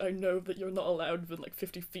Jake, I know that you're not allowed within like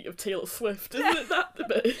 50 feet of Taylor Swift? Isn't it that the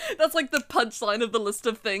bit? That's like the punchline of the list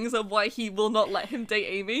of things of why he will not let him date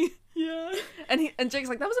Amy. Yeah. And Jake's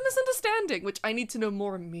like, that was a misunderstanding, which I need to know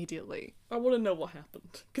more immediately. I want to know what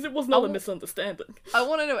happened. Because it was not a misunderstanding. I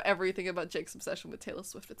want to know everything about Jake's obsession with Taylor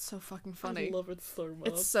Swift. It's so fucking funny. I love it so much.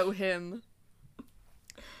 It's so him.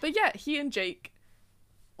 But yeah, he and Jake,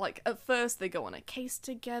 like, at first they go on a case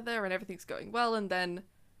together and everything's going well, and then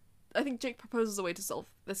I think Jake proposes a way to solve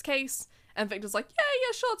this case, and Victor's like,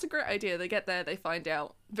 yeah, sure, it's a great idea. They get there, they find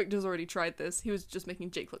out Victor's already tried this. He was just making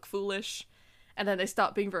Jake look foolish. And then they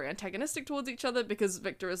start being very antagonistic towards each other because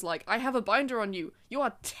Victor is like, I have a binder on you. You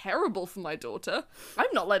are terrible for my daughter. I'm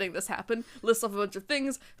not letting this happen. Lists off a bunch of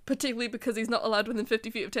things, particularly because he's not allowed within 50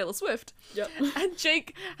 feet of Taylor Swift. Yep. And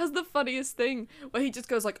Jake has the funniest thing where he just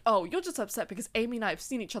goes like, oh, you're just upset because Amy and I have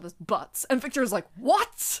seen each other's butts. And Victor is like,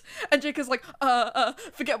 what? And Jake is like,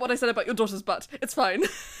 forget what I said about your daughter's butt. It's fine.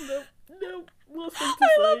 No, nothing to I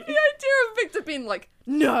say. love the idea of Victor being like,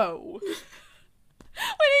 no.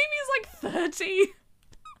 When Amy's like 30. I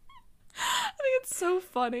think it's so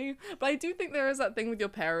funny. But I do think there is that thing with your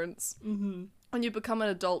parents. Mm-hmm. When you become an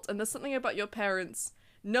adult, and there's something about your parents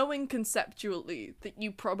knowing conceptually that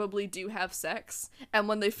you probably do have sex, and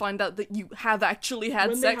when they find out that you have actually had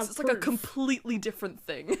When they sex, have it's like a proof. completely different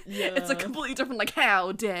thing. Yeah. It's a completely different, like,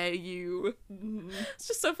 how dare you? Mm-hmm. It's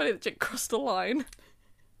just so funny that Jake crossed a line.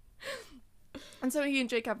 And so he and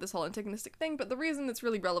Jake have this whole antagonistic thing, but the reason it's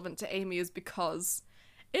really relevant to Amy is because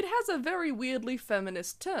it has a very weirdly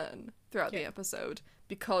feminist turn throughout the episode,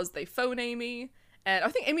 because they phone Amy, and I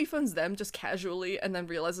think Amy phones them just casually and then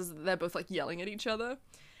realizes that they're both, like, yelling at each other,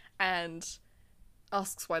 and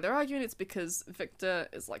asks why they're arguing. It's because Victor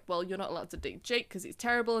is like, well, you're not allowed to date Jake because he's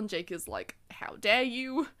terrible, and Jake is like, how dare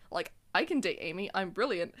you? Like, I can date Amy, I'm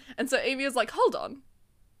brilliant. And so Amy is like, hold on.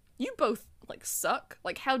 you both, like, suck.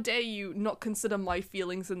 Like, how dare you not consider my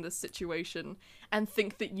feelings in this situation and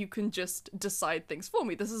think that you can just decide things for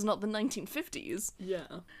me? This is not the 1950s. Yeah.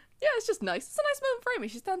 Yeah, it's just nice. It's a nice moment for Amy.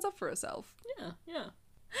 She stands up for herself. Yeah, yeah.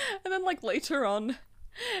 And then, like, later on,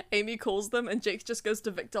 Amy calls them and Jake just goes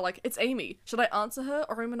to Victor like, it's Amy. Should I answer her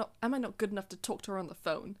or am I not good enough to talk to her on the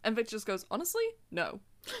phone? And Victor just goes, honestly, no.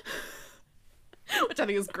 Which I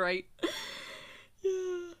think is great.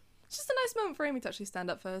 Yeah. It's just a nice moment for Amy to actually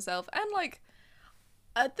stand up for herself. And, like,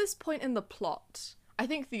 at this point in the plot, I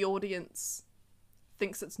think the audience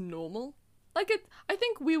thinks it's normal. Like, I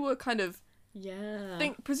think we were kind of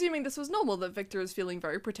presuming this was normal, that Victor is feeling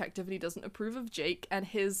very protective and he doesn't approve of Jake, and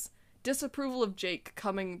his disapproval of Jake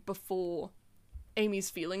coming before Amy's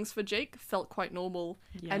feelings for Jake felt quite normal.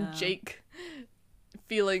 Yeah. And Jake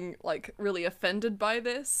feeling, like, really offended by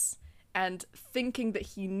this and thinking that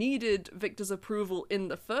he needed Victor's approval in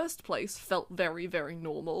the first place felt very, very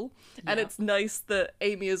normal. Yeah. And it's nice that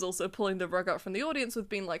Amy is also pulling the rug out from the audience with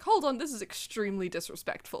being like, hold on, this is extremely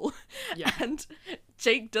disrespectful. Yeah. And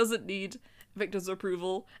Jake doesn't need Victor's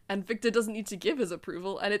approval, and Victor doesn't need to give his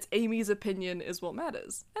approval, and it's Amy's opinion is what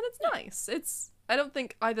matters. And it's nice. I don't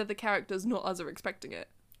think either the characters nor us are expecting it.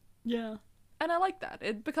 Yeah. And I like that.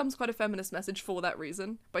 It becomes quite a feminist message for that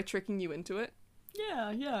reason, by tricking you into it.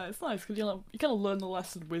 Yeah, it's nice, because you kind of learn the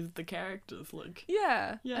lesson with the characters, like...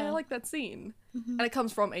 Yeah. I like that scene. Mm-hmm. And it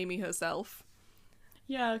comes from Amy herself.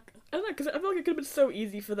 Yeah, I don't know, because I feel like it could have been so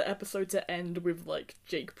easy for the episode to end with, like,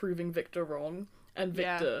 Jake proving Victor wrong, and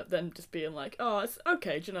Victor then just being like, oh, it's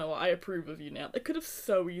okay, do you know what, I approve of you now. It could have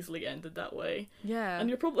so easily ended that way. Yeah.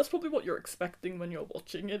 And that's probably what you're expecting when you're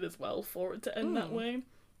watching it as well, for it to end that way.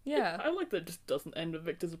 Yeah. I like that it just doesn't end with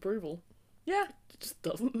Victor's approval. Yeah. It just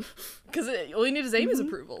doesn't. Because all you need is Amy's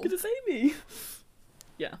approval. Because it's Amy.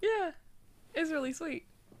 Yeah. Yeah. It's really sweet.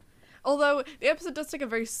 Although, the episode does take a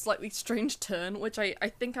very slightly strange turn, which I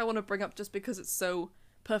think I want to bring up just because it so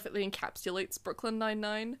perfectly encapsulates Brooklyn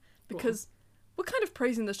Nine-Nine. Because we're kind of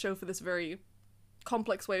praising the show for this very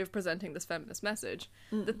complex way of presenting this feminist message.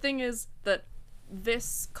 The thing is that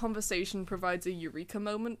this conversation provides a eureka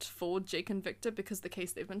moment for Jake and Victor, because the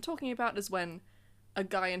case they've been talking about is when a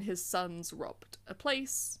guy and his sons robbed a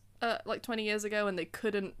place, like 20 years ago, and they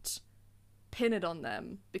couldn't pin it on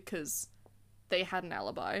them because they had an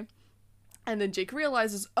alibi. And then Jake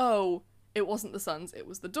realizes, oh, it wasn't the sons, it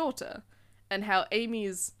was the daughter. And how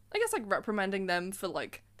Amy's, I guess, like, reprimanding them for,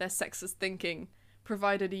 like, their sexist thinking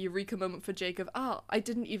provided a eureka moment for Jake of, I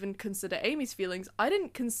didn't even consider Amy's feelings. I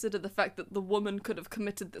didn't consider the fact that the woman could have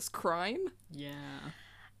committed this crime. Yeah.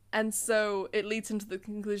 And so it leads into the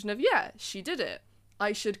conclusion of, yeah, she did it.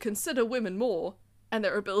 I should consider women more and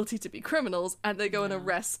their ability to be criminals, and they go and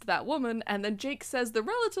arrest that woman. And then Jake says the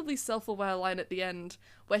relatively self-aware line at the end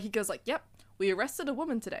where he goes like, yep, we arrested a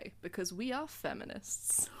woman today because we are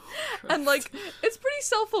feminists. And, like, it's pretty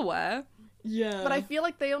self-aware. Yeah. But I feel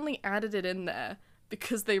like they only added it in there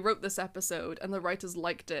because they wrote this episode and the writers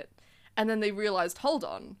liked it. And then they realized, hold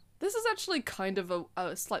on, this is actually kind of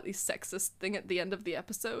a slightly sexist thing at the end of the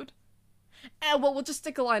episode. Well, we'll just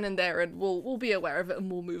stick a line in there and we'll be aware of it and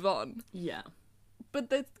we'll move on. Yeah. But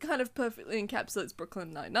that kind of perfectly encapsulates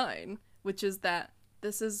Brooklyn Nine-Nine, which is that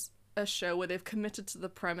this is a show where they've committed to the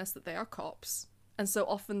premise that they are cops. And so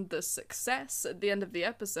often the success at the end of the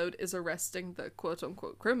episode is arresting the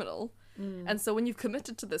quote-unquote criminal. And so when you've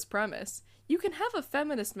committed to this premise, you can have a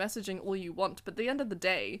feminist messaging all you want, but at the end of the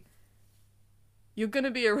day, you're going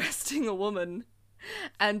to be arresting a woman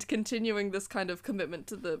and continuing this kind of commitment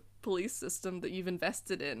to the police system that you've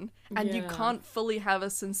invested in, and you can't fully have a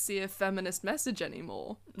sincere feminist message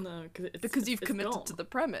anymore. No, because you've committed gone to the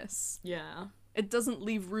premise. Yeah. It doesn't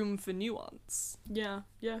leave room for nuance. Yeah,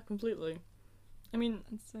 completely. I mean,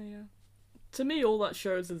 So yeah. to me, all that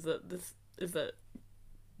shows is that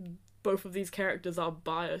both of these characters are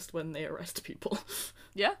biased when they arrest people.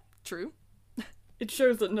 Yeah, true. It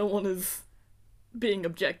shows that no one is being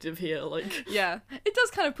objective here, like... Yeah, it does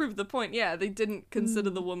kind of prove the point, yeah, they didn't consider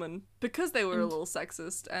the woman because they were a little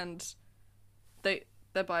sexist, and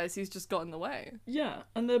their biases just got in the way. Yeah,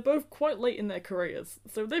 and they're both quite late in their careers,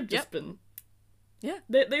 so they've just been... Yeah.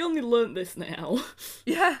 They only learnt this now.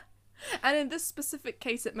 Yeah. And in this specific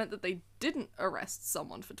case, it meant that they didn't arrest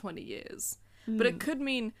someone for 20 years. But it could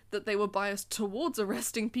mean that they were biased towards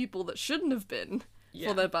arresting people that shouldn't have been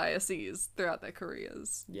for their biases throughout their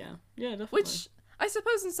careers. Yeah, definitely. Which, I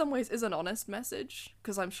suppose in some ways is an honest message,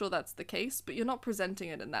 because I'm sure that's the case, but you're not presenting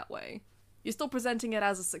it in that way. You're still presenting it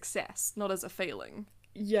as a success, not as a failing.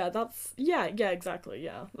 Yeah, that's... Yeah, exactly,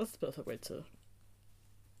 yeah. That's the perfect way to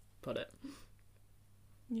put it.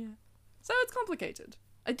 Yeah. So it's complicated.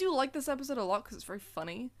 I do like this episode a lot because it's very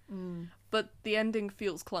funny, but the ending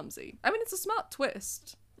feels clumsy. I mean, it's a smart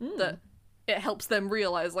twist that it helps them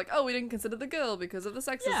realize, like, oh, we didn't consider the girl because of the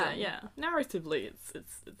sexism. Yeah. Narratively,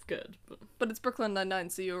 it's good, But it's Brooklyn Nine-Nine,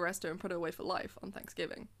 so you arrest her and put her away for life on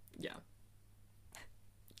Thanksgiving. yeah.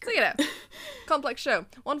 So, you know, complex show.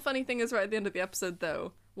 One funny thing is right at the end of the episode,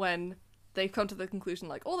 though, when they come to the conclusion,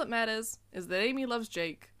 like, all that matters is that Amy loves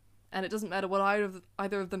Jake, and it doesn't matter what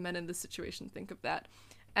either of the men in this situation think of that.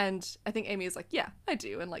 And I think Amy is like, yeah, I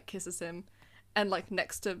do, and, like, kisses him, and, like,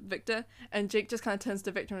 next to Victor, and Jake just kind of turns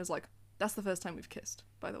to Victor and is like, that's the first time we've kissed,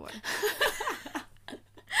 by the way.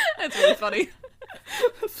 It's really funny.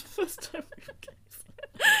 That's the first time we've kissed.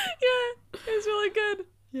 Yeah, it's really good.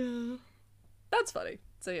 Yeah. That's funny.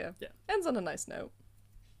 So yeah. Ends on a nice note.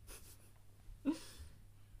 Do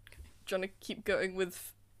you want to keep going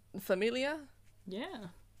with Familia? Yeah.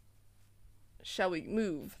 Shall we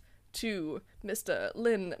move to Mr.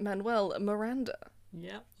 Lin-Manuel Miranda?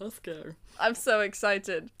 Yeah, let's go. I'm so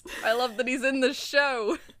excited. I love that he's in the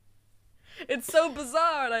show. It's so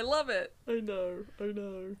bizarre and I love it. I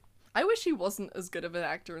know. I wish he wasn't as good of an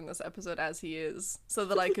actor in this episode as he is, so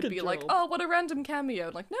that I could be like, job. oh, what a random cameo.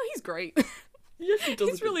 And like, no, he's great. Yeah, he does.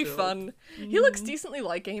 He's really fun. He looks decently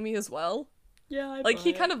like Amy as well. Yeah, like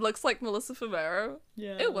he kind of looks like Melissa Favero.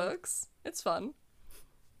 Yeah, it works. It's fun.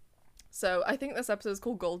 So I think this episode is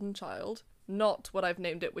called Golden Child, not what I've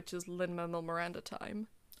named it, which is Lin-Manuel Miranda time.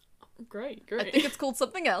 Great. I think it's called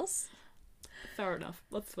something else. Fair enough.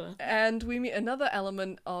 That's fair. And we meet another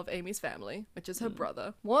element of Amy's family, which is her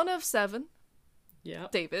brother, one of 7. Yeah.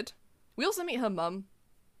 David. We also meet her mum,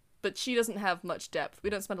 but she doesn't have much depth. We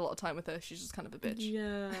don't spend a lot of time with her. She's just kind of a bitch.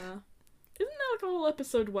 Yeah. Isn't there like a whole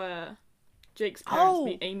episode where Jake's parents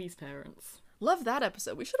meet Amy's parents? Love that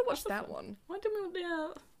episode. We should have watched that one. Why didn't we? Yeah,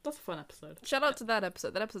 that's a fun episode. Shout out to that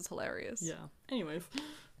episode. That episode's hilarious. Yeah. Anyways.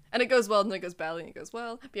 And it goes well, and then it goes badly, and it goes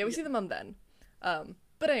well. But yeah, we see the mum then.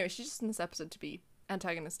 But anyway, she's just in this episode to be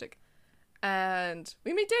antagonistic. And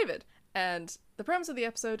we meet David. And the premise of the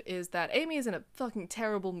episode is that Amy is in a fucking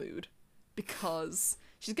terrible mood because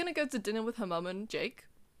she's gonna go to dinner with her mum and Jake,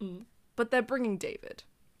 but they're bringing David.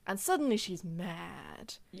 And suddenly she's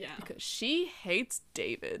mad. Yeah. Because she hates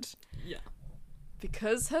David. Yeah.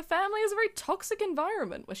 Because her family is a very toxic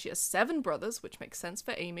environment where she has 7 brothers, which makes sense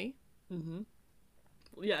for Amy. Mm-hmm.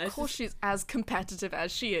 Yeah, Of course she's as competitive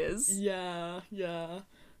as she is. Yeah.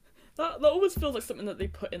 That always feels like something that they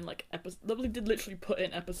put in, like, that they did literally put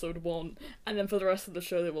in episode 1, and then for the rest of the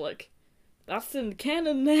show they were like, that's in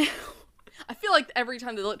canon now. I feel like every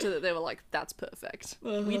time they looked at it, they were like, that's perfect.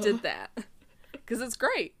 We did that. Because it's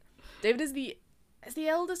great. David is the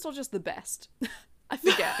eldest or just the best? I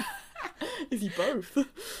forget. Is he both?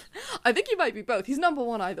 I think he might be both. He's number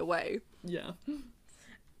 1 either way. Yeah.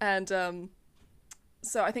 And,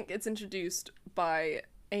 so I think it's introduced by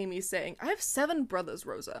Amy saying, I have 7 brothers,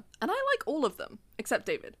 Rosa, and I like all of them, except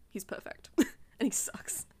David. He's perfect. And he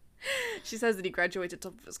sucks. She says that he graduated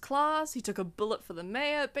top of his class, he took a bullet for the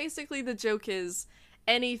mayor. Basically, the joke is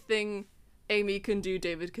anything Amy can do,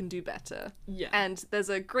 David can do better. Yeah. And there's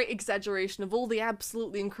a great exaggeration of all the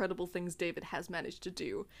absolutely incredible things David has managed to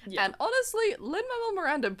do. Yeah. And honestly, Lin-Manuel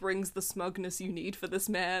Miranda brings the smugness you need for this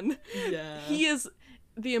man. Yeah. He is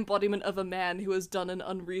the embodiment of a man who has done an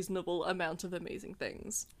unreasonable amount of amazing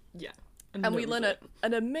things. Yeah. And we learn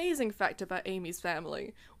an amazing fact about Amy's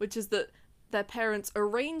family, which is that their parents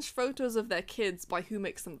arrange photos of their kids by who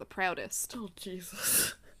makes them the proudest. Oh,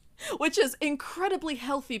 Jesus. Which is incredibly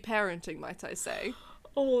healthy parenting, might I say.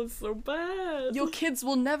 Oh, it's so bad. Your kids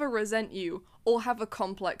will never resent you or have a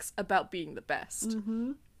complex about being the best.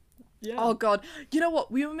 Mm-hmm. Yeah. Oh god, you know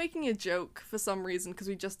what? We were making a joke for some reason because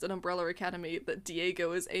we just did Umbrella Academy that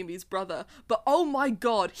Diego is Amy's brother, but oh my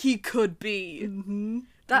god, he could be. Mm-hmm.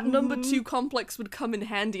 That number 2 complex would come in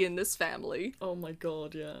handy in this family. Oh my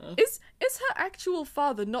god, yeah. Is her actual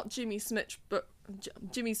father not Jimmy Smits, but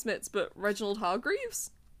Reginald Hargreaves?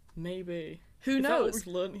 Maybe. Who Is that what knows? we've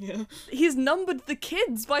learned here? He's numbered the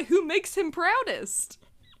kids by who makes him proudest.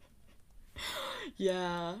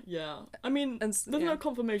 Yeah. I mean, there's no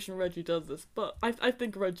confirmation Reggie does this, but I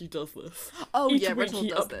think Reggie does this. Oh Each yeah, week Reginald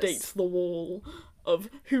he does updates this. the wall of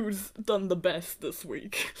who's done the best this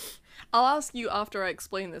week. I'll ask you after I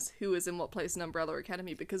explain this who is in what place in Umbrella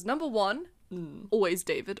Academy, because number 1, always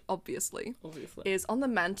David, obviously, is on the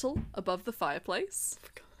mantle above the fireplace.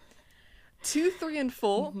 2, 3, and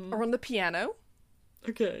 4 are on the piano.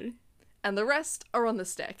 Okay. And the rest are on the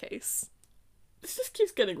staircase. This just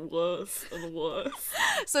keeps getting worse and worse.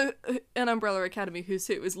 So, in Umbrella Academy, who's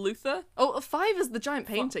who? Is Luther? Oh, 5 is the giant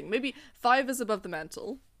painting. Maybe 5 is above the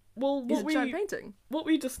mantle. Well, He's a giant painting. what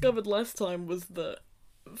we discovered last time was that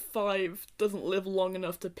 5 doesn't live long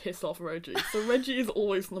enough to piss off Reggie. So Reggie is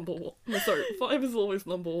always number 1. No, sorry, 5 is always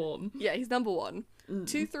number 1. Yeah, he's number 1.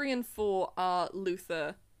 2, 3, and 4 are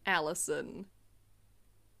Luther, Allison.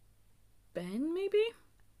 Ben, maybe?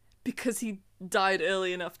 Because he died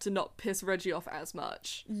early enough to not piss Reggie off as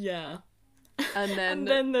much. Yeah. And And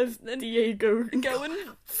then there's Diego.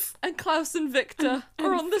 And Klaus and Victor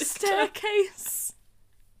are on the Victor. staircase.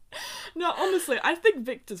 No, honestly, I think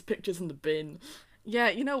Victor's picture's in the bin. Yeah,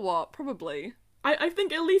 you know what? Probably. I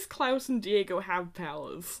think at least Klaus and Diego have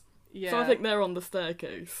powers. Yeah. So I think they're on the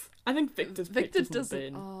staircase. I think Victor's Victor picture's doesn't.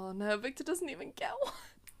 in the bin. Oh no, Victor doesn't even get one.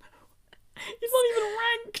 He's not even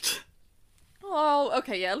ranked. Oh,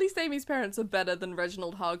 okay, yeah, at least Amy's parents are better than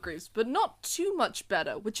Reginald Hargreaves, but not too much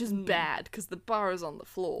better, which is bad, because the bar is on the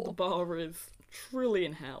floor. The bar is truly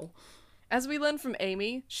in hell. As we learn from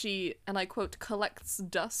Amy, she, and I quote, collects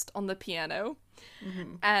dust on the piano,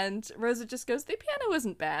 and Rosa just goes, the piano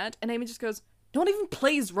isn't bad, and Amy just goes, no one even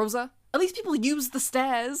plays, Rosa. At least people use the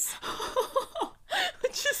stairs.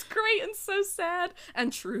 Which is great and so sad,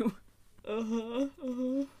 and true.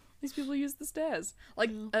 These people use the stairs.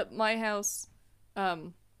 Like, at my house,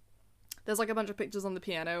 there's like a bunch of pictures on the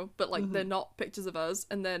piano, but like they're not pictures of us,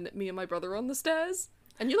 and then me and my brother are on the stairs.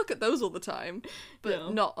 And you look at those all the time,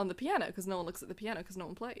 but not on the piano, because no one looks at the piano, because no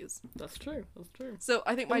one plays. That's true, that's true. So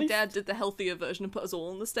I think my dad did the healthier version and put us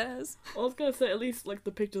all on the stairs. I was gonna say, at least like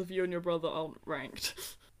the pictures of you and your brother aren't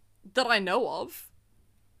ranked. That I know of.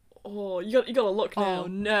 Oh, you gotta look now. Oh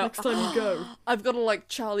no. Next time you go. I've got to like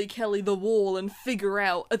Charlie Kelly the wall and figure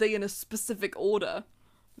out, are they in a specific order?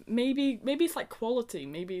 Maybe it's like quality.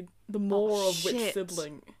 Maybe the more of which shit.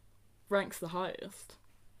 sibling ranks the highest.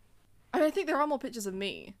 I mean, I think there are more pictures of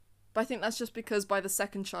me, but I think that's just because by the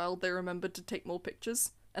second child they remembered to take more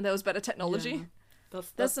pictures, and there was better technology. Yeah,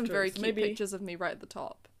 There's some true. very So cute pictures of me right at the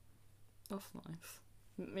top. That's nice.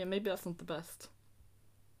 Yeah, maybe that's not the best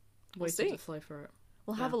way We'll to see. decipher it.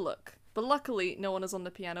 We'll have a look. But luckily, no one is on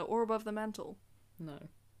the piano or above the mantle. No.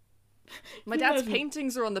 My dad's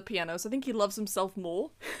paintings are on the piano, so I think he loves himself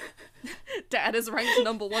more. Dad is ranked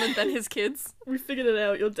number 1 and then his kids. We figured it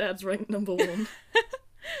out. Your dad's ranked number 1.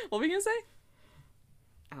 What were we gonna say?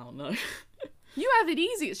 I don't know. You have it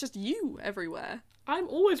easy, it's just you everywhere. I'm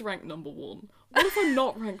always ranked number 1. What if I'm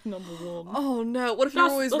not ranked number 1? Oh no, what if you're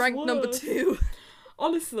always that's ranked number worse. 2?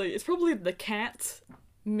 Honestly, it's probably the cat,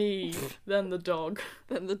 me, then the dog.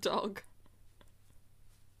 Then the dog.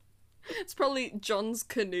 It's probably John's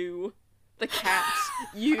canoe, the cat,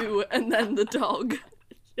 you, and then the dog.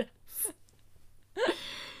 Yes.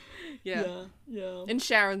 Yeah. Yeah. In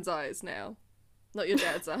Sharon's eyes now. Not your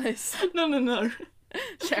dad's eyes. No.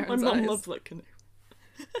 Sharon's My mum eyes. loves that canoe.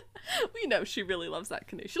 We know she really loves that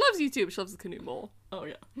canoe. She loves you too, but she loves the canoe more. Oh,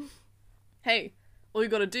 yeah. Hey, all you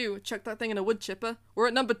gotta do, chuck that thing in a wood chipper. We're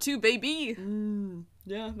at number 2, baby!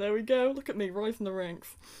 Yeah, there we go. Look at me, rising the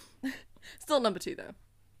ranks. Still number 2, though.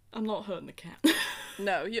 I'm not hurting the cat.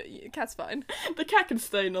 No, cat's fine. The cat can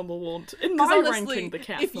stay number 1. In 'Cause my honestly, ranking, the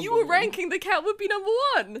cat's if number you were 1. ranking, the cat would be number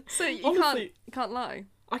 1! So you Honestly, can't lie.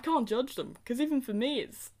 I can't judge them, because even for me,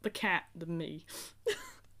 it's the cat than me.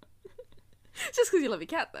 Just because you love your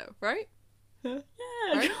cat, though, right? Yeah.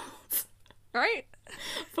 Right? Right?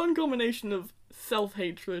 Fun combination of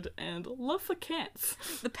self-hatred and love for cats.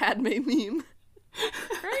 The Padme meme.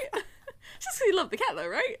 Right? Just because you love the cat, though,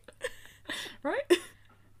 right? Right?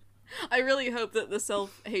 I really hope that the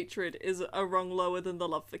self-hatred is a rung lower than the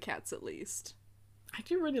love for cats, at least. I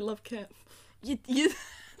do really love cats. You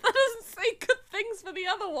that doesn't say good things for the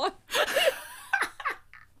other one.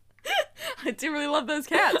 I do really love those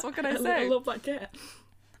cats. What can I say? I love that cat.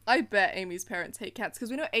 I bet Amy's parents hate cats because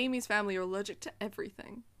we know Amy's family are allergic to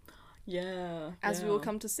everything. Yeah. As we will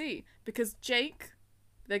come to see. Because Jake,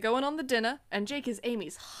 they're going on the dinner, and Jake is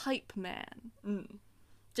Amy's hype man.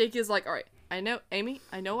 Jake is like, alright, I know, Amy,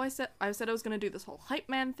 I said I was going to do this whole hype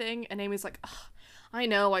man thing, and Amy's like, I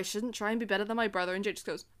know, I shouldn't try and be better than my brother, and Jake just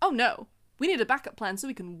goes, oh no, we need a backup plan so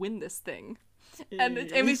we can win this thing. And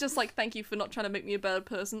Amy's just like, thank you for not trying to make me a better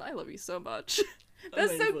person, I love you so much. They're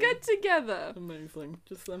so Amazing. good together. Amazing.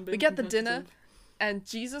 Just them being We get the dinner, competitive. and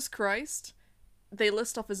Jesus Christ, they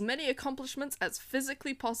list off as many accomplishments as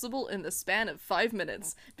physically possible in the span of 5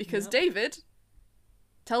 minutes, because David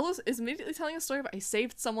is immediately telling a story about he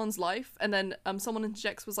saved someone's life, and then someone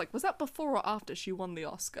interjects, was like, was that before or after she won the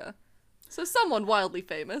Oscar? So someone wildly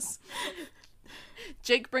famous.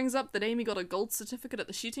 Jake brings up that Amy got a gold certificate at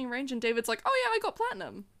the shooting range, and David's like, oh yeah, I got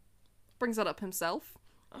platinum. Brings that up himself.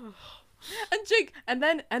 And Jake, and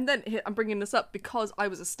then I'm bringing this up because I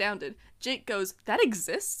was astounded. Jake goes, that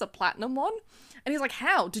exists, a platinum one? And he's like,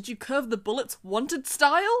 how? Did you curve the bullets wanted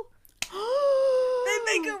style?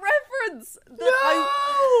 make a reference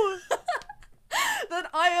that that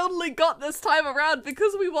I only got this time around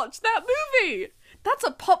because we watched that movie. That's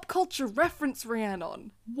a pop culture reference,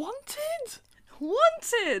 Rhiannon. Wanted?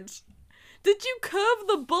 Wanted. Did you curve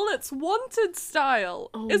the bullets wanted style?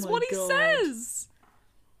 Is what he says.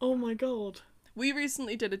 Oh my god. We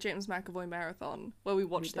recently did a James McAvoy marathon where we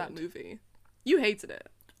watched that movie. You hated it.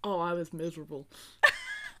 Oh, I was miserable.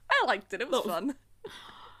 I liked it. It was fun.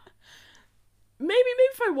 Maybe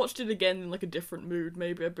if I watched it again in like a different mood,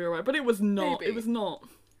 maybe I'd be alright. But it was not. Maybe. It was not.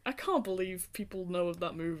 I can't believe people know of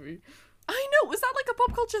that movie. I know. Was that like a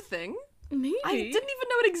pop culture thing? Maybe. I didn't even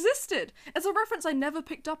know it existed. It's a reference I never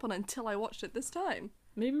picked up on until I watched it this time.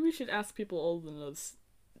 Maybe we should ask people older than us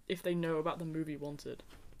if they know about the movie Wanted.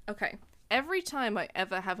 Okay. Every time I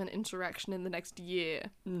ever have an interaction in the next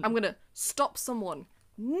year, I'm gonna stop someone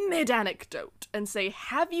mid-anecdote and say,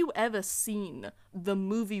 have you ever seen the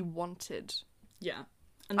movie Wanted? Yeah.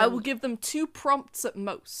 And I will give them 2 prompts at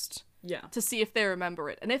most. Yeah. To see if they remember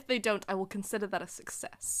it. And if they don't, I will consider that a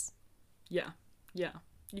success. Yeah. Yeah.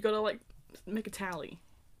 You gotta, like, make a tally.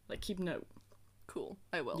 Like, keep note. Cool.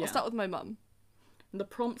 I will. Yeah. I'll start with my mum. And the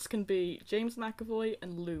prompts can be James McAvoy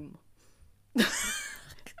and Loom.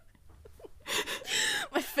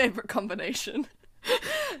 My favourite combination.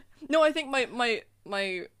 No, I think my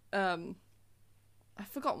I've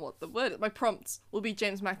forgotten what the word is. My prompts will be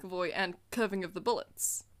James McAvoy and curving of the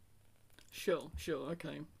bullets. Sure,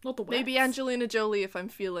 okay. Not the wax. Maybe Angelina Jolie if I'm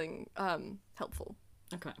feeling helpful.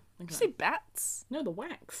 Okay. Did you say bats? No, the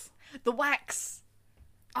wax. The wax.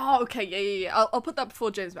 Oh, okay, yeah. I'll put that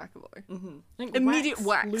before James McAvoy. Mm-hmm. I think Immediate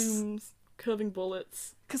wax. Looms, curving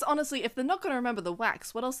bullets. Because honestly, if they're not going to remember the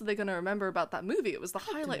wax, what else are they going to remember about that movie? It was the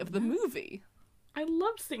highlight of the movie. I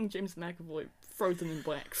loved seeing James McAvoy frozen in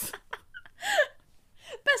wax.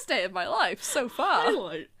 Best day of my life so far.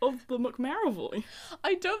 Highlight of the McMaravoy.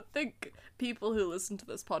 I don't think people who listen to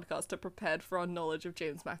this podcast are prepared for our knowledge of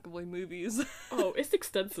James McAvoy movies. Oh, it's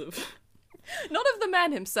extensive. Not of the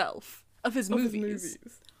man himself, of his movies.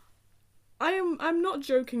 I'm not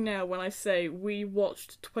joking now when I say we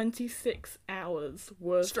watched 26 hours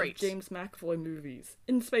worth Straight. of James McAvoy movies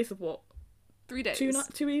in the space of what? 3 days.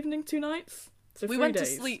 2 evenings, 2 nights? So we 3 went days.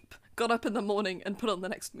 to sleep, got up in the morning, and put on the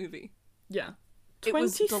next movie. Yeah. It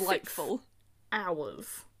was 26 delightful.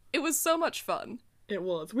 hours. It was so much fun. It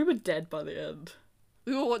was. We were dead by the end.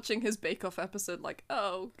 We were watching his Bake Off episode like,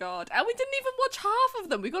 oh god. And we didn't even watch half of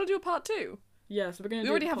them. We gotta do a part 2. Yeah, so we're gonna We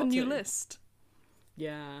do already have a part new 2. list.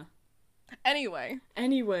 Yeah. Anyways.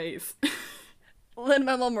 Anyways.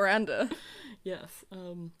 Lin-Manuel Miranda. Yes.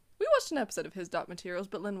 We watched an episode of his Dark Materials,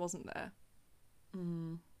 but Lin wasn't there.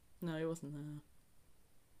 No, he wasn't there.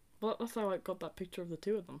 Well, that's how I got that picture of the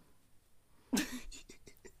 2 of them.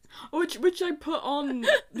 which I put on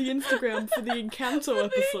the Instagram for the Encanto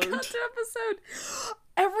episode. The Encanto episode.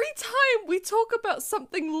 Every time we talk about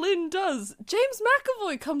something Lin does, James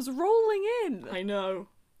McAvoy comes rolling in. I know.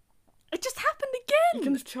 It just happened Here again.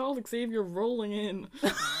 comes Charles Xavier rolling in.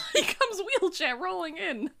 He comes wheelchair rolling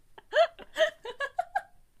in.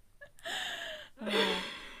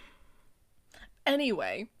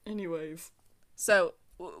 Anyways. So,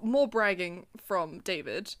 more bragging from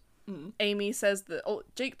David. Amy says that... Oh,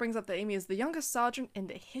 Jake brings up that Amy is the youngest sergeant in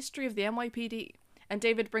the history of the NYPD. And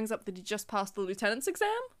David brings up that he just passed the lieutenant's exam.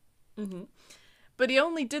 Mm-hmm. But he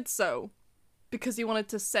only did so because he wanted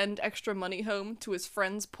to send extra money home to his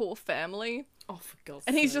friend's poor family. Oh, for God's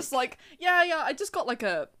And he's sake. just like, yeah, I just got like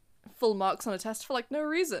a full marks on a test for like no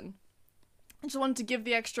reason. I just wanted to give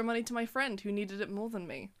the extra money to my friend who needed it more than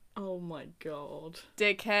me. Oh my god.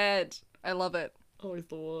 Dickhead. I love it. Oh, he's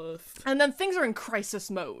the worst. And then things are in crisis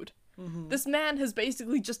mode. Mm-hmm. This man has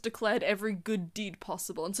basically just declared every good deed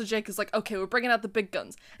possible. And so Jake is like, okay, we're bringing out the big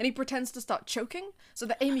guns. And he pretends to start choking so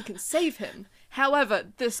that Amy can save him. However,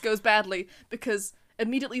 this goes badly because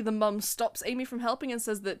immediately the mum stops Amy from helping and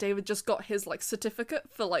says that David just got his, like, certificate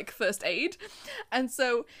for, like, first aid. And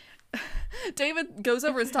so David goes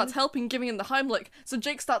over and starts helping, giving him the Heimlich. So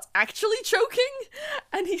Jake starts actually choking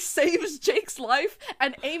and he saves Jake's life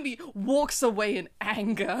and Amy walks away in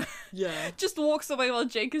anger. Yeah. Just walks away while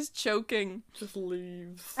Jake is choking. Just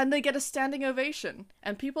leaves. And they get a standing ovation.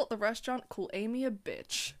 And people at the restaurant call Amy a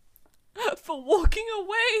bitch for walking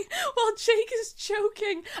away while Jake is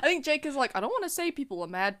choking. I think Jake is like, I don't want to say people were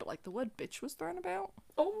mad, but like the word bitch was thrown about.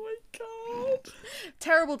 Oh my god.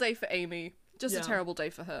 Terrible day for Amy. Just a Yeah. terrible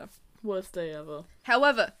day for her. Worst day ever.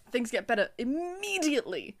 However, things get better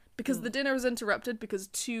immediately because the dinner is interrupted because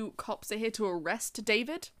 2 cops are here to arrest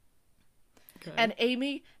David. Okay. And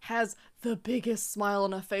Amy has the biggest smile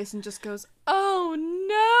on her face and just goes, oh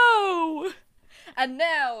no! And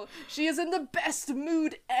now she is in the best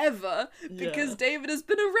mood ever because Yeah. David has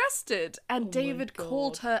been arrested. And Oh my David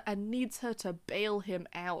called God. her and needs her to bail him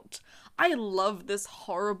out. I love this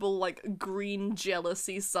horrible, like, green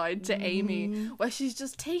jealousy side to Amy, where she's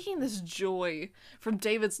just taking this joy from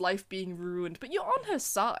David's life being ruined, but you're on her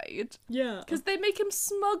side. Yeah. Because they make him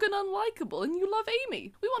smug and unlikable, and you love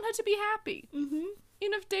Amy. We want her to be happy. Mm-hmm.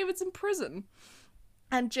 Even if David's in prison.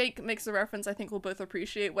 And Jake makes a reference I think we'll both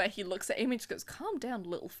appreciate, where he looks at Amy and just goes, calm down,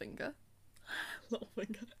 little finger. Little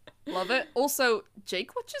finger. Love it. Also,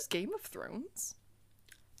 Jake watches Game of Thrones.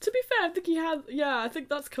 To be fair, I think he has. Yeah, I think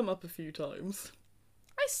that's come up a few times.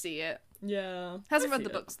 I see it. Yeah. Hasn't I read the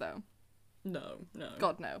see it. books, though. No, no.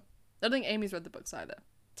 God, no. I don't think Amy's read the books either.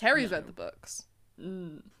 Terry's No. read the books.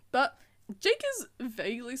 Mm. But Jake is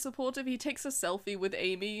vaguely supportive. He takes a selfie with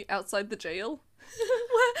Amy outside the jail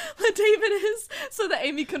where David is, so that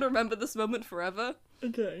Amy can remember this moment forever.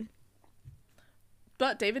 Okay.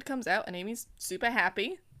 But David comes out and Amy's super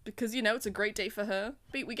happy because, you know, it's a great day for her.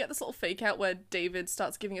 But we get this little fake out where David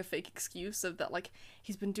starts giving a fake excuse of that, like,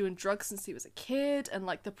 he's been doing drugs since he was a kid and,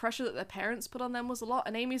 like, the pressure that their parents put on them was a lot.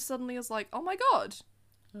 And Amy suddenly is like, oh my god,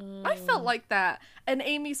 I felt like that. And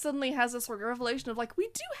Amy suddenly has this revelation of, like, we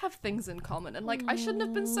do have things in common and, like, I shouldn't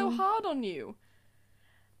have been so hard on you.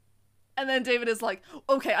 And then David is like,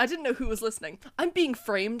 okay, I didn't know who was listening. I'm being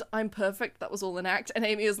framed. I'm perfect. That was all an act. And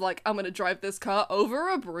Amy is like, I'm gonna drive this car over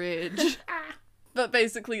a bridge. But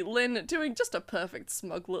basically, Lynn, doing just a perfect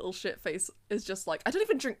smug little shit face, is just like, I don't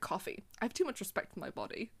even drink coffee. I have too much respect for my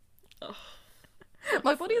body. Oh,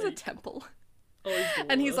 My body is a temple. oh,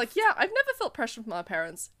 And he's like, yeah, I've never felt pressure from my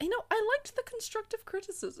parents. You know, I liked the constructive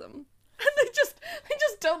criticism. And they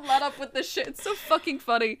just don't let up with this shit. It's so fucking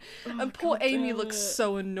funny. And poor God Amy damn looks it.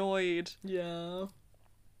 so annoyed. Yeah.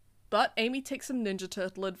 But Amy takes some Ninja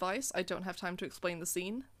Turtle advice. I don't have time to explain the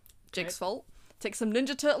scene. Jake's fault. Takes some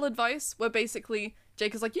Ninja Turtle advice where basically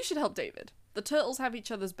Jake is like, you should help David. The turtles have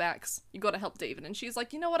each other's backs. You gotta help David. And she's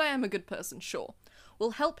like, you know what? I am a good person. Sure.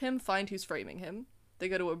 We'll help him find who's framing him. They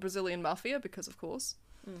go to a Brazilian mafia because of course.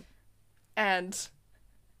 And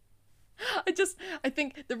I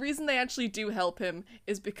think the reason they actually do help him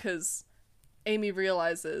is because Amy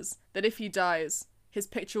realizes that if he dies, his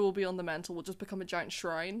picture will be on the mantle, will just become a giant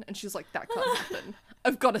shrine, and she's like, that can't happen.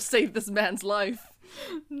 I've got to save this man's life.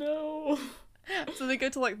 No. So they go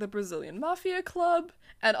to, like, the Brazilian Mafia Club,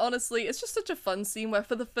 and honestly, it's just such a fun scene where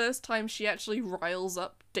for the first time she actually riles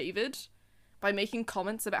up David by making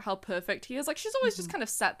comments about how perfect he is. Like, she's always just kind of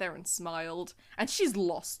sat there and smiled, and she's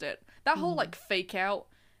lost it. That whole, like, fake out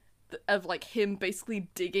of, like, him basically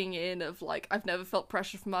digging in of, like, I've never felt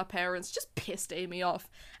pressure from our parents, just pissed Amy off.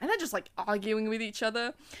 And they're just, like, arguing with each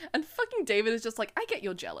other. And fucking David is just like, I get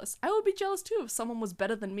you're jealous. I would be jealous too if someone was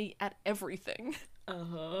better than me at everything.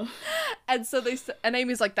 Uh-huh. And so and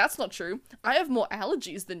Amy's like, that's not true. I have more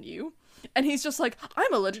allergies than you. And he's just like,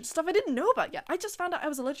 I'm allergic to stuff I didn't know about yet. I just found out I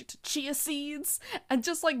was allergic to chia seeds. And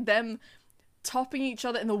just, like, them topping each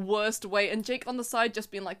other in the worst way, and Jake on the side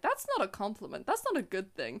just being like, that's not a compliment, that's not a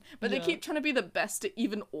good thing. But they Yeah. keep trying to be the best at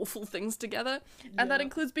even awful things together, and that Yeah.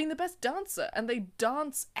 includes being the best dancer, and they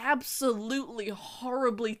dance absolutely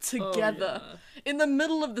horribly together in the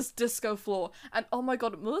middle of this disco floor. And oh my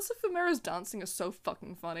god, Melissa Fumera's dancing is so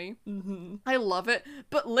fucking funny. I love it.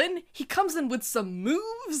 But Lynn, he comes in with some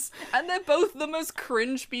moves, and they're both the most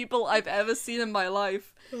cringe people I've ever seen in my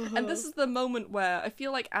life. And this is the moment where I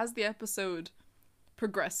feel like as the episode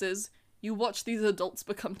progresses, you watch these adults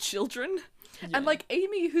become children. And like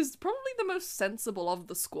Amy, who's probably the most sensible of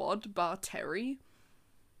the squad, bar Terry,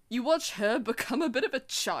 you watch her become a bit of a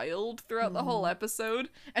child throughout the whole episode,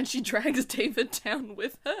 and she drags David down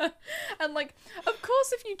with her. And like, of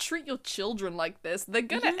course, if you treat your children like this, they're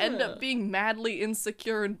gonna end Yeah. up being madly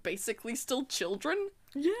insecure and basically still children.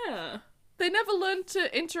 Yeah. They never learn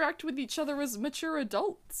to interact with each other as mature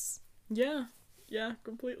adults. Yeah. Yeah,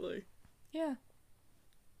 completely. Yeah.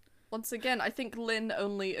 Once again, I think Lynn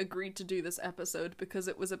only agreed to do this episode because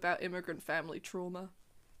it was about immigrant family trauma.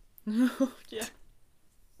 Yeah.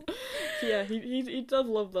 Yeah, he does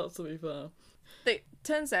love that, to be fair.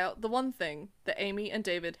 Turns out the one thing that Amy and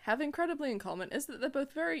David have incredibly in common is that they're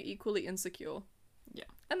both very equally insecure. Yeah.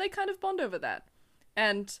 And they kind of bond over that.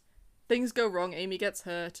 And things go wrong, Amy gets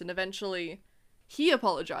hurt, and eventually he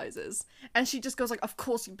apologizes. And she just goes like, of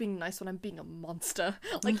course you're being nice when I'm being a monster.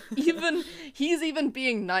 Like, he's even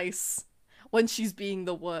being nice when she's being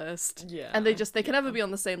the worst. Yeah. And they can never be on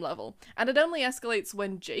the same level. And it only escalates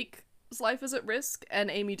when Jake's life is at risk, and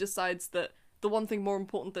Amy decides that the one thing more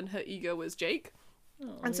important than her ego is Jake.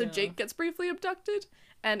 Oh, And so yeah. Jake gets briefly abducted,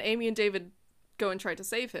 and Amy and David go and try to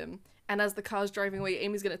save him. And as the car's driving away,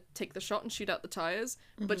 Amy's gonna take the shot and shoot out the tires.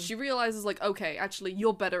 But she realizes, like, okay, actually,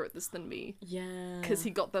 you're better at this than me. Yeah. Because he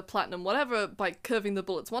got the platinum whatever by curving the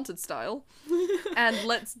bullets wanted style. And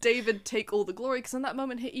lets David take all the glory, because in that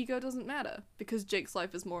moment, her ego doesn't matter. Because Jake's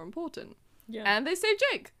life is more important. Yeah. And they save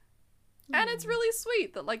Jake. And it's really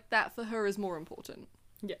sweet that, like, that for her is more important.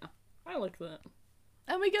 Yeah. I like that.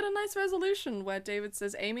 And we get a nice resolution where David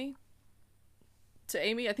says, Amy,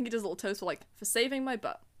 I think he does a little toast for, like, for saving my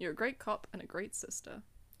butt. You're a great cop and a great sister.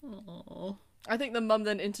 Aww. I think the mum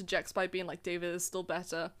then interjects by being like, David is still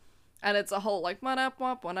better. And it's a whole, like, one-up,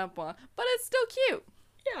 but it's still cute.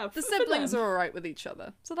 Yeah, The siblings are alright with each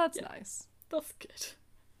other, so that's nice. That's good.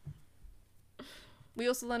 We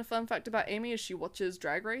also learn a fun fact about Amy as she watches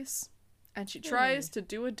Drag Race, and she tries to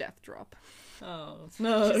do a death drop. Oh,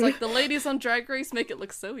 no. She's like, the ladies on Drag Race make it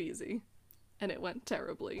look so easy. And it went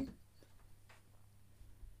terribly.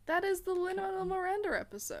 That is the Lin-Manuel Miranda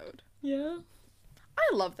episode. Yeah.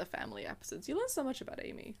 I love the family episodes. You learn so much about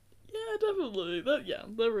Amy. Yeah, definitely.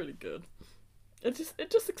 They're really good. It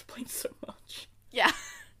just explains so much. Yeah.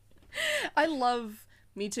 I love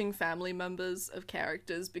meeting family members of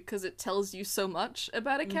characters because it tells you so much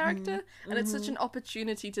about a character, and it's such an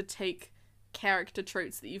opportunity to take character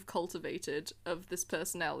traits that you've cultivated of this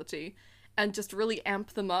personality and just really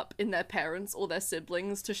amp them up in their parents or their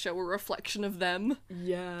siblings to show a reflection of them.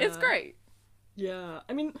 Yeah. It's great. Yeah.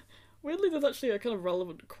 I mean, weirdly, there's actually a kind of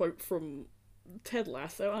relevant quote from Ted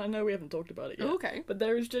Lasso. I know we haven't talked about it yet. Okay. But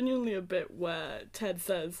there is genuinely a bit where Ted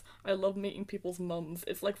says, I love meeting people's mums.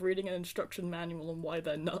 It's like reading an instruction manual on why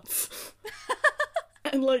they're nuts.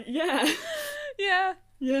 And like, yeah. Yeah.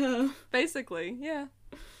 Yeah. Basically, yeah.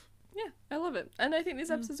 Yeah, I love it. And I think these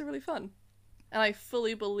episodes are really fun. And I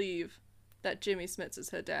fully believe that Jimmy Smits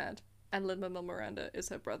is her dad and Lin-Manuel Miranda is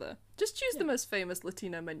her brother. Just choose the most famous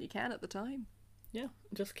Latino men you can at the time. Yeah,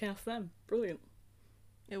 just cast them. Brilliant.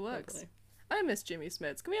 It works. Totally. I miss Jimmy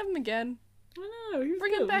Smits. Can we have him again? I know, he was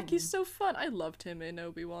Bring him good. back, he's so fun. I loved him in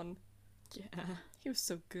Obi-Wan. Yeah. He was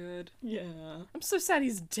so good. Yeah. I'm so sad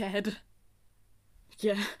he's dead.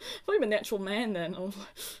 Yeah. I thought he was a natural man then. I was like,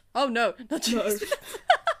 Oh no, not Jimmy no. Smits.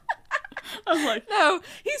 I was like, No,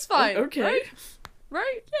 he's fine. okay. Right?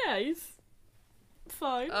 Right? Yeah, he's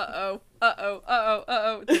fine. Uh-oh.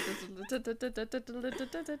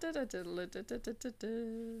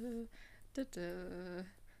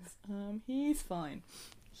 He's fine.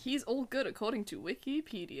 He's all good according to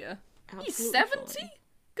Wikipedia. He's Absolutely 70? fine.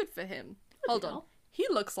 Good for him. Bloody Hold on. hell. He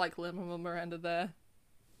looks like Lin-Manuel Miranda there.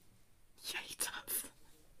 Yeah, he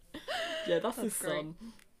does. Yeah, that's his great. son.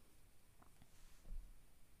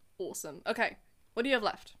 Awesome. Okay, what do you have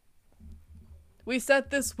left? We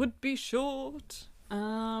said this would be short.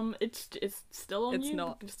 It's still on It's you?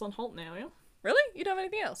 not. Just on halt now, yeah? Really? You don't have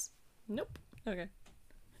anything else? Nope. Okay.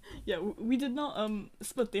 Yeah, we did not,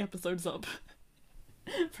 split the episodes up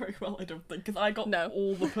very well, I don't think, because I got No.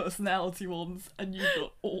 all the personality ones, and you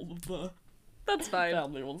got all of the That's fine.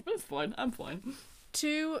 family ones, but it's fine, I'm fine.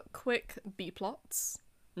 2 quick B-plots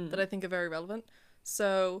that I think are very relevant.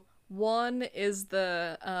 So, one is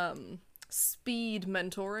the speed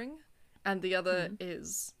mentoring, and the other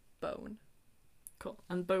is bone. Cool.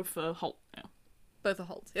 And both are halt now. Both are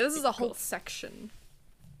Holt. Yeah, this is a Cool. Holt section.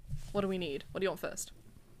 What do we need? What do you want first?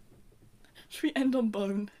 Should we end on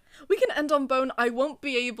bone? We can end on bone. I won't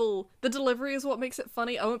be able... The delivery is what makes it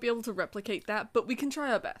funny. I won't be able to replicate that, but we can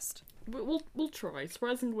try our best. We'll try.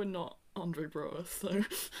 Surprisingly, we're not Andre Broer, so...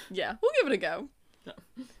 Yeah, we'll give it a go. Yeah.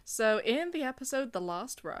 So, in the episode The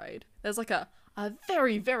Last Ride, there's like a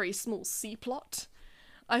very, very small C-plot.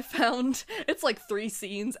 I found it's like 3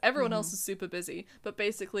 scenes. Everyone else is super busy, but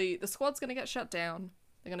basically the squad's gonna get shut down.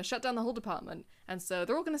 They're gonna shut down the whole department, and so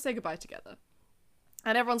they're all gonna say goodbye together.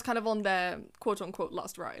 And everyone's kind of on their quote-unquote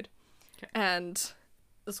last ride. Okay. And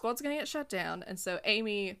the squad's gonna get shut down, and so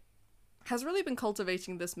Amy has really been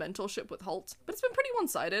cultivating this mentorship with Holt, but it's been pretty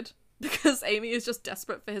one-sided, because Amy is just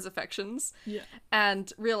desperate for his affections. Yeah.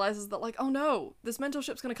 And realizes that, like, oh no, this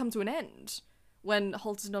mentorship's gonna come to an end when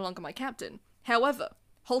Holt is no longer my captain. However,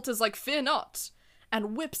 Holt is like, fear not,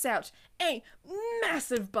 and whips out a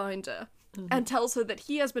massive binder and tells her that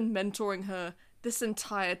he has been mentoring her this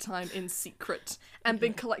entire time in secret and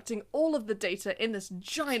been collecting all of the data in this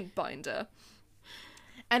giant binder.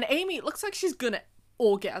 And Amy, it looks like she's gonna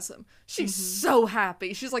orgasm. She's so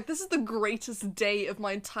happy. She's like, this is the greatest day of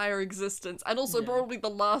my entire existence, and also probably the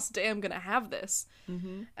last day I'm gonna have this.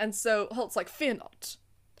 And so Holt's like, fear not.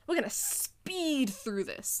 We're gonna speed through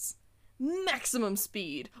this. Maximum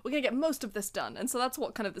speed. We're gonna get most of this done. And so that's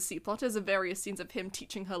what kind of the C-plot is, of various scenes of him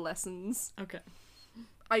teaching her lessons. Okay.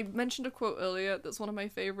 I mentioned a quote earlier that's one of my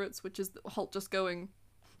favorites, which is Holt just going,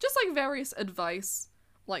 Just like various advice.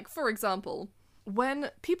 Like, for example, when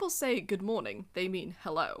people say good morning, they mean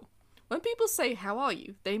hello. When people say how are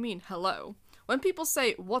you, they mean hello. When people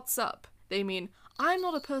say what's up, they mean I'm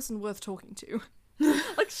not a person worth talking to.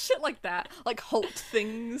 Like shit like that. Like Holt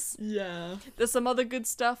things. Yeah. There's some other good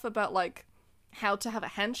stuff about like how to have a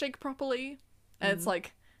handshake properly. And it's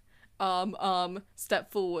like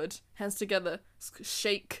step forward, hands together,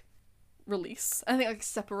 shake, release. I think like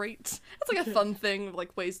separate. It's like a fun thing,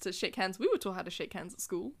 like ways to shake hands. We were taught how to shake hands at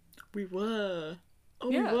school. We were. Oh,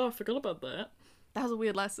 Yeah. we were. I forgot about that. That was a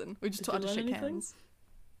weird lesson. We just Did taught you how to learn shake anything? hands.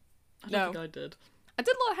 I No. don't think I did. I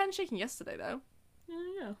did a lot of handshaking yesterday though.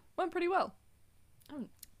 Yeah. Went pretty well. I haven't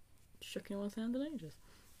shook anyone's hand in ages.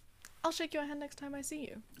 I'll shake your hand next time I see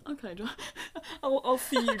you. Okay, I'll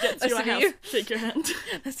see you get to Nice your to meet house. you. Shake your hand.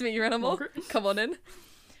 Nice to meet you, animal. Margaret. Come on in.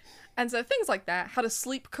 And so things like that, how to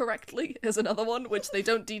sleep correctly is another one, which they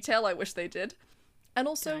don't detail, I wish they did. And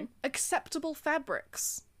also, Okay. acceptable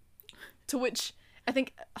fabrics. To which, I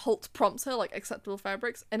think Holt prompts her, like, acceptable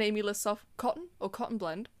fabrics, and Amy lists off cotton or cotton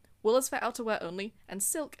blend, wool is for outerwear only, and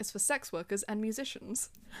silk is for sex workers and musicians.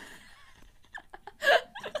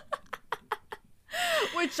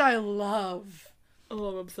 Which I love. Oh,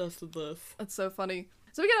 I'm obsessed with this. It's so funny.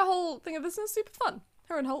 So we get a whole thing of this, and it's super fun.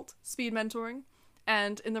 Her and Holt, speed mentoring,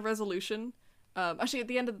 and in the resolution, actually at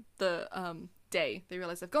the end of the day, they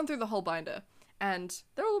realize they've gone through the whole binder, and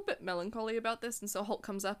they're all a bit melancholy about this, and so Holt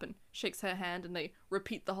comes up and shakes her hand, and they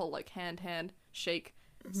repeat the whole, like, hand, shake,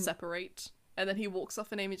 separate, and then he walks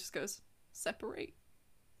off, and Amy just goes, separate.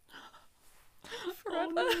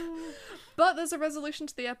 Forever. Oh, no. But there's a resolution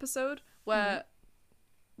to the episode where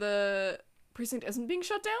the precinct isn't being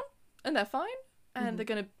shut down, and they're fine, and they're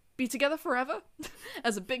gonna be together forever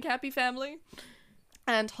as a big happy family.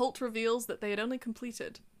 And Holt reveals that they had only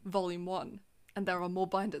completed Volume 1, and there are more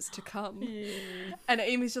binders to come. And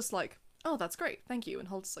Amy's just like, oh, that's great, thank you. And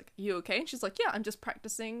Holt's like, you okay? And she's like, yeah, I'm just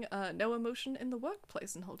practicing no emotion in the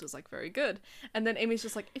workplace. And Holt is like, very good. And then Amy's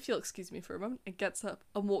just like, if you'll excuse me for a moment, and gets up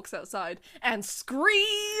and walks outside and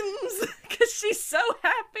screams because she's so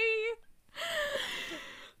happy.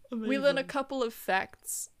 We learn a couple of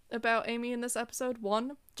facts about Amy in this episode.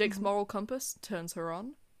 One, Jake's moral compass turns her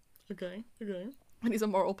on, Okay. and he's a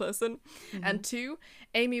moral person. And two,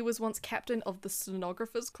 Amy was once captain of the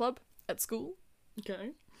stenographers club at school. Okay.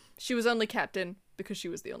 She was only captain because she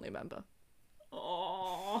was the only member.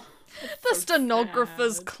 Oh. The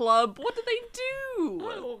stenographers club. What did they do?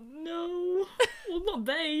 I don't know. Well, not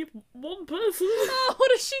they. One person. Oh,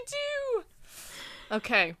 what does she do?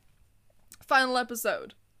 Okay. Final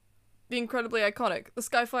episode. The incredibly iconic The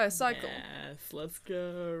Skyfire Cycle. Yes, let's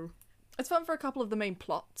go. It's fun for a couple of the main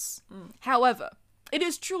plots. However, it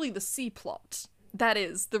is truly the C plot. That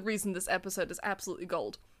is the reason this episode is absolutely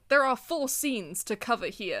gold. There are 4 scenes to cover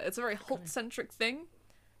here. It's a very Holt-centric thing.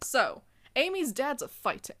 So, Amy's dads are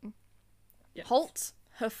fighting. Yes. Holt,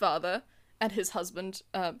 her father, and his husband,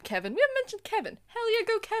 Kevin. We haven't mentioned Kevin. Hell yeah,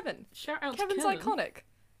 go Kevin. Shout out Kevin's to Kevin. iconic.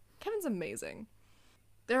 Kevin's amazing.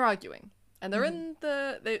 They're arguing. And they're in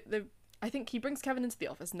the... I think he brings Kevin into the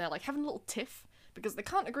office, and they're like having a little tiff because they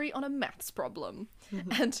can't agree on a maths problem.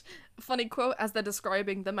 And funny quote, as they're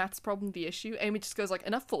describing the maths problem, the issue, Amy just goes like,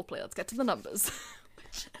 enough foreplay, let's get to the numbers.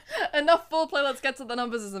 Enough foreplay, let's get to the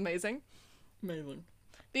numbers is amazing. Amazing.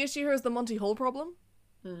 The issue here is the Monty Hall problem.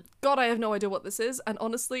 God, I have no idea what this is, and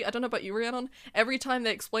honestly, I don't know about you, Rhiannon, every time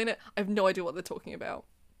they explain it, I have no idea what they're talking about.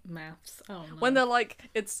 Maths. Oh no. When they're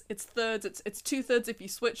it's thirds, it's 2/3 if you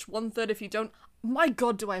switch, 1/3 if you don't. My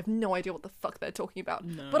God, do I have no idea what the fuck they're talking about.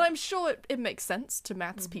 No. But I'm sure it makes sense to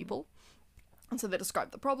maths people. And so they describe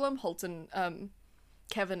the problem. Holt and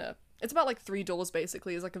Kevin are... It's about 3 doors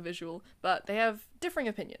basically as a visual, but they have differing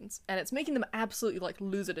opinions, and it's making them absolutely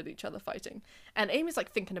lose it at each other fighting. And Amy's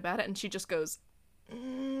thinking about it, and she just goes,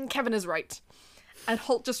 Kevin is right. And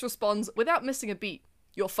Holt just responds, without missing a beat,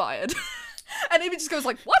 you're fired. And Amy just goes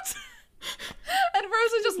what? And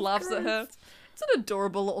Rosa just laughs at her. It's an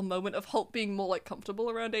adorable little moment of Holt being more comfortable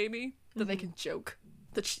around Amy, that they can joke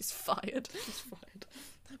that she's fired. She's fired.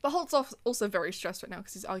 But Holt's also very stressed right now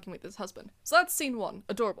because he's arguing with his husband. So that's scene 1,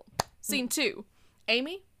 adorable. Scene 2,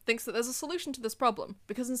 Amy thinks that there's a solution to this problem,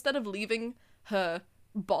 because instead of leaving her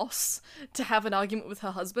boss to have an argument with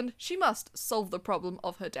her husband, she must solve the problem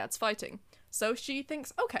of her dad's fighting. So she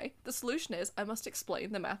thinks, okay, the solution is I must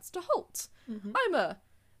explain the maths to Holt. I'm a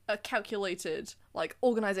calculated,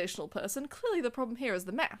 organizational person. Clearly the problem here is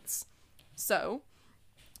the maths. So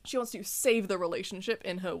she wants to save the relationship,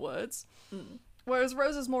 in her words. Whereas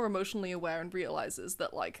Rose is more emotionally aware and realizes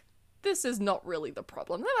that, this is not really the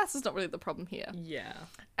problem. The math is not really the problem here. Yeah.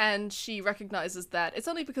 And she recognizes that it's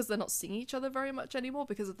only because they're not seeing each other very much anymore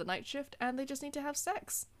because of the night shift, and they just need to have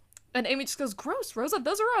sex. And Amy just goes, gross, Rosa,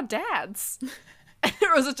 those are our dads. And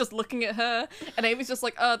Rosa's just looking at her, and Amy's just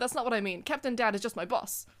like, that's not what I mean. Captain Dad is just my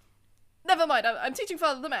boss. Never mind, I'm teaching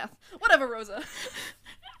Father the math. Whatever, Rosa.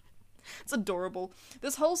 It's adorable.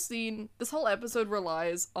 This whole scene, this whole episode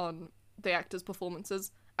relies on the actors'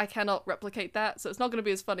 performances. I cannot replicate that, so it's not going to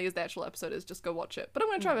be as funny as the actual episode is. Just go watch it. But I'm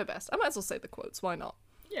going to try my best. I might as well say the quotes. Why not?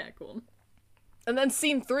 Yeah, cool. And then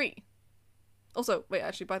scene 3. Also, wait,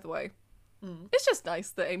 actually, by the way, it's just nice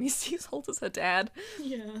that Amy sees Holt as her dad.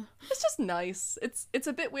 Yeah. It's just nice. It's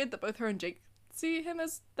a bit weird that both her and Jake see him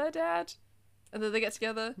as their dad, and then they get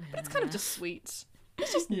together. But it's kind of just sweet.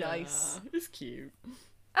 It's just nice. It's cute.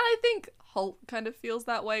 And I think Holt kind of feels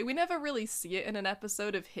that way. We never really see it in an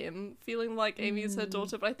episode of him feeling like Amy is her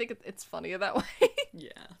daughter, but I think it's funnier that way. Yeah.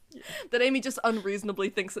 That Amy just unreasonably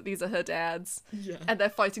thinks that these are her dads. Yeah. And they're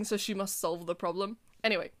fighting, so she must solve the problem.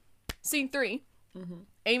 Anyway, scene 3.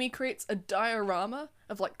 Amy creates a diorama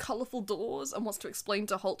of, like, colourful doors and wants to explain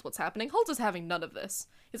to Holt what's happening. Holt is having none of this.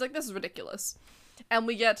 He's like, this is ridiculous. And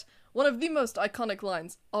we get one of the most iconic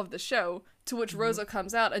lines of the show, to which Rosa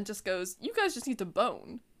comes out and just goes, you guys just need to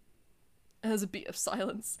bone. And there's a beat of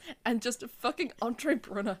silence, and just fucking Andre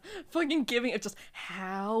Brunner fucking giving it just,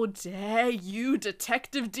 how dare you,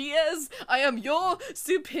 Detective Diaz? I am your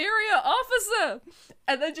superior officer!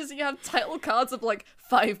 And then just you have title cards of like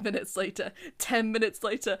 5 minutes later, 10 minutes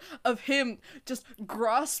later, of him just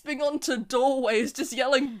grasping onto doorways, just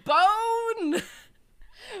yelling, bone!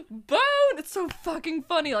 Bone! It's so fucking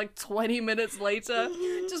funny, like 20 minutes later,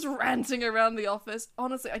 just ranting around the office.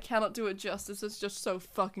 Honestly, I cannot do it justice. It's just so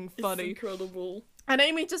fucking funny. It's incredible. And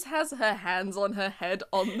Amy just has her hands on her head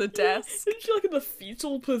on the desk. Isn't she like in the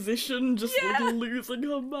fetal position, just like losing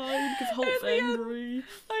her mind because Holt's angry?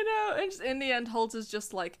 I know. And just, in the end, Holt is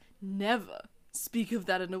just like, never speak of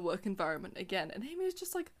that in a work environment again. And Amy is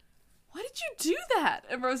just like, why did you do that?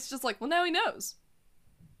 And Rose is just like, well, now he knows.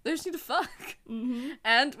 They just need to fuck.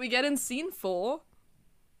 And we get in scene 4.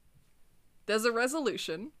 There's a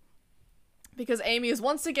resolution. Because Amy is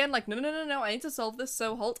once again like, no, I need to solve this.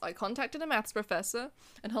 So Holt, I contacted a maths professor.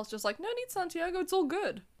 And Holt's just like, no need, Santiago, it's all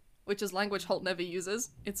good. Which is language Holt never uses.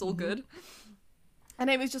 It's all good. And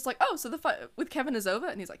Amy's just like, oh, so the fight with Kevin is over?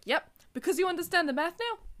 And he's like, yep. Because you understand the math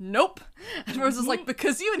now? Nope. And Rose is like,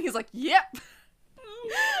 because you? And he's like, yep.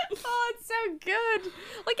 Oh, it's so good.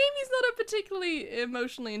 Like, Amy's not a particularly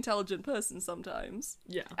emotionally intelligent person sometimes.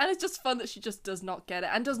 Yeah. And it's just fun that she just does not get it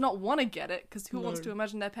and does not want to get it, because who wants to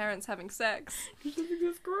imagine their parents having sex? Because I think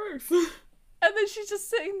that's gross. And then she's just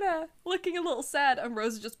sitting there looking a little sad, and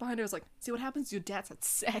Rose is just behind her is like, see what happens? Your dad's had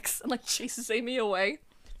sex, and like chases Amy away.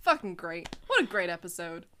 Fucking great. What a great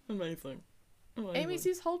episode. Amazing. Amy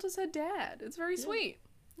sees Holt as her dad. It's very sweet.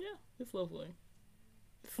 Yeah, it's lovely.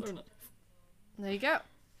 It's so nice. There you go.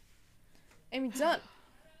 Amy, done.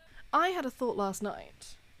 I had a thought last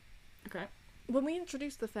night. Okay. When we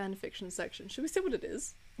introduced the fan fiction section, should we say what it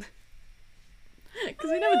is? Because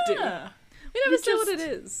we never do. We never say what it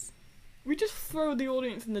is. We just throw the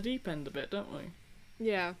audience in the deep end a bit, don't we?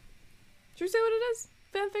 Yeah. Should we say what it is?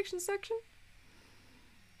 Fan fiction section?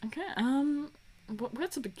 Okay, where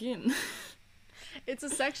to begin? It's a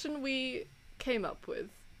section we came up with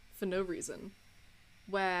for no reason,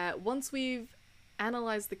 where once we've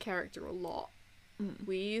analysed the character a lot,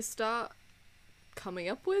 we start coming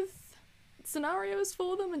up with scenarios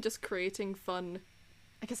for them and just creating fun,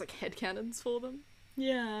 I guess, like headcanons for them.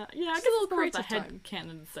 Yeah, I guess a little it's more of the creative head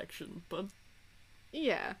canon section, but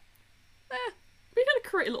Yeah. we gotta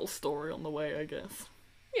create a little story on the way, I guess.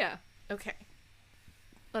 Yeah. Okay.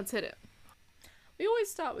 Let's hit it. We always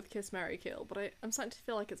start with Kiss, Marry, Kill, but I'm starting to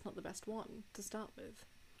feel like it's not the best one to start with.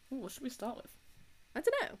 Ooh, what should we start with? I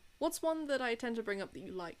don't know. What's one that I tend to bring up that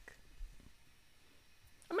you like?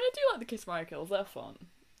 I mean, I do like the Kiss Marry Kills, they're fun.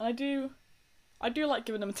 And I do like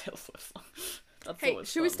giving them a Taylor Swift song. That's Hey, always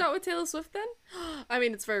should we fun. start with Taylor Swift then? I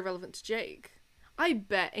mean, it's very relevant to Jake. I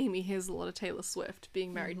bet Amy hears a lot of Taylor Swift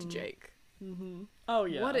being married to Jake. Oh,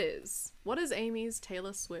 yeah. What is Amy's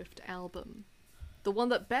Taylor Swift album? The one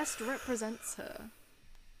that best represents her.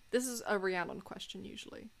 This is a Rhiannon question,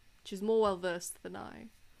 usually. She's more well-versed than I.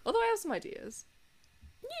 Although I have some ideas.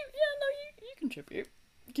 You contribute.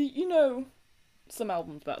 You know some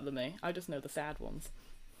albums better than me. I just know the sad ones.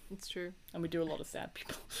 It's true. And we do a lot of sad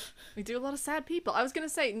people. We do a lot of sad people. I was going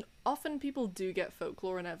to say, often people do get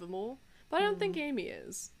Folklore and Evermore, but I don't think Amy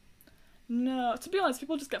is. No, to be honest,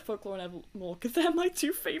 people just get Folklore and Evermore because they're my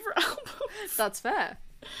two favourite albums. That's fair.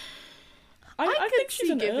 I could think she's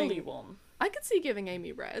see an giving- early one. I could see giving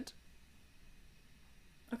Amy Red.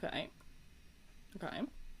 Okay. Okay.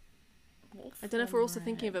 Wolf I don't know if and we're also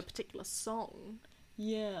thinking of a red. particular song.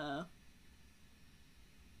 Yeah.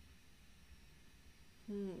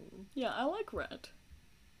 Hmm. Yeah, I like red.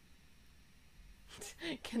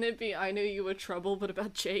 Can it be I Knew You Were Trouble, but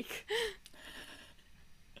about Jake?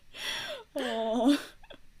 Oh.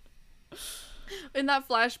 In that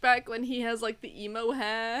flashback when he has like the emo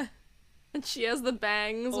hair and she has the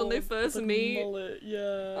bangs when they It's first like meet. mullet,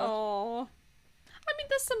 yeah. Oh. I mean,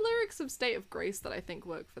 there's some lyrics of State of Grace that I think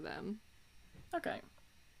work for them. Okay.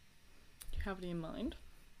 Do you have any in mind?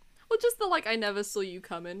 Well, just the like, I never saw you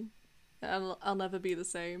coming. I'll never be the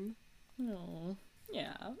same. Oh.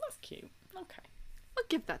 Yeah, that's cute. Okay. I'll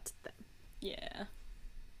give that to them. Yeah.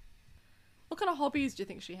 What kind of hobbies do you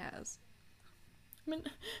think she has? I mean,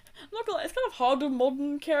 I'm not gonna lie, it's kind of hard with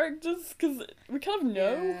modern characters because we kind of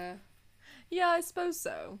know. Yeah. Yeah, I suppose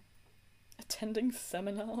so. Attending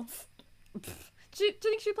seminars. Do you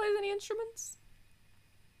think she plays any instruments?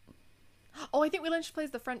 Oh, I think we learned she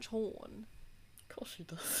plays the French horn. Of course she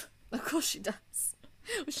does. Of course she does.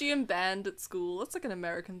 Was she in band at school? That's like an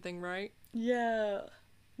American thing, right? Yeah.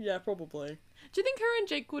 Yeah, probably. Do you think her and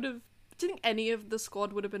Jake would have... Do you think any of the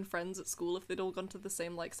squad would have been friends at school if they'd all gone to the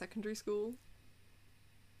same, like, secondary school?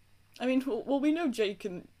 I mean, well, we know Jake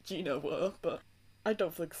and Gina were, but I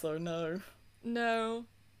don't think so, no. No.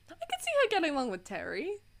 I could see her getting along with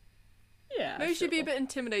Terry. Yeah, Maybe she'd be a sure. bit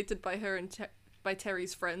intimidated by her and by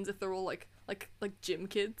Terry's friends if they're all like gym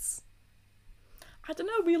kids. I don't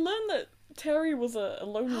know, we learned that Terry was a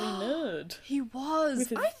lonely nerd He was. with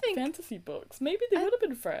his I think fantasy books. Maybe they would have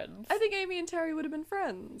been friends. I think Amy and Terry would have been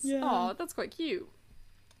friends. Yeah. Aw, that's quite cute.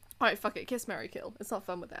 Alright, fuck it. Kiss, marry, kill. It's not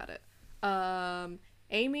fun without it.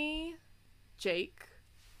 Amy, Jake.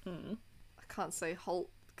 Mm. I can't say Holt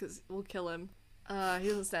because we'll kill him. He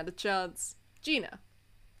doesn't stand a chance. Gina.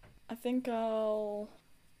 I think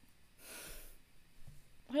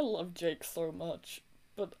I love Jake so much,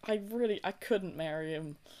 but I couldn't marry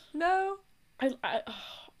him. No. I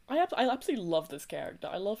absolutely love this character.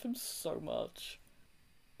 I love him so much.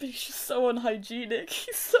 But he's just so unhygienic.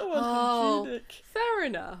 He's so unhygienic. Fair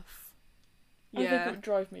enough. I think it Yeah. would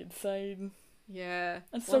drive me insane. Yeah.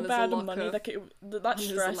 And so One is a bad on money, locker. like that One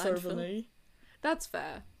is a stress over landfill. me. That's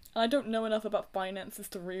fair. And I don't know enough about finances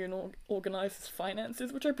to reorganize his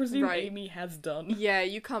finances, which I presume Right. Amy has done. Yeah,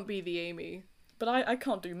 you can't be the Amy. But I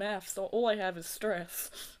can't do math, so all I have is stress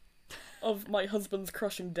of my husband's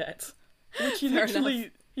crushing debt. Which he Fair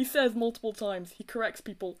literally, he says multiple times, he corrects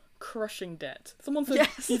people, crushing debt. Someone says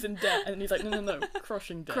Yes. he's in debt, and he's like, no,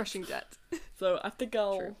 crushing debt. Crushing debt. So I think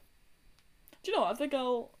I'll... True. Do you know what? I think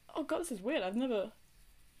I'll... Oh god, this is weird. I've never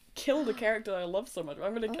killed a character I love so much.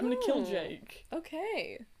 I'm gonna kill Oh. Jake.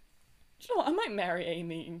 Okay. Do you know what? I might marry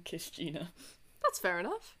Amy and kiss Gina. That's fair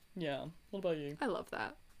enough. Yeah. What about you? I love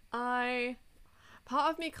that.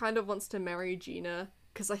 Part of me kind of wants to marry Gina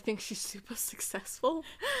because I think she's super successful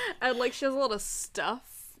and like she has a lot of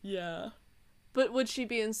stuff. Yeah. But would she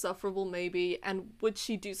be insufferable? Maybe. And would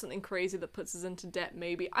she do something crazy that puts us into debt?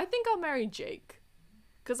 Maybe. I think I'll marry Jake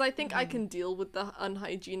because I think I can deal with the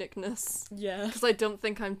unhygienicness Yeah. because I don't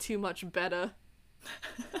think I'm too much better.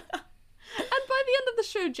 And by the end of the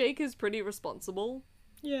show, Jake is pretty responsible.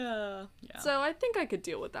 Yeah. Yeah. So I think I could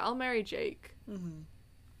deal with that. I'll marry Jake. Mhm.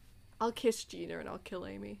 I'll kiss Gina and I'll kill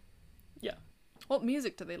Amy. Yeah. What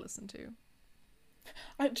music do they listen to?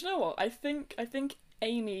 Do you know what? I think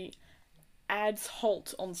Amy adds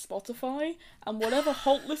Holt on Spotify, and whatever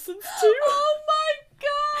Holt listens to, Oh my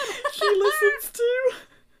god! she listens to.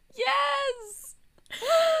 Yes!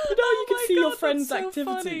 You know, you can my see your God, friend's that's so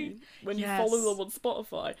activity funny. when Yes. you follow them on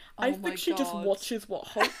Spotify. I Oh my think she just God. watches what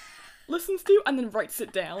Holt listens to and then writes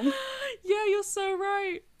it down. Yeah, you're so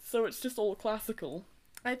right. So it's just all classical.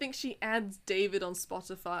 I think she adds David on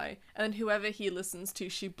Spotify, and then whoever he listens to,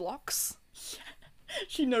 she blocks.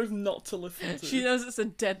 She knows not to listen to. She knows it's a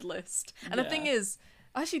dead list. And the Yeah. thing is,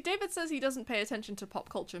 actually, David says he doesn't pay attention to pop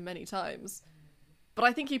culture many times. But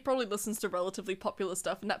I think he probably listens to relatively popular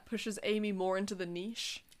stuff, and that pushes Amy more into the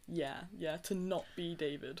niche. Yeah, to not be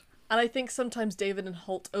David. And I think sometimes David and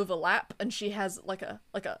Holt overlap, and she has like a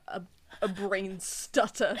brain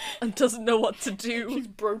stutter and doesn't know what to do. She's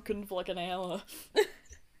broken for like an hour.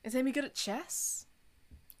 Is Amy good at chess?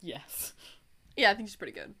 Yes. Yeah, I think she's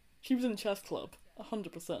pretty good. She was in chess club.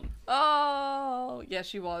 100%. Oh, yeah,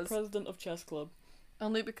 she was. President of chess club.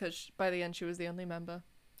 Only because by the end she was the only member.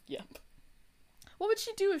 Yep. What would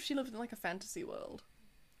she do if she lived in like a fantasy world?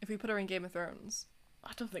 If we put her in Game of Thrones?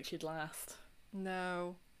 I don't think she'd last.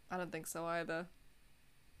 No, I don't think so either.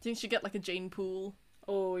 Do you think she'd get like a Jane Poole?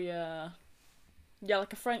 Oh, yeah. Yeah,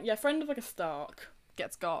 like a friend. Yeah, friend of like a Stark.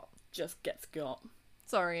 Gets got. Just gets got.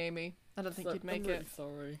 Sorry, Amy. I don't think So, you'd make I'm really it.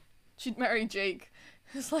 sorry. She'd marry Jake.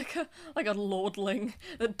 Who's like a lordling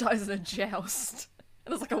that dies in a joust.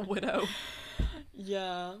 And is like a widow.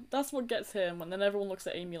 Yeah, that's what gets him, and then everyone looks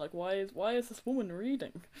at Amy like, why is this woman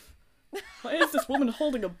reading? Why is this woman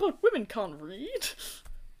holding a book? Women can't read.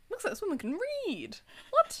 Looks like this woman can read.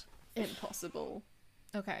 What? Impossible.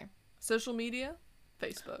 Okay. Social media?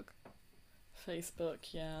 Facebook.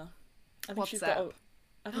 Facebook, yeah. I think WhatsApp.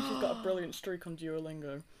 I think she's got a brilliant streak on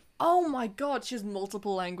Duolingo. Oh my god, she has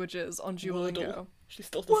multiple languages on Duolingo. Wordle. She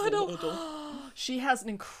still does Wordle. Wordle. She has an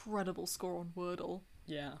incredible score on Wordle.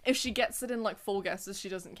 Yeah. If she gets it in like 4 guesses, she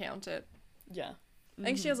doesn't count it. Yeah. I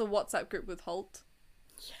think she has a WhatsApp group with Holt.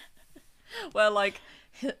 Yeah. Where like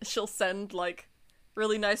she'll send like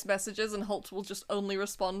really nice messages and Holt will just only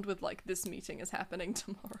respond with like, this meeting is happening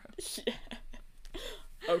tomorrow. Yeah.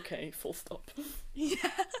 Okay, full stop. Yeah.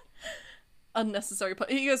 Unnecessary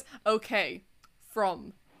he goes, okay,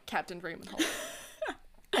 from Captain Raymond Holt.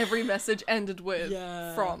 Every message ended with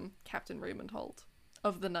from Captain Raymond Holt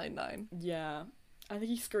of the 99. Yeah. I think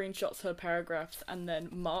he screenshots her paragraphs and then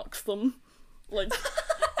marks them. Like,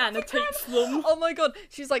 annotates them. Oh my god.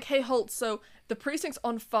 She's like, hey Holt, so the precinct's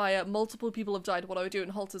on fire, multiple people have died, what do I do?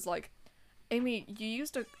 And Holt is like, Amy, you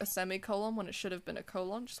used a semicolon when it should have been a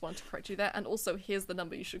colon, just wanted to correct you there, and also here's the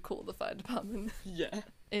number you should call the fire department. Yeah.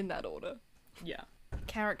 In that order. Yeah.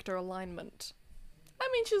 Character alignment. I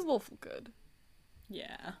mean, she's lawful good.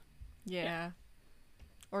 Yeah. Yeah.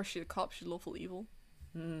 Or is she a cop? She's lawful evil.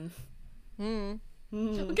 Mm.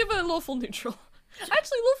 We'll give her lawful neutral.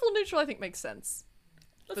 Actually, lawful neutral I think makes sense.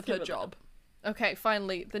 With her job. Okay,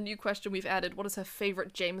 finally, the new question we've added. What is her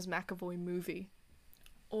favourite James McAvoy movie?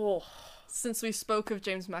 Oh. Since we spoke of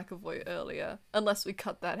James McAvoy earlier. Unless we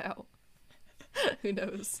cut that out. Who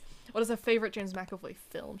knows? What is her favourite James McAvoy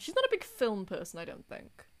film? She's not a big film person, I don't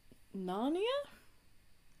think. Narnia?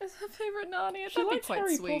 Is her favourite Narnia? She That'd be likes quite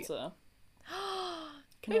Harry sweet. Potter.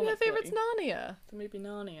 Maybe her favourite's Narnia. So maybe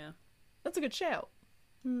Narnia. That's a good shout.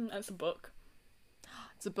 That's a book.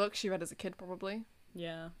 It's a book she read as a kid, probably.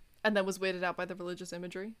 Yeah. And then was weirded out by the religious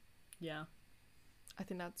imagery. Yeah. I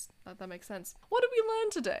think that makes sense. What did we learn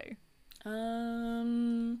today?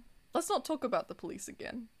 Let's not talk about the police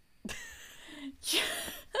again.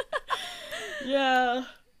 Yeah.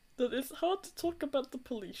 That it's hard to talk about the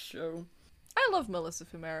police show. I love Melissa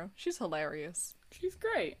Fumero. She's hilarious. She's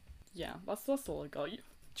great. Yeah, that's all I got.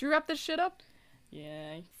 Do you wrap this shit up?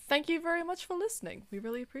 Yeah. Thank you very much for listening. We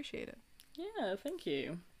really appreciate it. Yeah, thank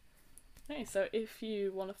you. Okay, so if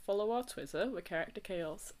you want to follow our Twitter, we're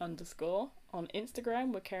characterchaos_. On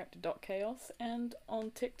Instagram, we're character.chaos. And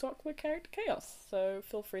on TikTok, we're characterchaos. So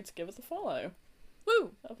feel free to give us a follow.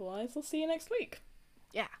 Woo! Otherwise, we'll see you next week.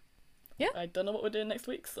 Yeah. Yeah? I don't know what we're doing next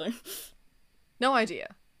week, so... No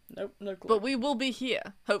idea. Nope, no clue. But we will be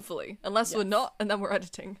here, hopefully. Unless we're not, and then we're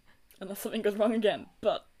editing. Unless something goes wrong again,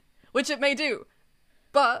 but... Which it may do.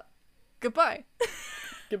 But, goodbye.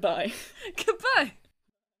 Goodbye. Goodbye.